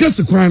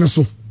barikese kwan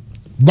so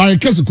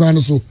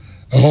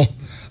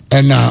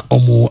ena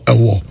omo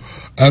ewo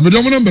me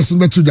do mo numbers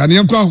betu dwane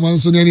yanko ahoma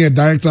so ne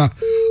director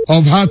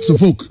of Hearts of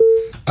Folk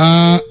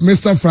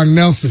Mr. Frank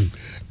Nelson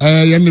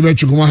yen ne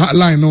betu kuma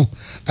line no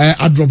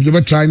I drop you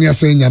be try ne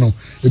asenya no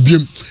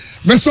ebiem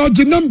me so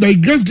the number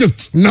grace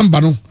gift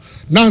number no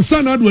na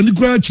ansa na do ni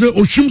kura kire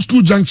Oshim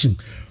School Junction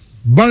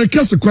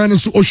Barikase kwan no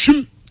so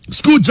Oshim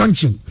School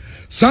Junction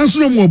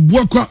sanso mo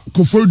buakwa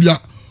Kofodia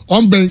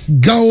on ben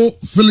Gao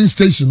filling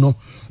station no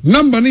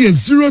number no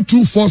is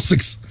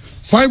 0246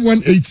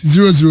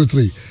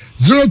 518003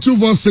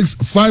 0246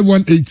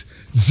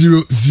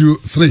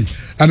 518003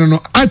 and no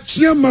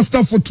Achia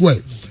Master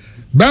Footwear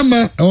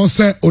Bama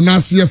also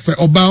onasi efe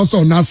oba also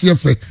onasi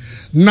efe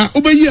na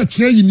obeyi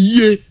achia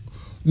yiniye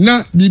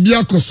na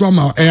bibia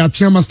kosoma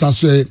Achia Master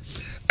so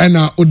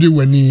na odi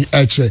wani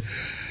eche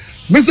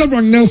Mr.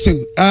 Frank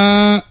Nelson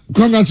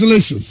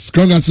congratulations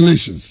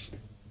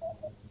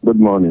Good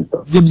morning,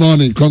 sir. Good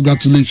morning.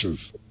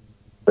 Congratulations.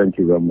 Thank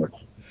you very much.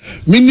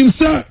 Meaning,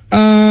 sir,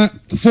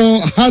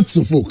 for Hearts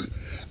of Folk,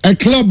 a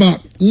club,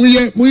 we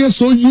are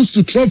so used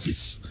to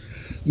trophies.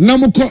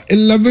 Namuko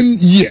 11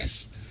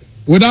 years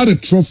without a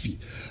trophy.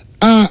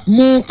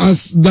 More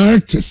as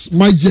directors,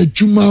 my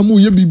Juma mu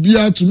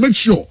bibia to make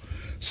sure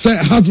say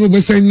Hearts of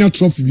Folk say no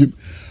trophy.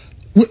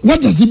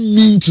 What does it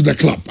mean to the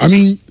club? I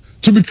mean,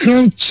 to be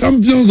crowned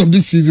champions of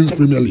this season's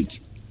Premier League.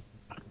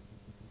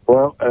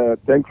 Well,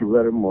 thank you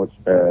very much.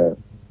 The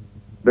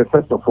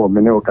first of all,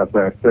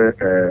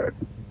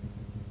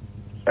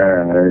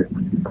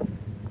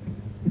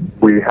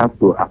 we have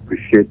to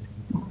appreciate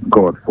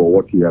God for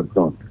what He has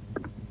done.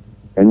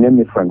 And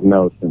then Frank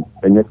Nelson,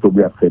 and yet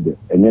Tobias Fede,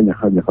 and then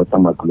Hanya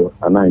Hotamaklo,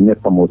 and I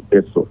net Samos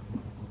Eso,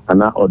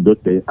 and I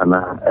Odote, and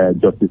I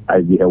Justice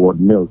Ivy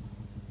Award Mills,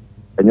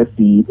 and your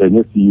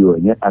CEO,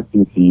 and your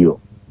acting CEO,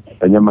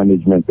 and your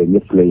management, and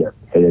your players,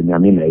 and your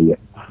Yamina.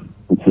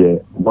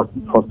 But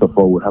first of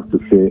all, we have to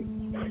say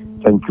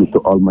thank you to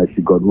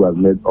Almighty God who has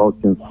made all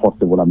things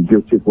possible and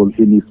beautiful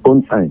in His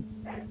own time.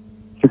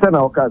 She said,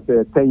 "I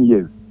say 10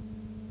 years,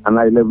 and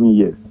 11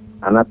 years,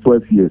 and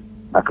 12 years,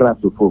 Accra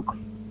to Folk,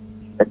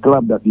 a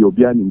club that you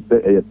be in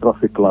say a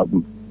trophy club.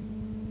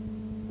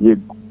 You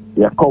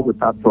are called with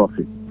that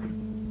trophy.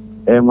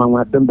 And one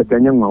was them,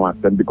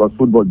 because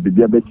football be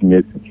the best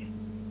message.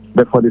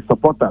 But for the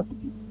supporters,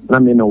 na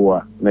me no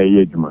wa na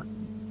yejuma.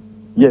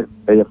 Yes,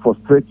 they are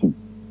frustrating."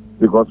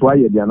 Because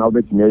why they are now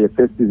betting me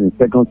first season,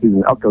 second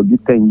season, okay, will be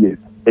 10 years,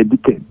 a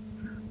decade,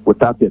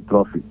 without a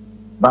trophy.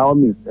 By all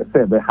means, I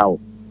say how.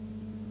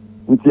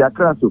 Into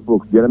Accra to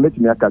folks, they are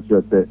making me a catch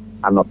you say,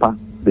 Anopa,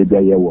 baby,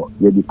 I will.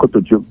 You the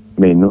Kotoju,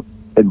 may no,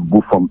 and go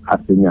from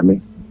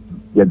Asinyame.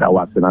 Yet that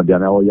was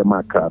another hour, you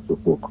might Accra to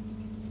folk.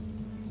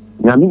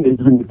 Yamin is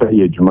doing it a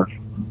year, Juma.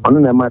 On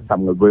an Emma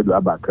Samuel Boyd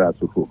Accra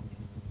to folk.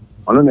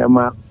 On an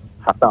Emma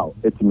Fatal,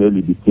 it's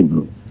merely the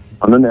team.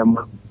 On an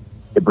Emma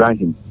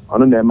Ibrahim. On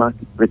Nema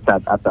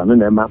Richard Atta, on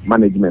Nema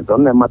management,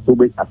 on Nema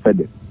Tobe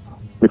Afede,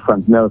 with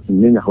Frank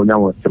Nelson, Nina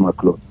Honyawa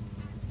Semaklo.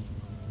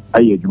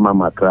 I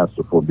Jumama Accra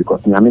Sofo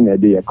because Yamin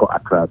Ede Echo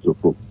Accra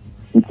Sofo.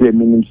 It's a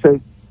meaning say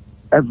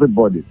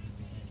everybody,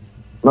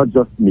 not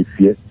just me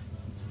fear.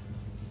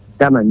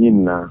 Ghana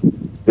Nina,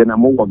 then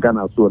I'm over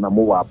Ghana so and I'm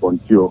over upon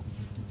you,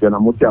 then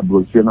I'm Motia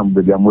Brochian and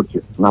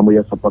Bediamotia,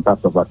 Namoya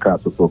supporters of Accra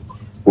Sofo.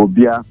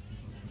 Obia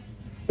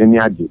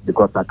Enyaji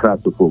because Accra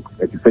Sofo,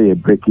 if you say a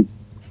break it,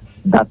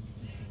 that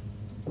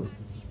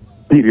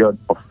period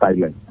of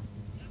silence.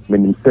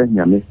 When you say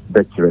Nyame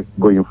Betchere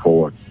going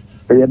forward.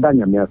 So you done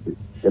Nyame asset,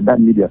 you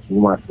done media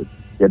asset,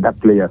 you done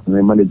players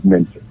and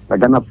management. The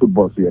Ghana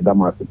football so you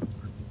done asset.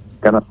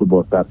 Ghana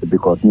football started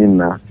because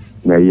Nina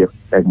na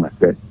Egma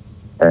said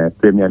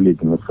Premier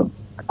League no so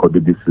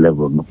according to this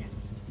level no.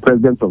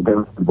 President of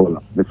Ghana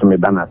football, Mr.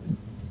 Medanas,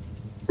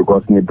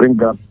 because they bring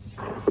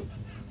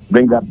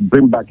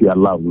back your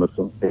love no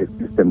so a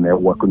system na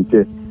work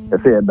until they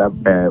say that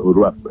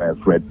Urua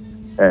Fred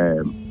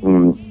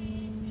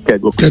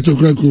Keto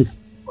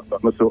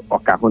so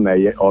okahona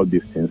ye all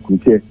these things.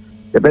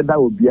 The better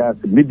will be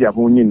as media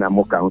huni na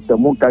moka. So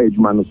moka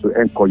ejumano so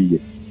enkoye.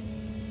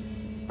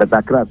 But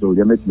Accra so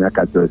they make me a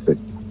catch say.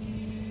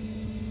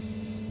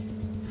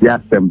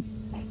 Yes,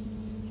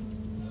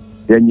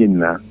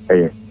 Yenina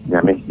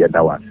Nyame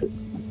Yadawase.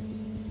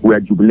 We are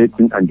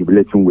jubilating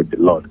with the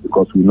Lord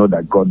because we know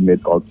that God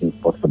made all things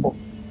possible.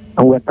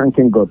 And we are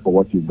thanking God for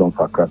what He's done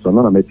for Accra. So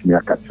none of me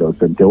a catch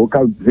say. The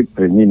local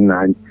victory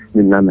Nina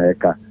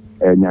Eka.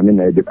 Okay.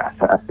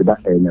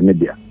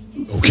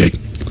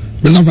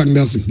 Mr. Frank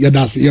Nelson, yeah,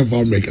 that's your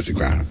phone breakers.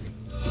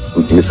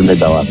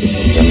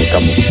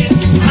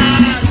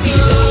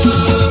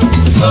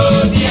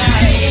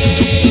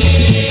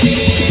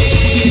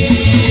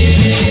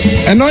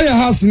 And now your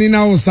house in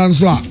our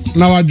Sanswa.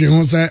 Now I drink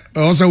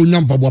also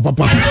Unyampa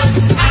Papa.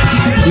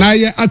 Now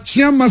you're a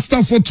Achia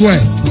Master Footwear.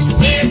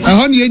 A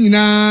honey in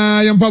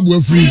Yampa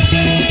free.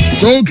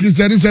 So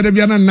Christian said,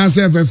 Biana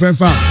Nasa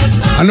FFA.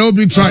 And no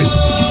be tries.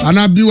 And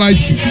I be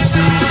white.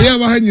 Yeah,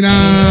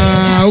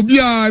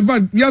 Obia,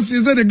 yes,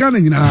 is that a gun? I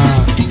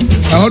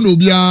don't know,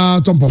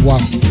 Bia Tompawa.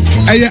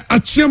 ɛyɛ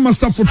Achia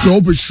master footwear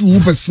open shoe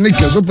open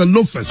sneakers open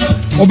loafers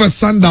open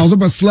sandals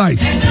open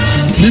slides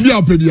bibi a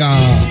opebia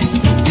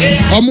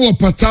omo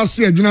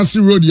patasi adwunasi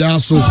road ya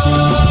so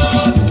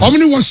omo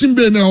ni washing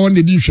bay na on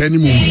the di hwe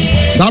animu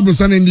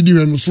sabrosa na ndi di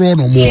hwe no so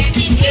no mo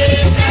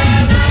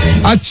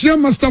Achia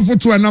master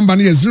footwear number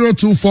is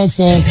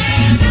 0244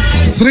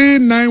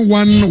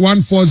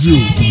 391140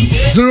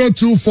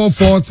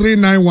 0244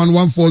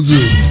 391140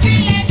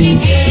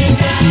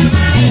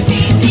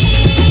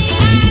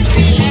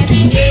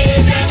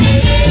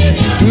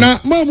 na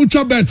ma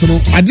mucha bet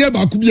no ade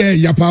ba ku bia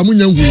ya pa mu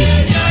nyangu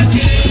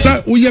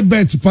sa uye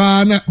bet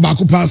pa na ba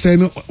ku pa sai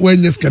no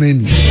wenye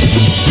scanning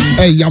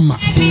yama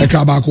e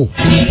ka ba ko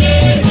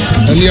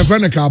ele ye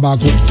friend ka ba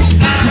ko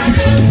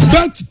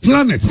Bet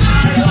Planet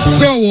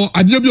so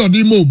ade bi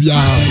odi mo bia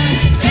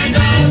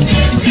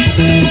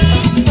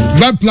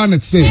Bet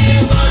Planet say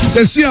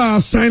you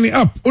are signing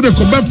up o de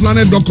ko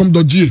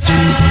betplanet.com.gh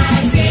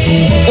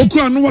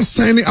okura no was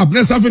signing up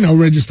let's have now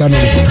register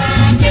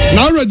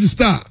now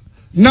register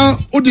now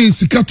o de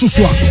sika to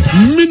so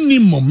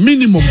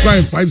minimum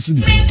price 5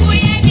 cedi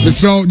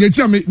so they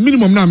tell me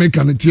minimum na make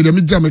an tie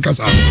me tell me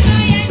kasa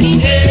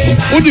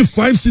o de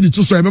 5 cedi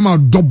to so e be ma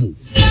double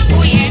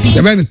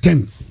e be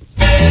 10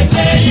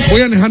 o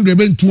ya 100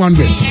 be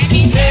 200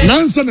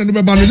 nansa na no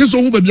be ba no just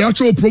so hu ba bia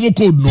cho promo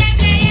code no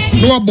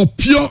about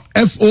pure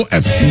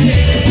FOF.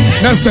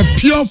 That's a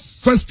pure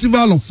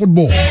festival of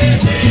football.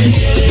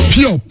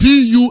 Pure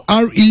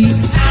PURE.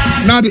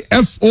 Now the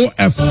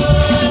FOF.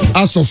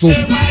 Also,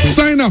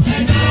 sign up.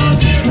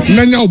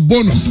 Now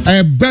bonus.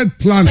 A Bet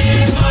Planet.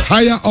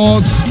 Higher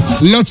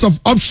odds. Lots of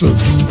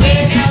options.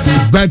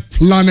 Bet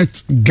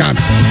Planet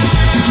Ghana.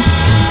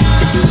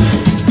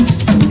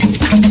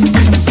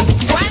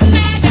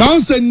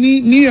 Bounce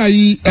ni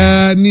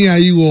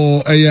ayi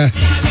wo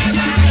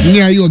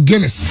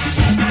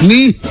Guinness.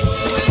 Ni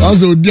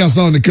also dia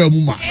sound the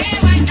muma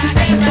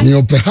ni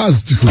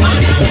opehas to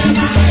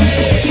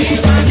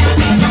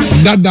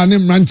that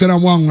danim ranchera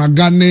wan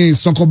agane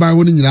sokoban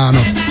woni nyina no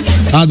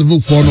had the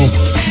book for no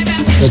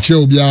the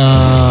show bia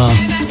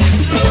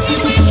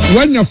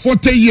when you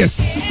 40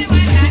 years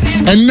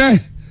and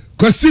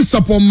kwasi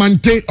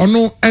supplemante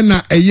ono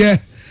na eye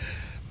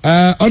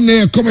on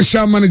a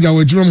commercial manager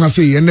we drum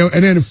say and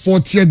then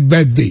 40th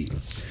birthday.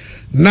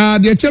 Now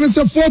the challenge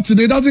of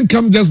 40 it doesn't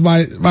come just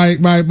by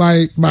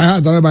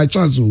heart or by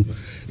chance.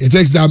 It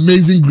takes the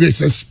amazing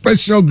grace, a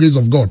special grace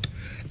of God,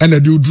 and a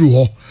do drew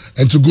her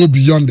and to go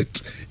beyond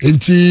it.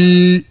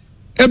 Enti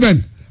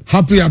Eben,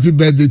 happy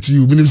birthday to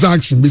you. Minimum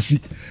action busy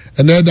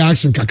and the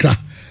action kakra.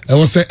 I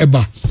was say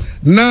Eba.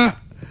 Now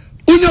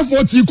unya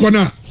 40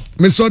 kona.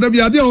 Me so da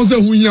bia dey say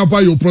hu hia pa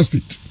your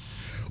prostate.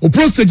 O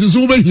prostate is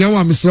over here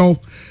wa mesraw.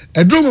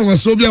 E drum wa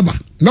so bia ba.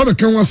 Na be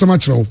kan wa sama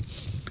kyerɛw.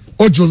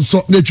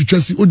 Ojonso na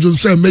twetwasi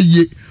ojonso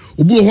emaye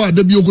obu ho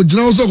ada bi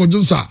okogina wo so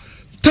ojonso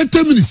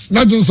 30 minutes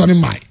na jonso ne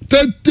mai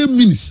 30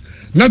 minutes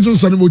na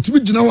jonso ne otimi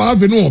gina ho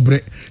ave no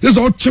obre yes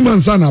o chima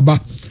nsa na ba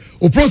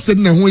o prostate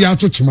na ho ya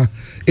to chima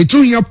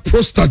etu hia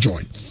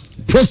prostajoy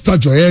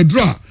e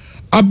dra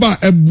aba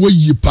ebo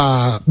yi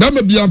pa ba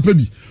ma bia mpa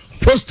bi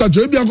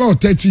prostajoy bia go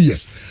 30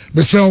 years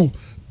be so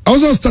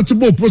also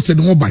startable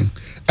prostate ho ban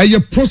eye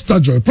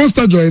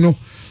prostajoy no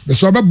be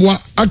so abeboa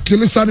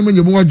akele sane me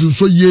nyemo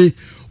adwunso ye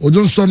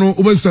ojonso no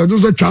obesa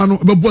ojonso twa no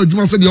obebo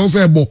adwuma se de o se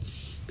ebo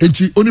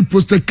enti oni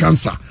prostate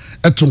cancer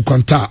eton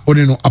kwanta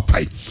oni no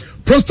apai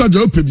prostate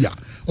opebia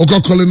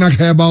oko colina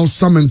herbal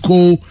salmon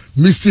co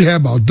misty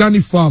herbal Danny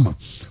Farmer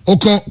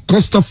oko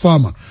Costa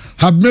Farmer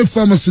have made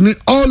pharmacy in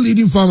all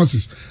leading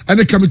pharmacies and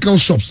the chemical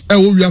shops e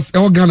wo wias e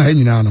organa ha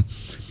nyina no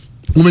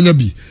umenya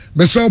bi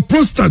meso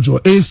prostate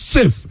is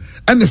safe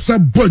and the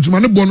sub budget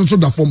man no so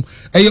da form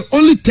e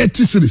only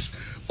 30 series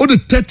or the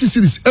 30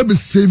 series ever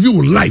save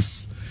your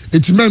life.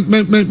 It's men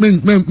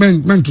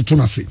to turn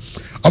us.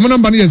 Our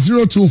number is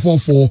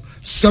 0244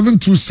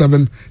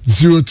 727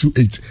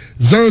 028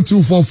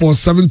 0244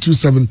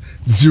 727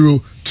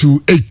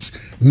 028.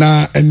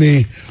 Na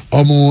ene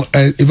omo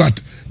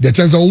evat the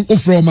chance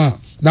of from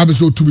na be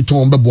so to be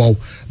ton bebo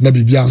na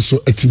bibia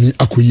nso atimi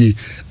akoye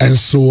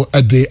enso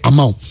ede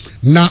amount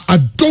na I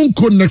don't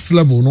go next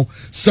level no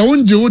so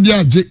unje odi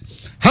age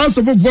house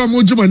of form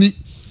ojimani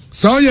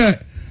so yeah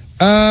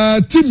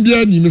team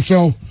bia ni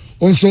misraw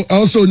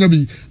also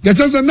nyabi that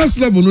is the next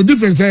level no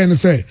difference here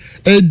say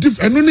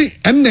eno ni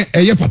enne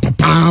eye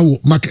papa wo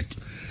market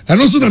and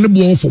also na ne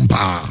bo from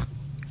pa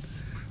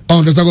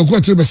on the go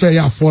kwete be say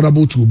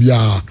affordable to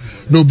bia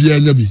no bia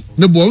nyabi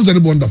ne bo wo ne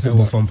bo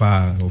wonderful from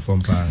pa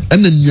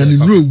enne nyane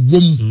no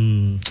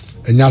wom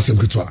enya asem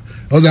ketwa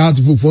also how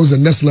to for the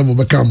next level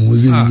become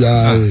was in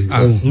bia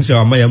nse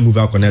wa maya move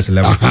out next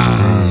level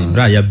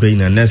bra ya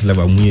brain next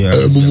level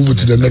move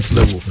to the next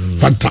level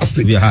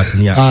fantastic we has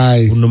near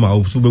no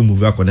ma so be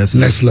move out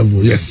next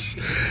level yes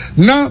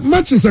now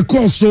matches a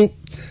course so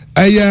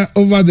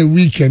over the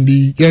weekend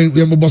the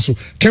moboso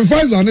can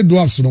find on the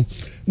dwarfs no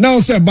now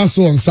say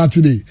basso on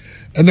Saturday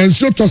and then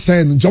show to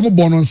say jomo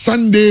born on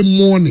Sunday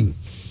morning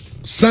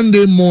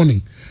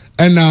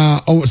and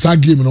sa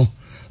game no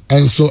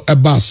and so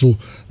eba so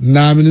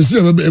na me see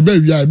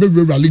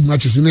ebe league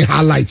matches in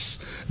highlights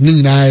ni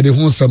nyina de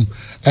ho nsam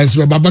and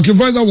so Baba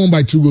Kinfaiza won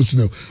by 2 goals.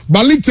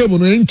 But league table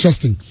no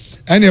interesting.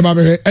 Any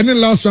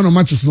last round of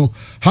matches no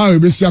how e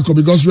be see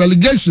because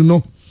relegation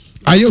no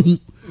ayehu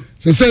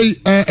say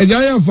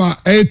ejaya fa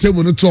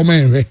table no to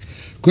man hwe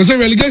because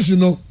relegation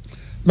no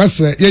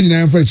masre ye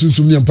nyina fa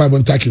tunsum ni empa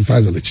bon taking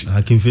Kinfaiza lechi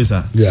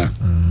Kinfaiza yeah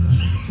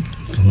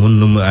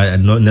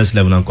no next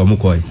level na komo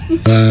koy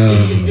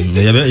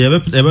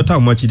ebe ta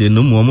match de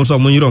no mo so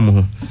mo yiro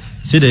mo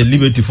say the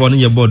liberty for no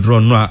ye board draw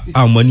no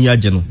a money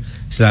age no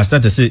so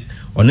start to say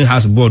only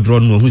has board draw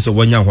no who say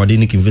wanya hwade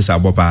ni Kinfaiza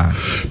abopa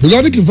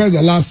because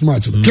Kinfaiza last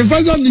match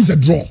Kinfaiza needs a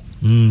draw.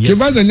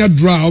 Kinfaiza nya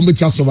draw on be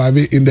survive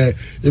in the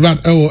even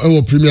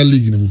Premier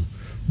League no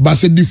but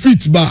say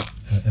defeat ba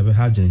ebe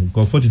hagin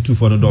go 42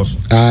 for no doors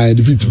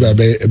defeat ba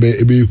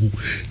ebe hu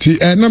ti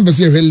number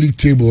say league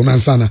table na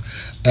sana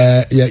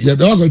ya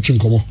go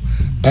twinkomo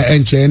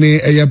enche ni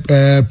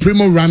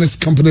Primo Runners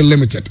Company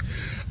Limited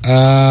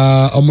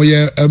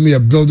omoye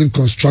building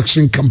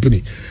construction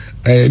company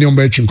ni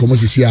omba twinkomo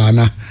sisi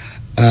ana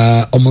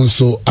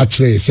omonso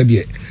atre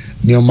sedie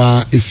ni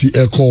oma esi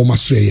call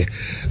masweye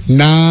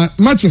na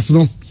matches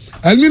no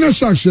Elmina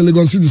Sharks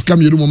Lagos City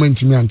come yeru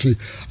moment me anti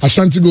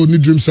Ashanti Gold ni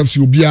Dreams FC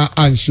obia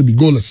and should be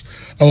goalless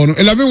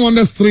 11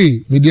 Wonders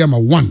 3 Mediama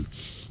 1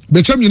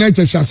 Bechem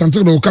United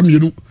Ashanti Gold come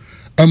yeru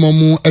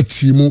emomu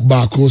etimu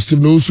baako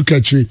Steve no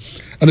Sukachi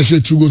and she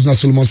 2 goals na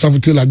Solomon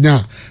Safutel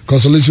anya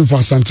consolation for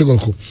Ashanti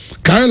Gold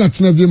Kyle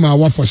Atinavie ma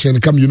wa for she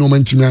come yeru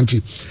moment me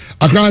anti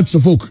Accra to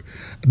folk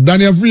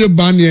Daniel Free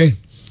Banye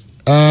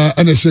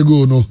and she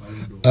go no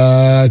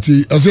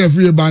ti say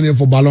Free Banye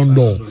for Ballon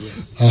d'Or.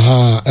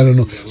 I don't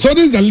know. So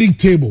this is the league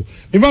table.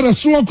 In fact, the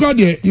Suwa crowd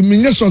there, you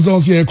mean yes, was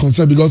also here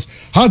concerned because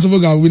Hearts of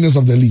Oak are winners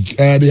of the league.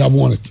 They have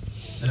won it.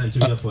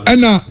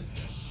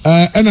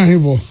 And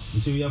Hevo.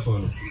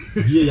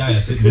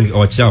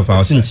 Or Chow, I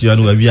was in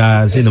Chiano, we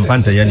are saying in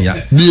Panta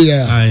Yania.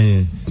 Yeah,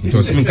 it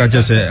was me catch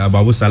say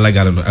about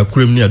Salagan, a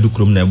cream near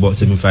Ducrum, about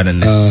semi-final.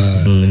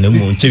 No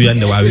more Chivian,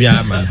 the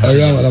Waviaman.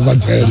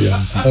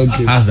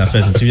 Okay, as the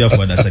first and Chivia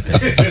for the second.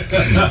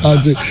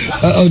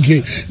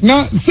 Okay,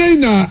 now say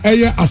now,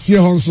 Asia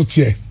Honso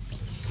Tie.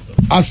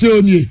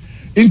 Asia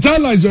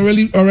Intala is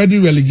already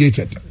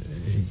relegated.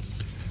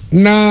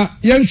 Now,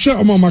 Yansha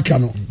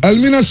Omamakano,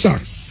 Elmina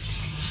Sharks,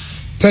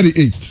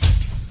 38.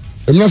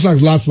 Elmina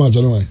Sharks last match,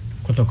 I don't know.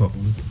 Kotoko.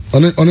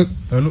 On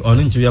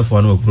it,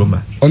 for no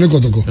Kroma. On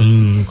Kotoko.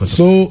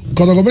 So,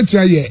 Kotoko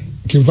Betia ye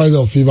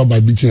Kinfaiza of favor by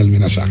beating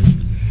Elmina Sharks.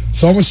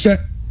 So, I'm share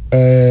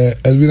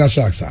Elmina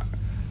Sharks.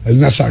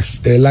 Elmina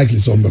Sharks, likely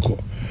some Beko.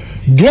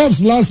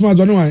 Dwarfs last match,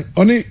 I don't know.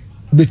 On it,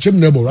 Bechem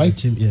Nebo,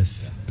 right?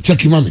 Yes.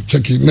 Check him, mommy.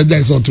 Check him. Next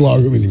day, so 2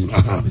 hours with him.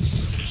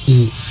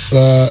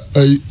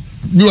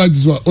 You are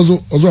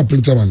also a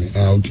printer, money.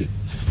 Okay.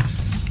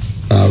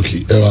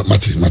 Okay.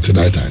 Mati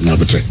data. Now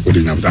betray. We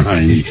didn't have the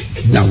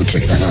now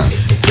betray.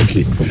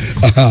 Okay.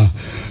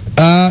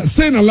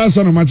 Saying the last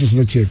one of matches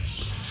that year.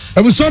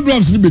 I was so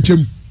drafts in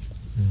Bechem.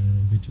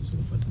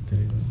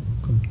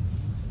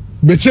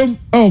 Bechem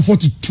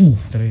 42.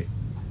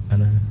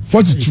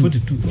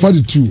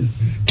 42.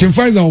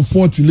 Kinfaiza on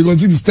 40. Lagos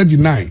City is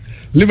 39.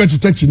 Liberty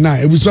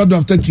 39. We saw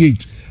draft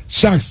 38.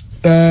 Sharks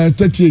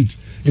 38.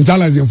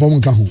 Intala is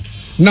informing Kahu.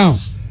 Now,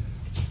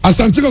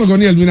 Asante Gold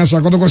Goni Elmina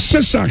Sharks got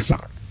Sharks.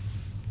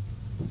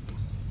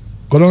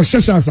 Got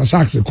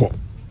Sharks ko.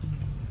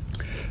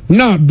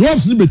 Now,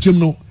 dwarfs ni Bechem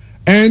no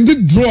and the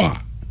draw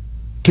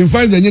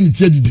Kinfaiza nyen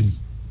tie didim.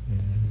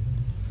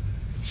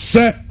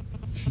 Se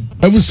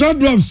we saw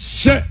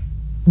dwarfs she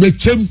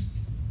Bechem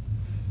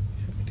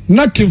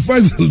na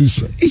Kinfaiza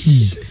lose.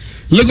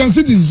 Lagos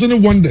City is only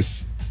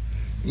wonders.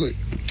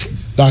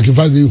 That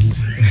Kinfaiza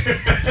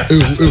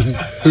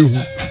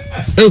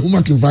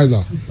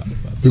Kinfaiza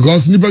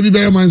because nipa bi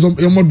be man some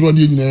your modro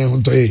ni nyina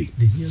ho to eh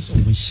the years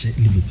always share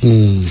liberty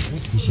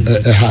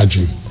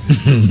hajin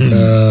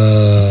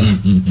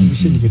we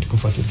share liberty ko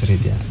 43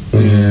 there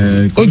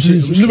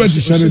liberty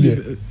share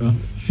there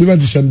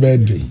liberty share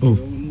bad day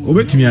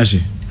obetimi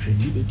ahye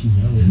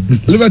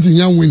liberty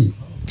nyan win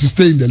to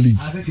stay in the league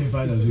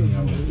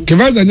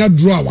Kinfaiza nya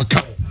draw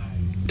waka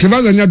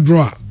Kinfaiza nya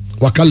draw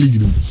waka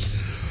league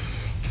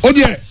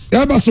Odie,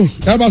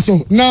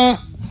 yabaso. Now,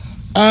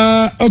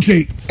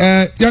 okay.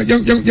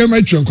 You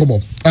might come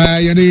up.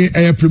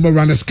 Primo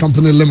Runners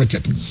Company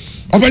Limited.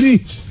 Opani,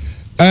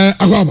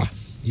 Agwaba.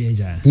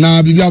 Yeah.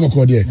 Na bibi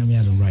abako de. Na me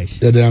adon rice.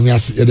 Yeah,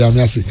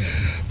 amiasi.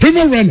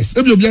 Primo Runners.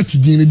 Ebi obi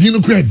atidin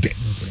no credit.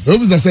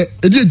 Obi say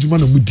edi adwuma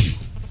na mudi.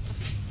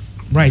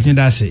 Right, me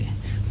that say.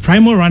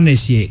 Primo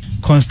Runners ye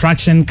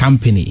construction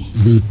company.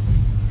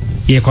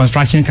 Ye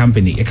construction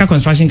company. A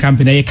construction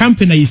company. A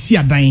company you see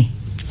a dying.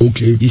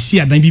 Okay. You see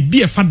a dan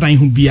be a fat dan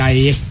who be a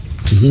ye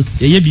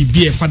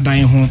be a fat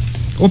dan home.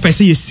 O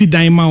person you see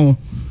dan mao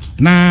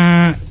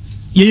na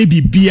ye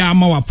be a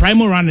ma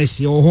Primo Runners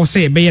or who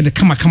say be the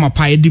kama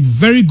pie the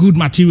very good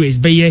materials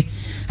be ye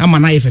ama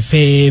na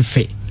fe.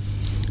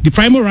 The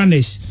Primo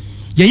Runners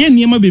yeye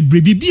niema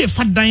bebre bi e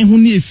fa dan ho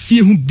ne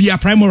efie ho bia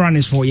primary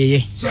runners for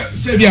yeye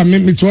say bia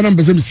me to na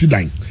mpese me si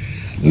dan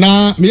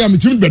na me ya me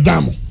timi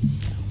bedam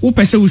wo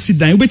pese wo si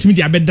dan wo betimi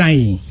dia bedan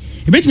e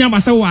betimi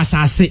abasa wo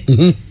asase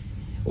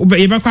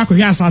ye be kwa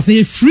kohwe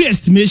asase free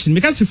estimation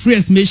because free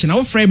estimation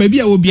wo free ba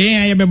bia wo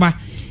bia ye beba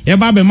ye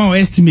ba be ma wo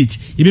estimate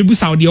ye be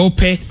busa wo de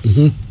ope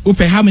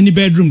how many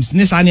bedrooms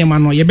ne sa ne ma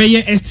no ye be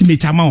ye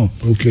estimate amount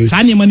okay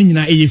sa ne ma ni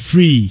nyina e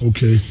free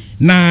okay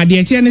na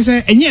de tie ne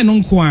se enye no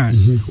nko a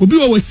obi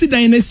wo si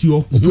dan na si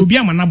o obi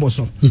ama na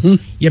boso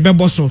ye be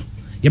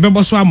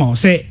boso ama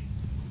se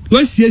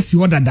wo si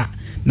ho dada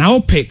na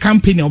ope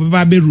company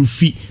obeba be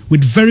rufi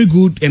with very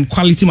good and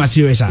quality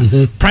materials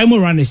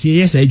primary runners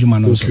yes adwuma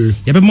no so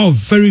ye be more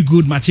very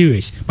good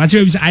materials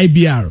is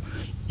IBR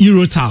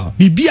Eurotal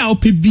bibia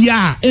ope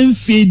bia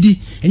enfedi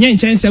enye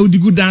nchen we di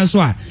good dance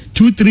so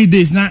 2-3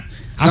 days na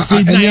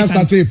afedi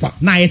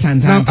na yet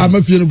and I'm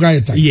a feeling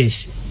guy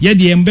yes ye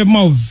de embe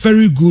more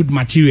very good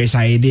materials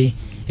ayede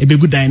e be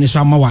good dance so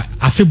amawa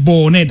afi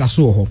ball na da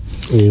so ho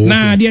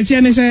na de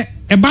tie ne se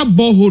e ba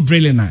ball hole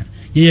drilling na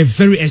ye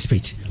very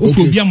expert o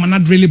probia mana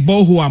drill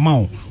ball hole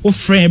amount o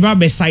friend ba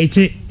be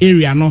site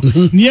area no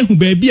ne ehu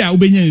ba bia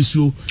obenya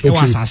nsuo e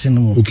wa asase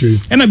no okay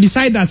and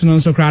beside that no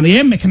so crown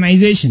ye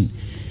mechanization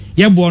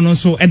ye bo no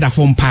so e da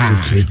form pa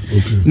okay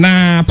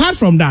na apart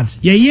from that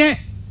ye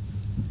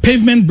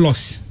pavement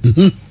blocks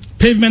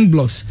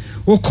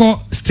o call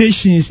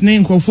stations ne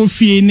nkofo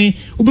fie ne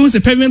obi say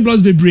pavement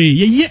blocks bebre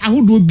ye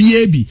ahodo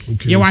bia bi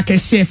ye wa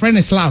kese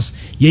friend slabs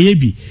ye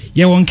bi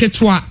ye won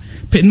ketwa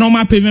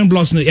normal pavement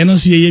blocks no eno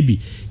so ye bi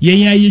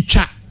ye ayi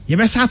twa ye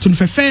be sa to no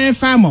fe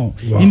farm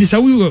in the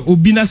sawi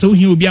obi na so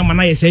hi obi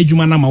amana ye sa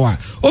adwuma na mawa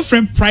o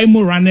friend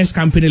Primo Runners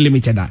Company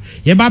Limited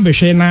ye ba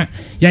behwe na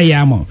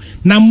ya ama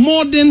na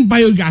modern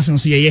biogas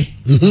so ye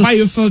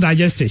biofuel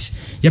digesters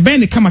ye be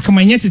ne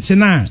kama nyetete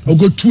na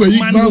ogo tu ayi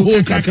ma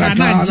ho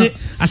kakaka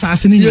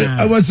asase ni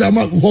ya was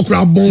ama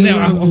hokra bon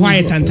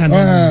why tantan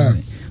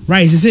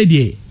right say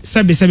dey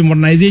sabi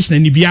modernization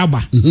and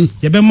biaba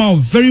ye be more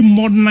very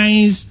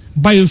modernized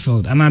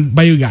biofuel and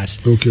biogas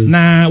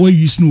na we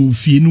use no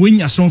fie no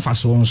nya so mfa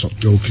so nso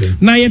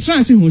na ye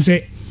trans hu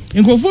say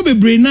nkofo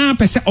bebre na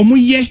pese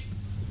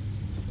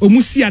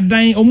omu si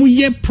adan omu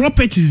ye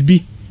properties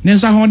bi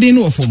nenso ahode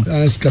no ofom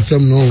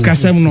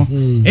skasem no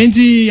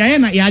enti ya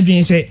na ya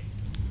adwen say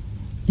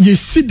ye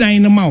si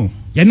dan no ma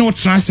ye no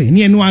trans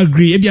ne no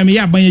agree e bia me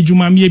ya ban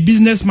adwuma me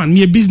businessman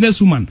me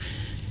businesswoman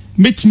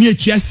metimi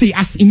atua say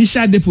as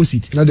initial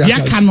deposit ya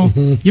ka no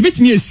ye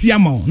betimi esi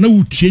ama na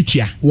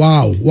wutuatua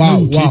wow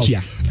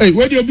hey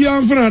where you be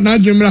amfra na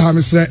adwemra ha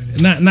mesre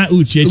na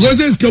wutuatua because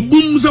is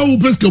kabum so wo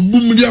pes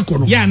kabum dia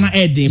kono ya na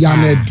edin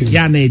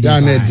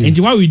and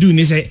what we do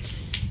is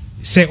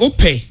say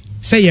ope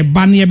say ye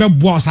ba na ye be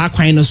boa sa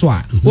kwan no so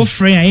a wo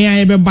frɛ ya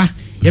ye be ba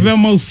ye be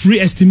ma free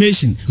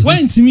estimation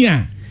when timi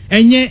a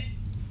enye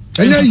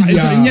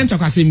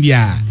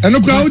ntokasembia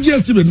eno kwa oji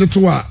estimate no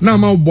to a na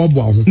ma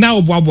bobo ho na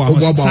oboabo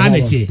ho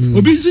sanity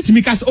obi nso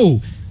timi ka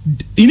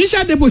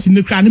initial deposit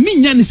no kra no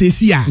menya ne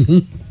sesi a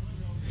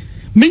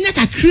menya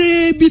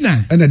kakra bi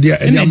na ena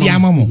dia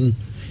amamo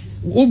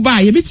wo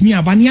ba ye betimi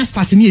aba ne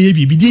start ne ye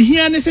bibi de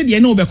hia ne se de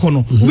ne obekọ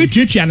no wo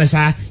betuatua ne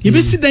saa ye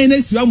be sidan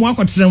na siwa mu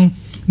akotrem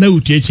na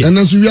wutuatua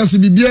ena so wiase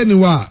bibia ni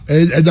wa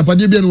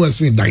ejapade bia ni wa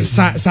sin dan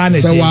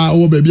sanity se wa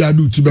wo ba bia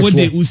adu ti beto wo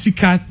de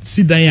usika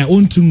sidan a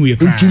ontumu ye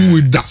kra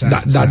ontumu da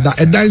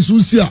edan so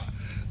si a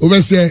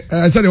we say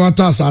say the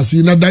water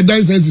asasi na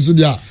dan sense so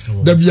dia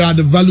the bia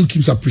the value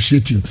keeps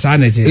appreciating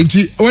sanity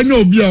enti when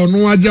obi a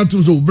no agya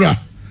to so bra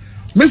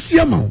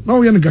mesia ma na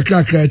wo ye no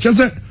kakra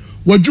chese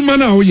wadwuma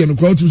na wo ye no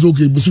kwa to so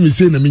okay busu me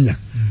say na menya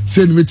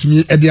say no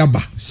metimi e de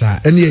aba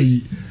ene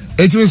yi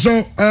enti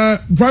so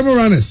Primo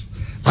Runners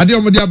ade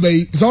omode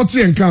abai so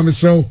tie nka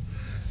mesrew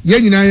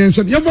ye nyina ye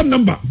nso ye phone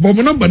number but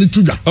my number ni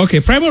tuja okay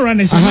Primo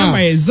Runners number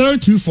is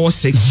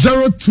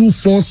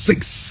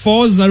 0246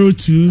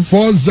 402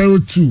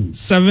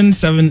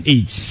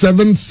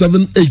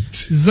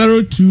 778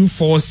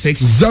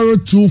 0246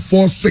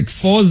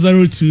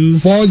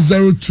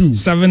 402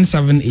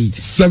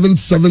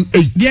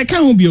 778 dia ka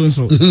ho bio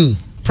nso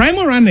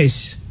Primo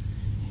Runners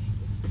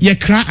ye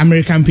kra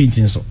American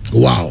painting so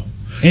wow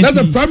that's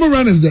the Primo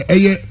Runners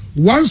the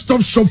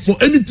one-stop shop for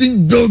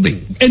anything building,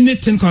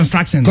 anything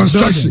construction.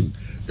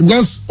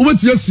 Because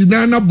what you see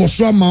now,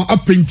 Boswa ma a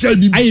painter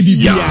be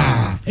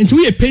yeah. And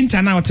we a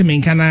painter now to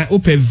make kana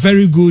open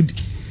very good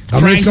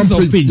prices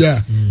of paint.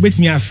 Yeah, with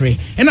me afraid.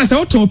 And as I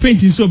auto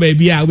painting so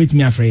baby, I with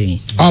me afraid.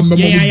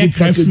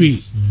 Yeah, free.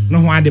 No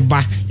one the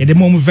back. At the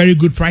moment, very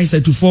good price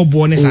to 4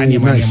 bonus.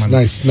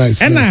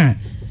 Nice. And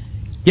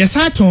yes,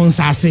 I ton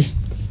sase.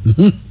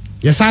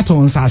 Yes, I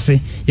ton sase.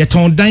 You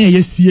ton down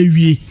yes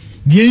see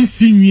die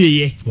nsinwie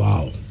ye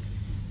wow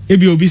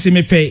ebi obi se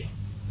me pay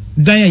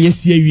dan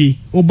yesi awie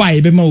oba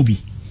ye be ma obi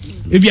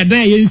ebi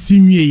dan ye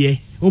nsinwie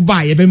ye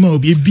oba ye be ma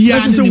obi ebia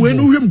na se we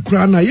no hwem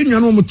kra na ye nwa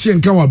no mo tie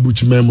nka wa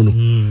buchima mu no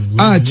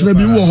a kira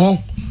bi wo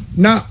ho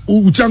na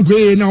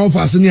uchanko na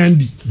offer ni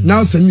andi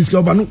now send me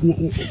ska ba no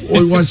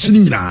o shini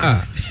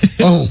nyina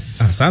oh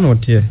sa no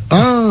tie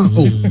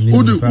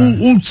o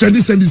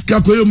send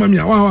ska ko yo mami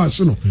wa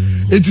so no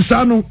eti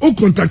sa no o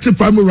contact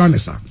primary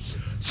runners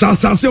sa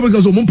se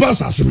because o mo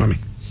pass ase mami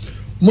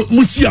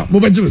musia mo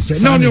baje se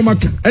na oni o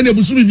maka ene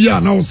ebusu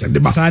bibia na o send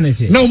ba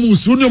na o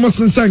musu oni o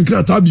masensan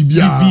krata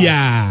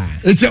bibia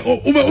eti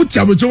o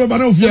tia bocho ba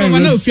na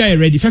ofia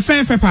ready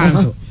fe pa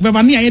so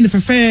ba na ye ne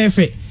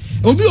fe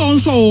obi on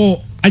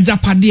so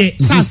ajapade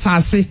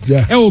sasase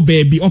e o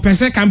baby o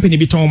pese company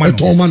bi ton ma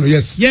no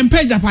yes yen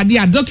page ajapade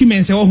a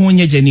documents e wo ho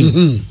nye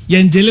genuine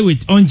yen deal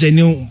with on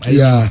genuine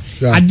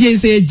ade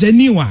say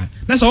genuine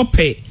na so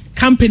pay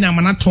company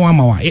amana ton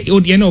amawa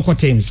ye no ko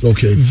terms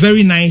okay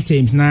very nice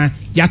terms na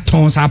ya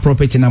ton sa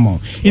property na mo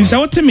in say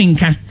what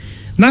minka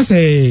na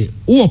say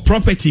wo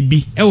property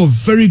bi e wo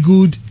very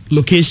good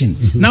location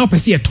now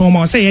pese ye ton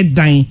ma say ye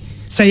dan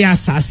say ya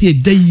asase e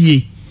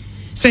dayie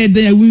say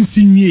dan ya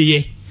wunsi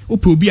nwie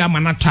ope obi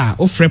amanata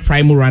ofre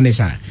primary runners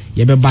a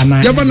ye be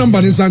bana your number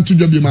is and to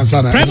job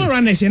mansana primary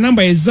runners your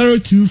number is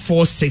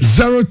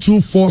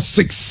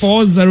 0246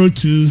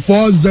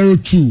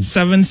 402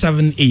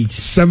 778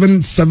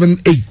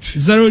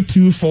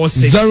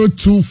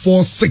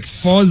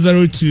 0246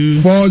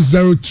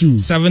 402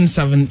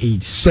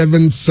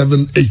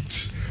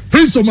 778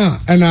 Prince Omar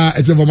and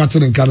it's a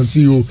Martin and can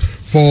see you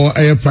for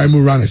a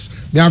primary runners.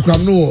 Me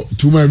akram no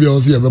too many be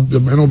also no be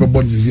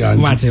born this year.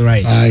 What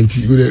right? And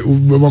we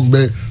won't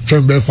be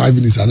trying be 5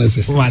 minutes and I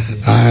say. What?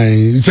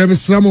 It's a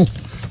stramo.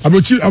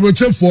 About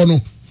for no.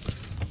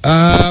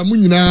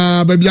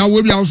 Munina baby I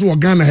will be also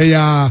Ghana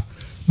here.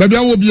 Baby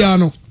I will be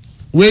no.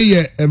 We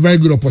a very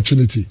good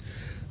opportunity.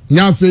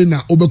 Nyafe na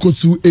obeko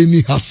to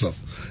any hustle.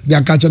 They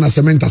are catching a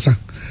cement asa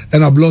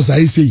and a blows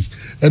I say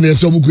and there's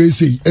some go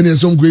say and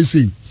there's some go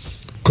say.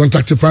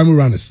 Contact the primary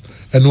runners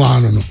and no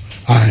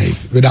aye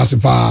with us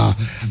pa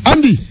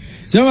Andy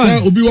say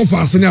obi wo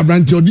fast na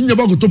branch odi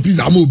nyaba go to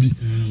pizza amobi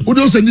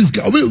odo send this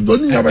obi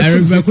odi nyaba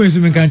Eric Kwesi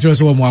men kan tro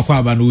so wo mo akwa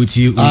aba na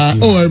oti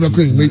Eric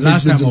Kwesi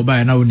last time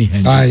oba na oni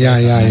hand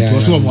yeah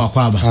so wo mo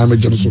akwa aba me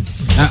jam so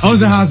on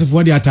the house of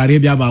what the atare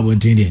bia ba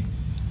bontin de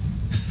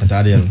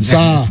atare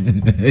sa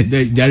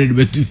jare de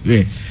betu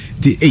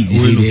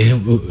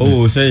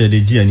say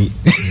the Gianni.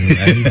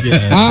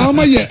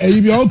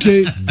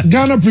 Okay.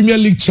 Ghana Premier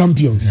League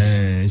champions.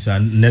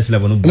 Next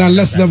level.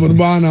 Next level.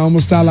 I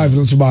almost start live. I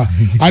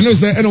know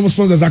say almost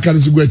sponsors are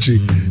coming to Gucci.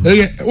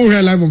 We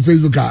here live on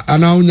Facebook.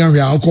 And now we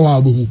are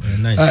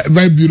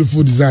very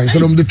beautiful design. So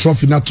the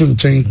trophy not to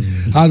change.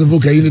 How the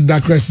vocal in the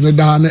dark crest in the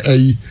down.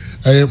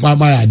 My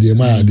idea.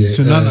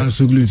 So now I'm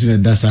so glued to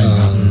the side.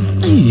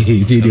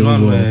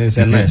 It's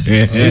nice.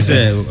 It's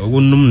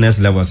next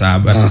level.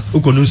 But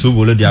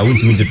bolo dia won't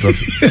meet the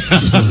trophy.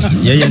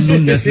 Yeah, no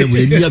next level.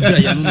 You are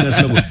no next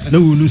level.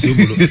 No, no, so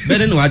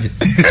better no agent.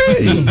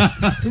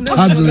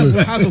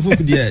 House of folk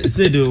there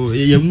said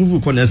you move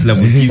on next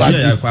level.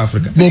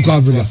 Africa. Boko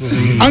Africa.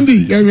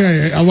 Andy,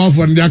 I want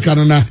for the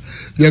Canada.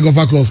 You go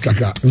for cross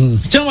kakra.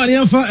 Chama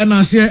yemfa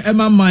enase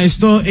ema my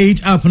store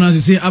 8 app na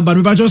say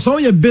abadu ba so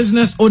your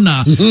business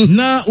owner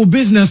na o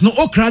business no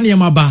okra ne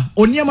ma ba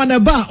oniema na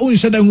ba o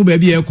nheda hu ba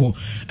bi eko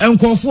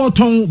enkofo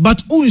ton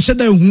but o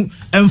nheda hu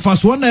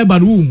emfaso na ba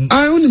hu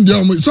I onim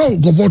dem so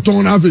go for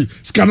ton afi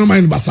scan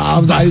mind basa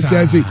I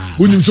say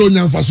onim so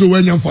nyamfaso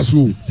we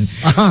nyamfaso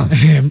aha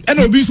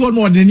ena obi so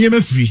no de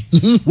niema free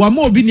wa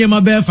ma obi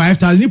niema be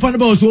 5000 nipa na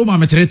ba so ma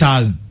me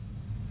 3000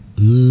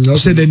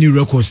 said the new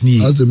records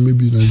need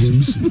maybe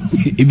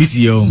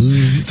ABC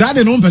so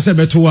they no person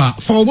beto a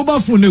for mobile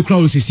phone no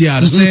crowd sisi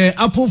say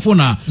Apple phone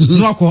no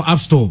akọ App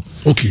Store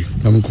okay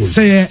I'm cool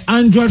say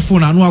Android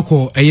phone no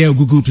akọ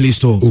Google Play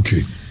Store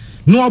okay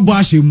no abo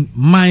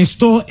My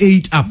Store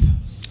 8 app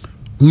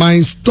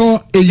My Store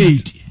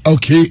 8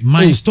 okay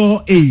My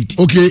Store 8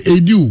 okay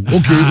edu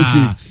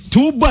okay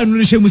two ba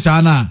no shemu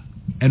sa na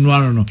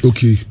eno no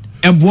okay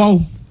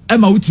eboa e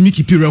ma wutimi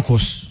keep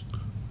records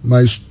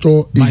My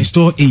Store 8. My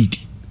Store 8.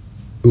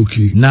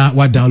 Okay. Now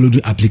what download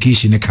the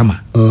application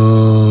kama.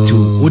 To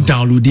what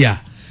download there.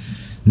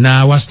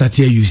 Now what start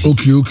here using.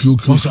 Okay.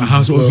 Also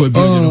hands over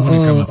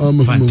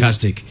building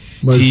fantastic.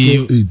 My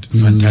Store 8.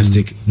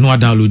 Fantastic. No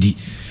download it.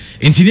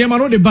 Intinia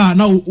mano de ba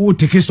now o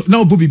take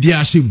now Bobby Bia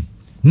Shim.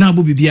 Now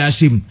Bobby Bia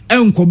Shim.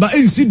 Enko ba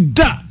ensi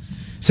da.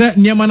 Say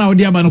niema na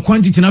odi aba no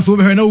quantity na fe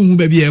be na hu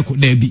ba bi eko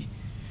da bi.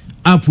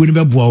 App we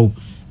be boa o.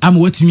 Am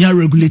watimi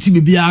regulate be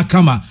bia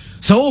kama.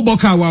 So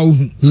boka wa hu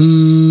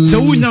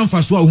so wunya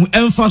mfaso hu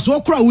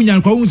emfaso kra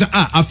wunya kwa hu say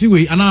afi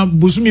we ana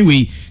bosumi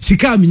we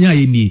sika minya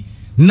ye ni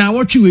na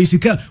wotwe we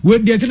sika we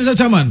dey tell say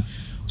chairman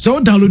so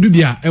download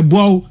bia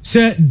eboa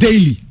say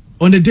daily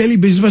on a daily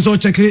basis so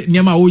check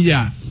nyama wo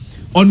ya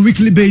on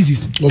weekly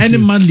basis and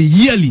monthly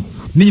yearly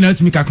ni nyina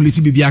timi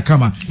calculate bia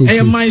kama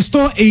My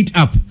Store 8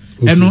 app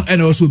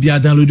and also bia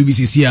download bi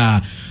sisi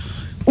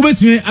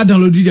Ubetimi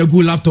download the go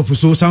laptop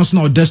so sounds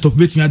now desktop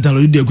betimi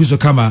download the go so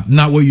camera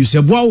na we use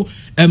wow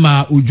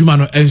Emma udwuma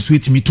no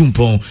ensuite mi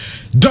tumpon.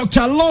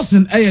 Dr.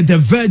 Lawson the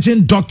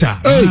virgin doctor.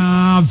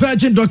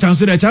 Virgin doctor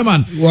so the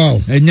chairman. Wow.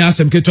 Enya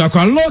sem keto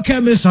akwa law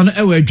chemist no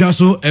ewe dwa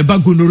so eba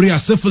gonorrhea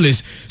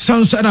syphilis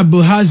sounds na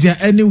bilharzia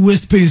any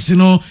waist pains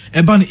no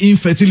eba no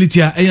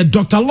infertility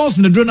Dr.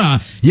 Lawson the drona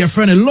your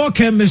friend law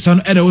chemist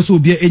no also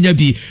be enya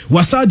bi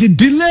wasadi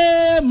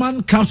delay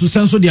man capsule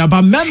senso the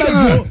aba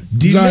member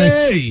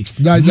delay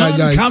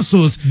man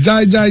capsules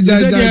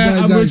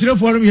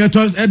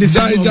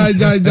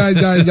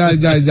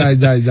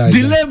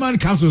delay man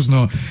capsules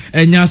no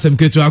enya sem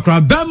keto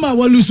akra bema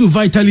walusu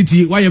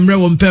vitality why emre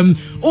wompem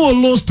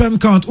low sperm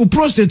count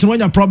prostate when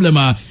your problem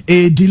a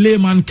delay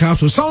man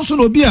capsule sounds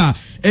no be a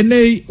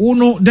ene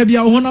uno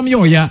debia honam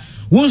yoya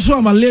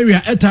wonso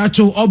malaria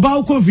etacho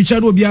oba ko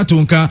feature obi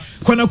atonka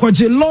kwana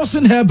kwaje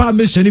Lawson herbal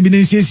mixture ni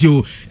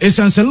binensio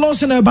essence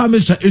Lawson herbal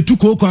mixture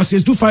etuko ko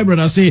access to fiber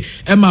na say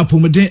ema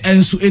pomeden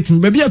enso etim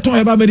baby aton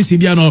herbal medicine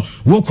bia no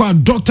wo kwa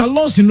Dr.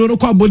 Lawson no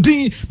kwa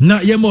bodin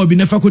na yema obi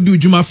nefa ko di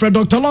ujuma Fred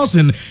Dr.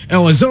 Lawson e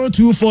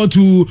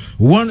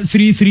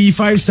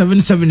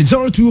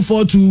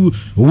 0242133577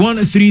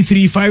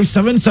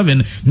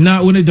 0242133577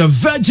 na one the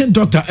virgin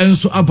doctor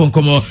enso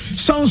abonkomo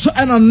sounds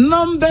and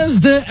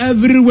numbers there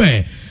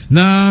everywhere.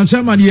 Na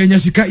chairman ye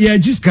nyasika ye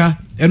jiska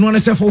eno ane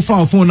se for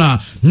phone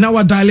na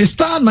wa dial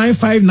star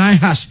 959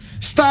 hash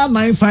star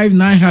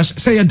 959 hash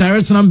say your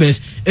direct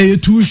numbers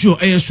too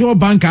sure sure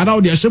bank ada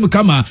o de ahyem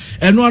kama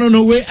eno ano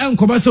no we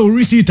enkoba se o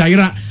receipt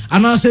ayira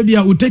ana se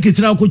bia o take it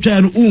na ko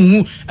twa no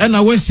unhu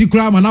na we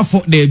sikra ma na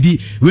for da bi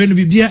we no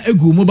bibia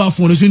egu mobile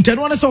phone so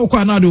nteno ane se o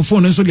kwa na de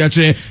phone so de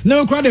akere na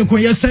we kwa de ko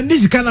ye send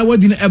this kana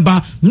wadi na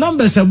eba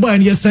numbers e boy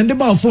ye send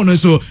ba phone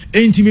so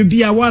enti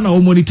bia wana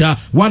o monitor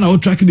wana o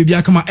track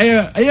bibia kama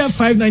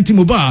 590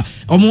 mobile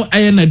omo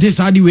na this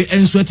adi we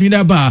enso atimi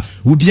da ba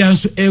obia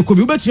enso ko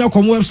bi obetimi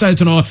akom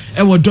website no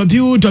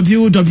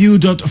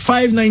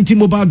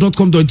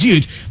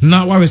www.590mobile.com.gh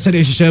na wa reset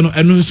ehye no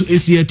eno nso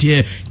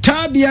esietie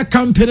Tabia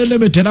Company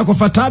Limited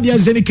akofa Tabia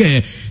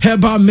Zenike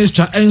herbal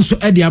mixture enso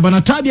edi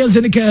abana Tabia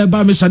Zenike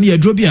herbal mixture ne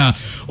adrobia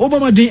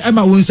obama din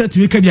ema wonsa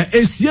timi ka bia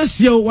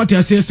esiesie what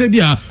asese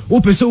bia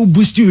opese o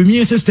boost your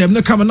immune system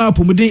na kama na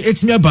apomuden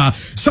etimi aba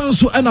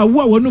sanso na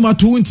wo wonu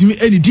mato ntimi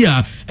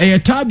enidia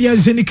Tabia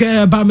Zenike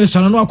herbal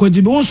mixture no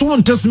akwaji bi wonso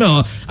won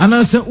smell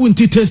ananse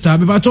unti taster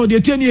be ba to de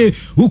tienie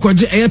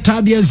ukoje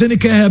Tabia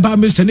Zenike herbal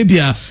mixture ne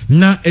bia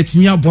na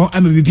etimi abo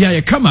ama bibia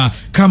ye kama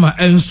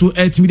enso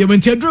etimi de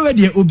menti adro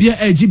de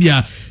obia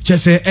ejibia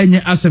chese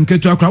enye asem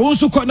ketu akra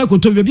wonso ko na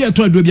koto bibia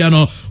to adro bia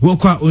no wo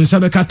kwa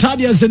onsabe ka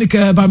Tabia Zenike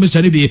herbal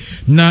mixture ne bi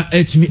na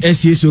etimi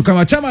SCSO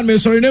kama chairman me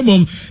sorry ne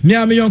mom me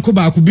am yonko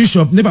ba ku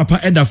bishop ne papa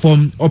eda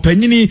form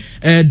opanyini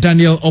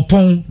Daniel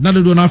Opon na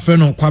dodo na fe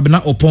no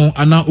kwabena Opon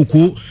ana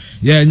oku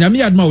ye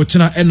nyame adma wo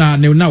china na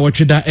ne na wo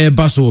tweda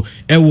baso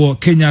ewo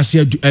Kenya se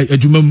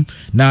adwumam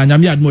na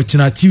nyame admo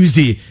china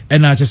Tuesday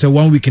na chese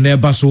 1 week na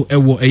baso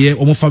ewo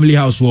omo family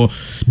house wo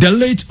the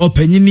late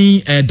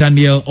opanyini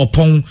Daniel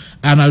Opon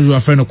ana ru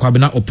afreno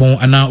kwabena Opon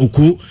ana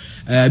oku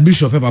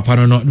bishop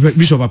papa no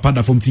bishop papa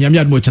da from nyame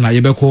admo china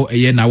ye beko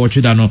na wo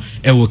tweda no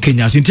ewo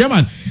Kenya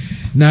sintiaman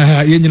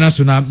na ye nyina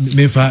so na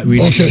memfa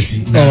we okay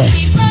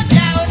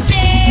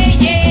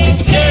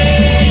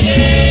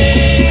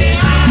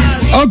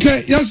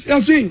okay,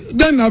 yes, we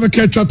then have a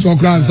catch up to our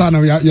grandson.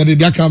 Ya de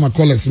dia kama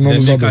college no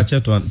zo.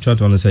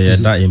 Chat one say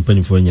that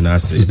impany for nyina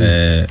say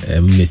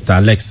Mr.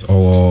 Alex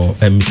or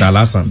Mr.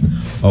 Lassan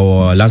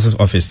or Lass's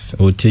office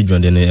or take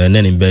on the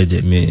then in bed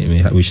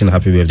me wishing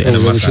happy birthday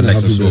and Master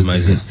Alex so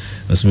amazing.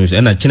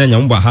 And na china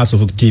nyamba House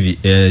of TV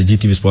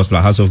GTV Sports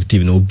Plus House of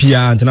TV no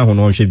bia antena ho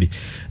no hwe bi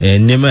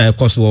nema e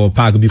course wo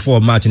park before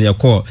match na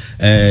call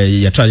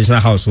your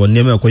traditional house wo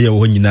nema ko ye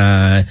wo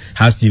nyina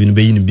House TV no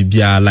be yin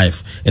bibia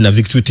live and a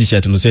victory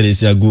t-shirt no say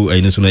this go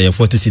no so na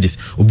 40 cedis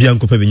obi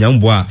ankopa bi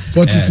nyambo a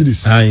 40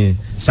 cedis ai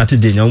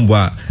Saturday nyambo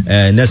a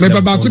next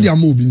level ba ko dia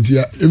mo bi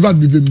ntia evad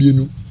bi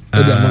bienu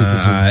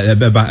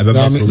beba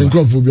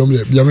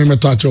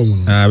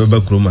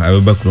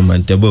kroma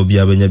nteba obi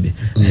abanya bi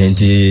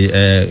enti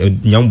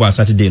nyambo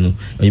Saturday no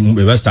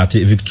we start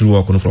victory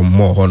walk no from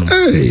more hono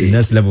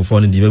next level for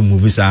the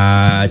movies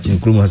chin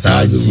kroma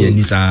sa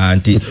ni sa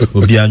anti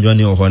obi anjo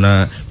ni ho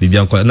na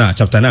bibia nko na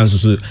chapter 9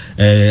 so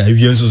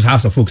awie so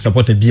House of Folk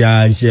support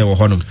bia nche ho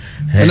hono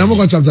na mo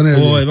ko chapter 9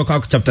 oh e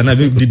ko chapter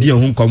 9 didi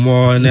ho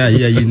komo na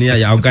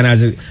ya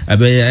organize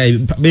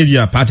baby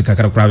a party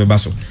kakra kra be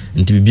baso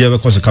nti bibia be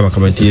ko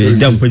kama nti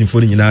dem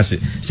panifo nyina ase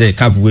say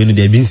cap we no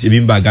de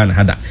bin ba Ghana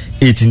hada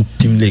 18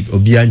 team league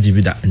obi anji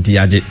bi da nti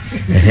yaje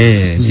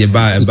nti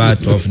ba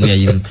 12 ne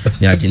yin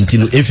ne yaje nti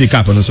no FA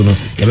Cup no so no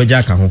e be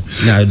ja ka ho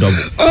na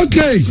double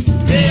okay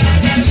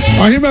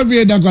ahiba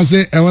bi da kwa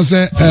say e wo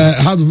say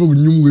House of Folk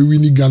nyum we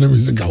win Ghana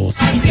music awards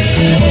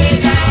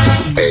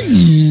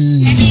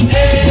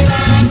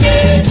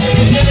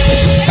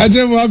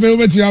aje mo afa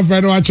obeti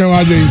afra no ache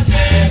waje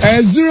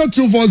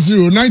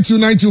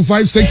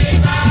 0240929256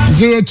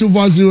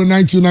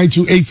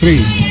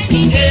 0240929283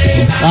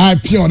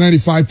 Pure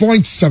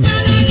 95.7.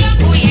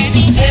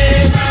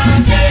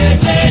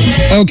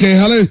 Okay,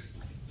 hello.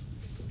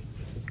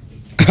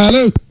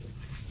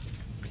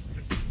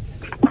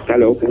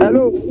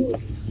 Hello.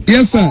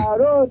 Yes, sir.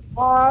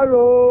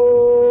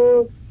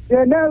 Tomorrow,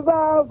 you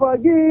never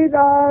forget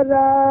us.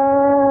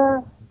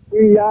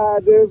 We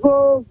are the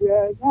folk, we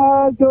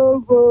are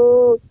the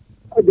folk.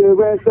 The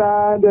west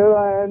and the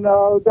end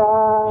of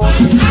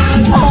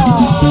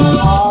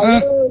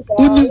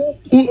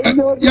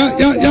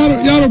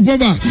Yaro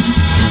Baba.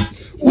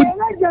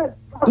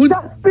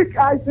 Speak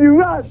as you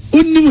run.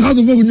 Unnim how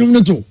to vote in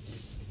your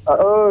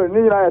Oh,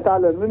 Nina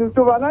talent.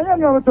 Minister Vanaya,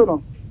 no.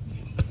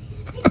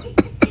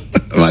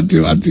 Mati.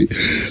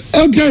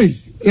 Okay,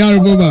 Yaro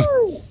Baba.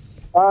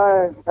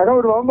 I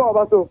don't remember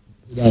about so.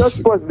 Just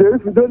because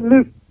if you don't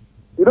live,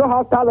 you don't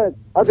have talent.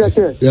 As I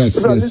say, yes.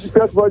 If you live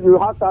first of all, you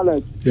have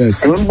talent.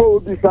 Yes. Remember, we'll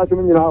be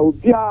starting now.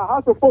 Yeah,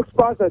 how to folks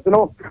process, you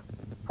know.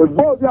 But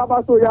both are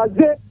about so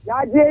yaje.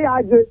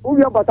 Who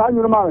you about to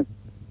know?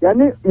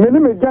 Yani,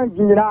 minimum gang,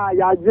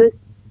 yaje,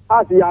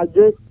 as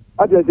yaje,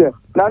 as I say.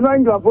 Now, no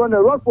England for the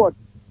Rockford.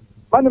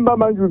 Man,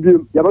 you be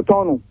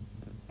Yabatono.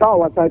 Tower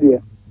was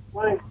idea.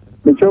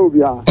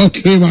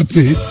 Okay,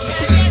 Mati.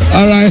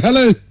 All right,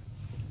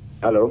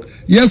 Hello.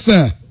 Yes,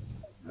 sir.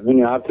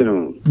 Good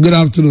afternoon. Good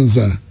afternoon,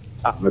 sir.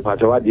 Me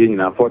patawa di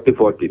na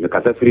 40-40 me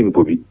kasa free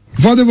mpobi.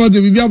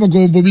 40-40 bibi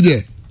abako mpobi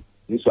de.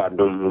 Niso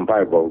adom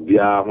mpai bo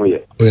bia ho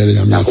ye. O ye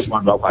nyame ase.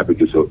 Ko kwa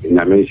betu so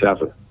nyame nhyira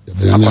so.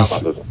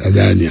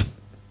 Ajania.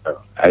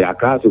 Aya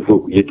kaso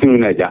fo yetinu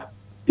na ja.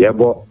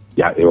 Yebo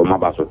ya e o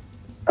mabaso.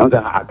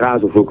 Anza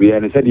akaso fo ku ye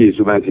ne se di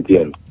Yesu man city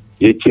en.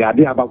 Ye chi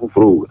ade abako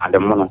fro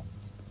ademo no.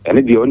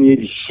 Ene di oni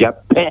di hia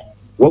pe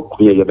wo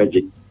ku ye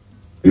beje.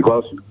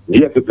 Because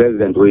the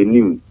president we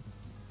knew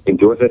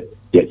into what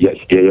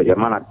yeah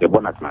man at the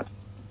bonnet mat.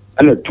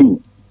 And the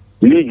two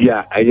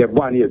Lydia I have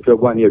 1 year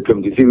 1 year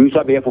 20 see we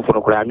saw be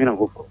for cry and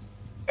go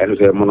and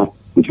say mono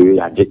into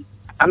yaje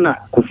ana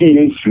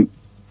kofi issue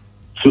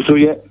so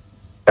ye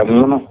e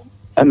mono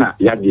ana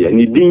yaje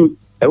and din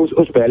e was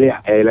spell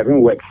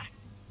 11 works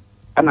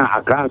ana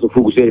Accra so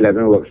focus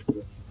 11 works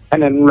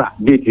and then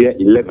date here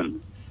 11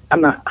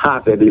 ana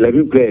half the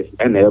 11 players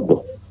and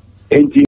ebo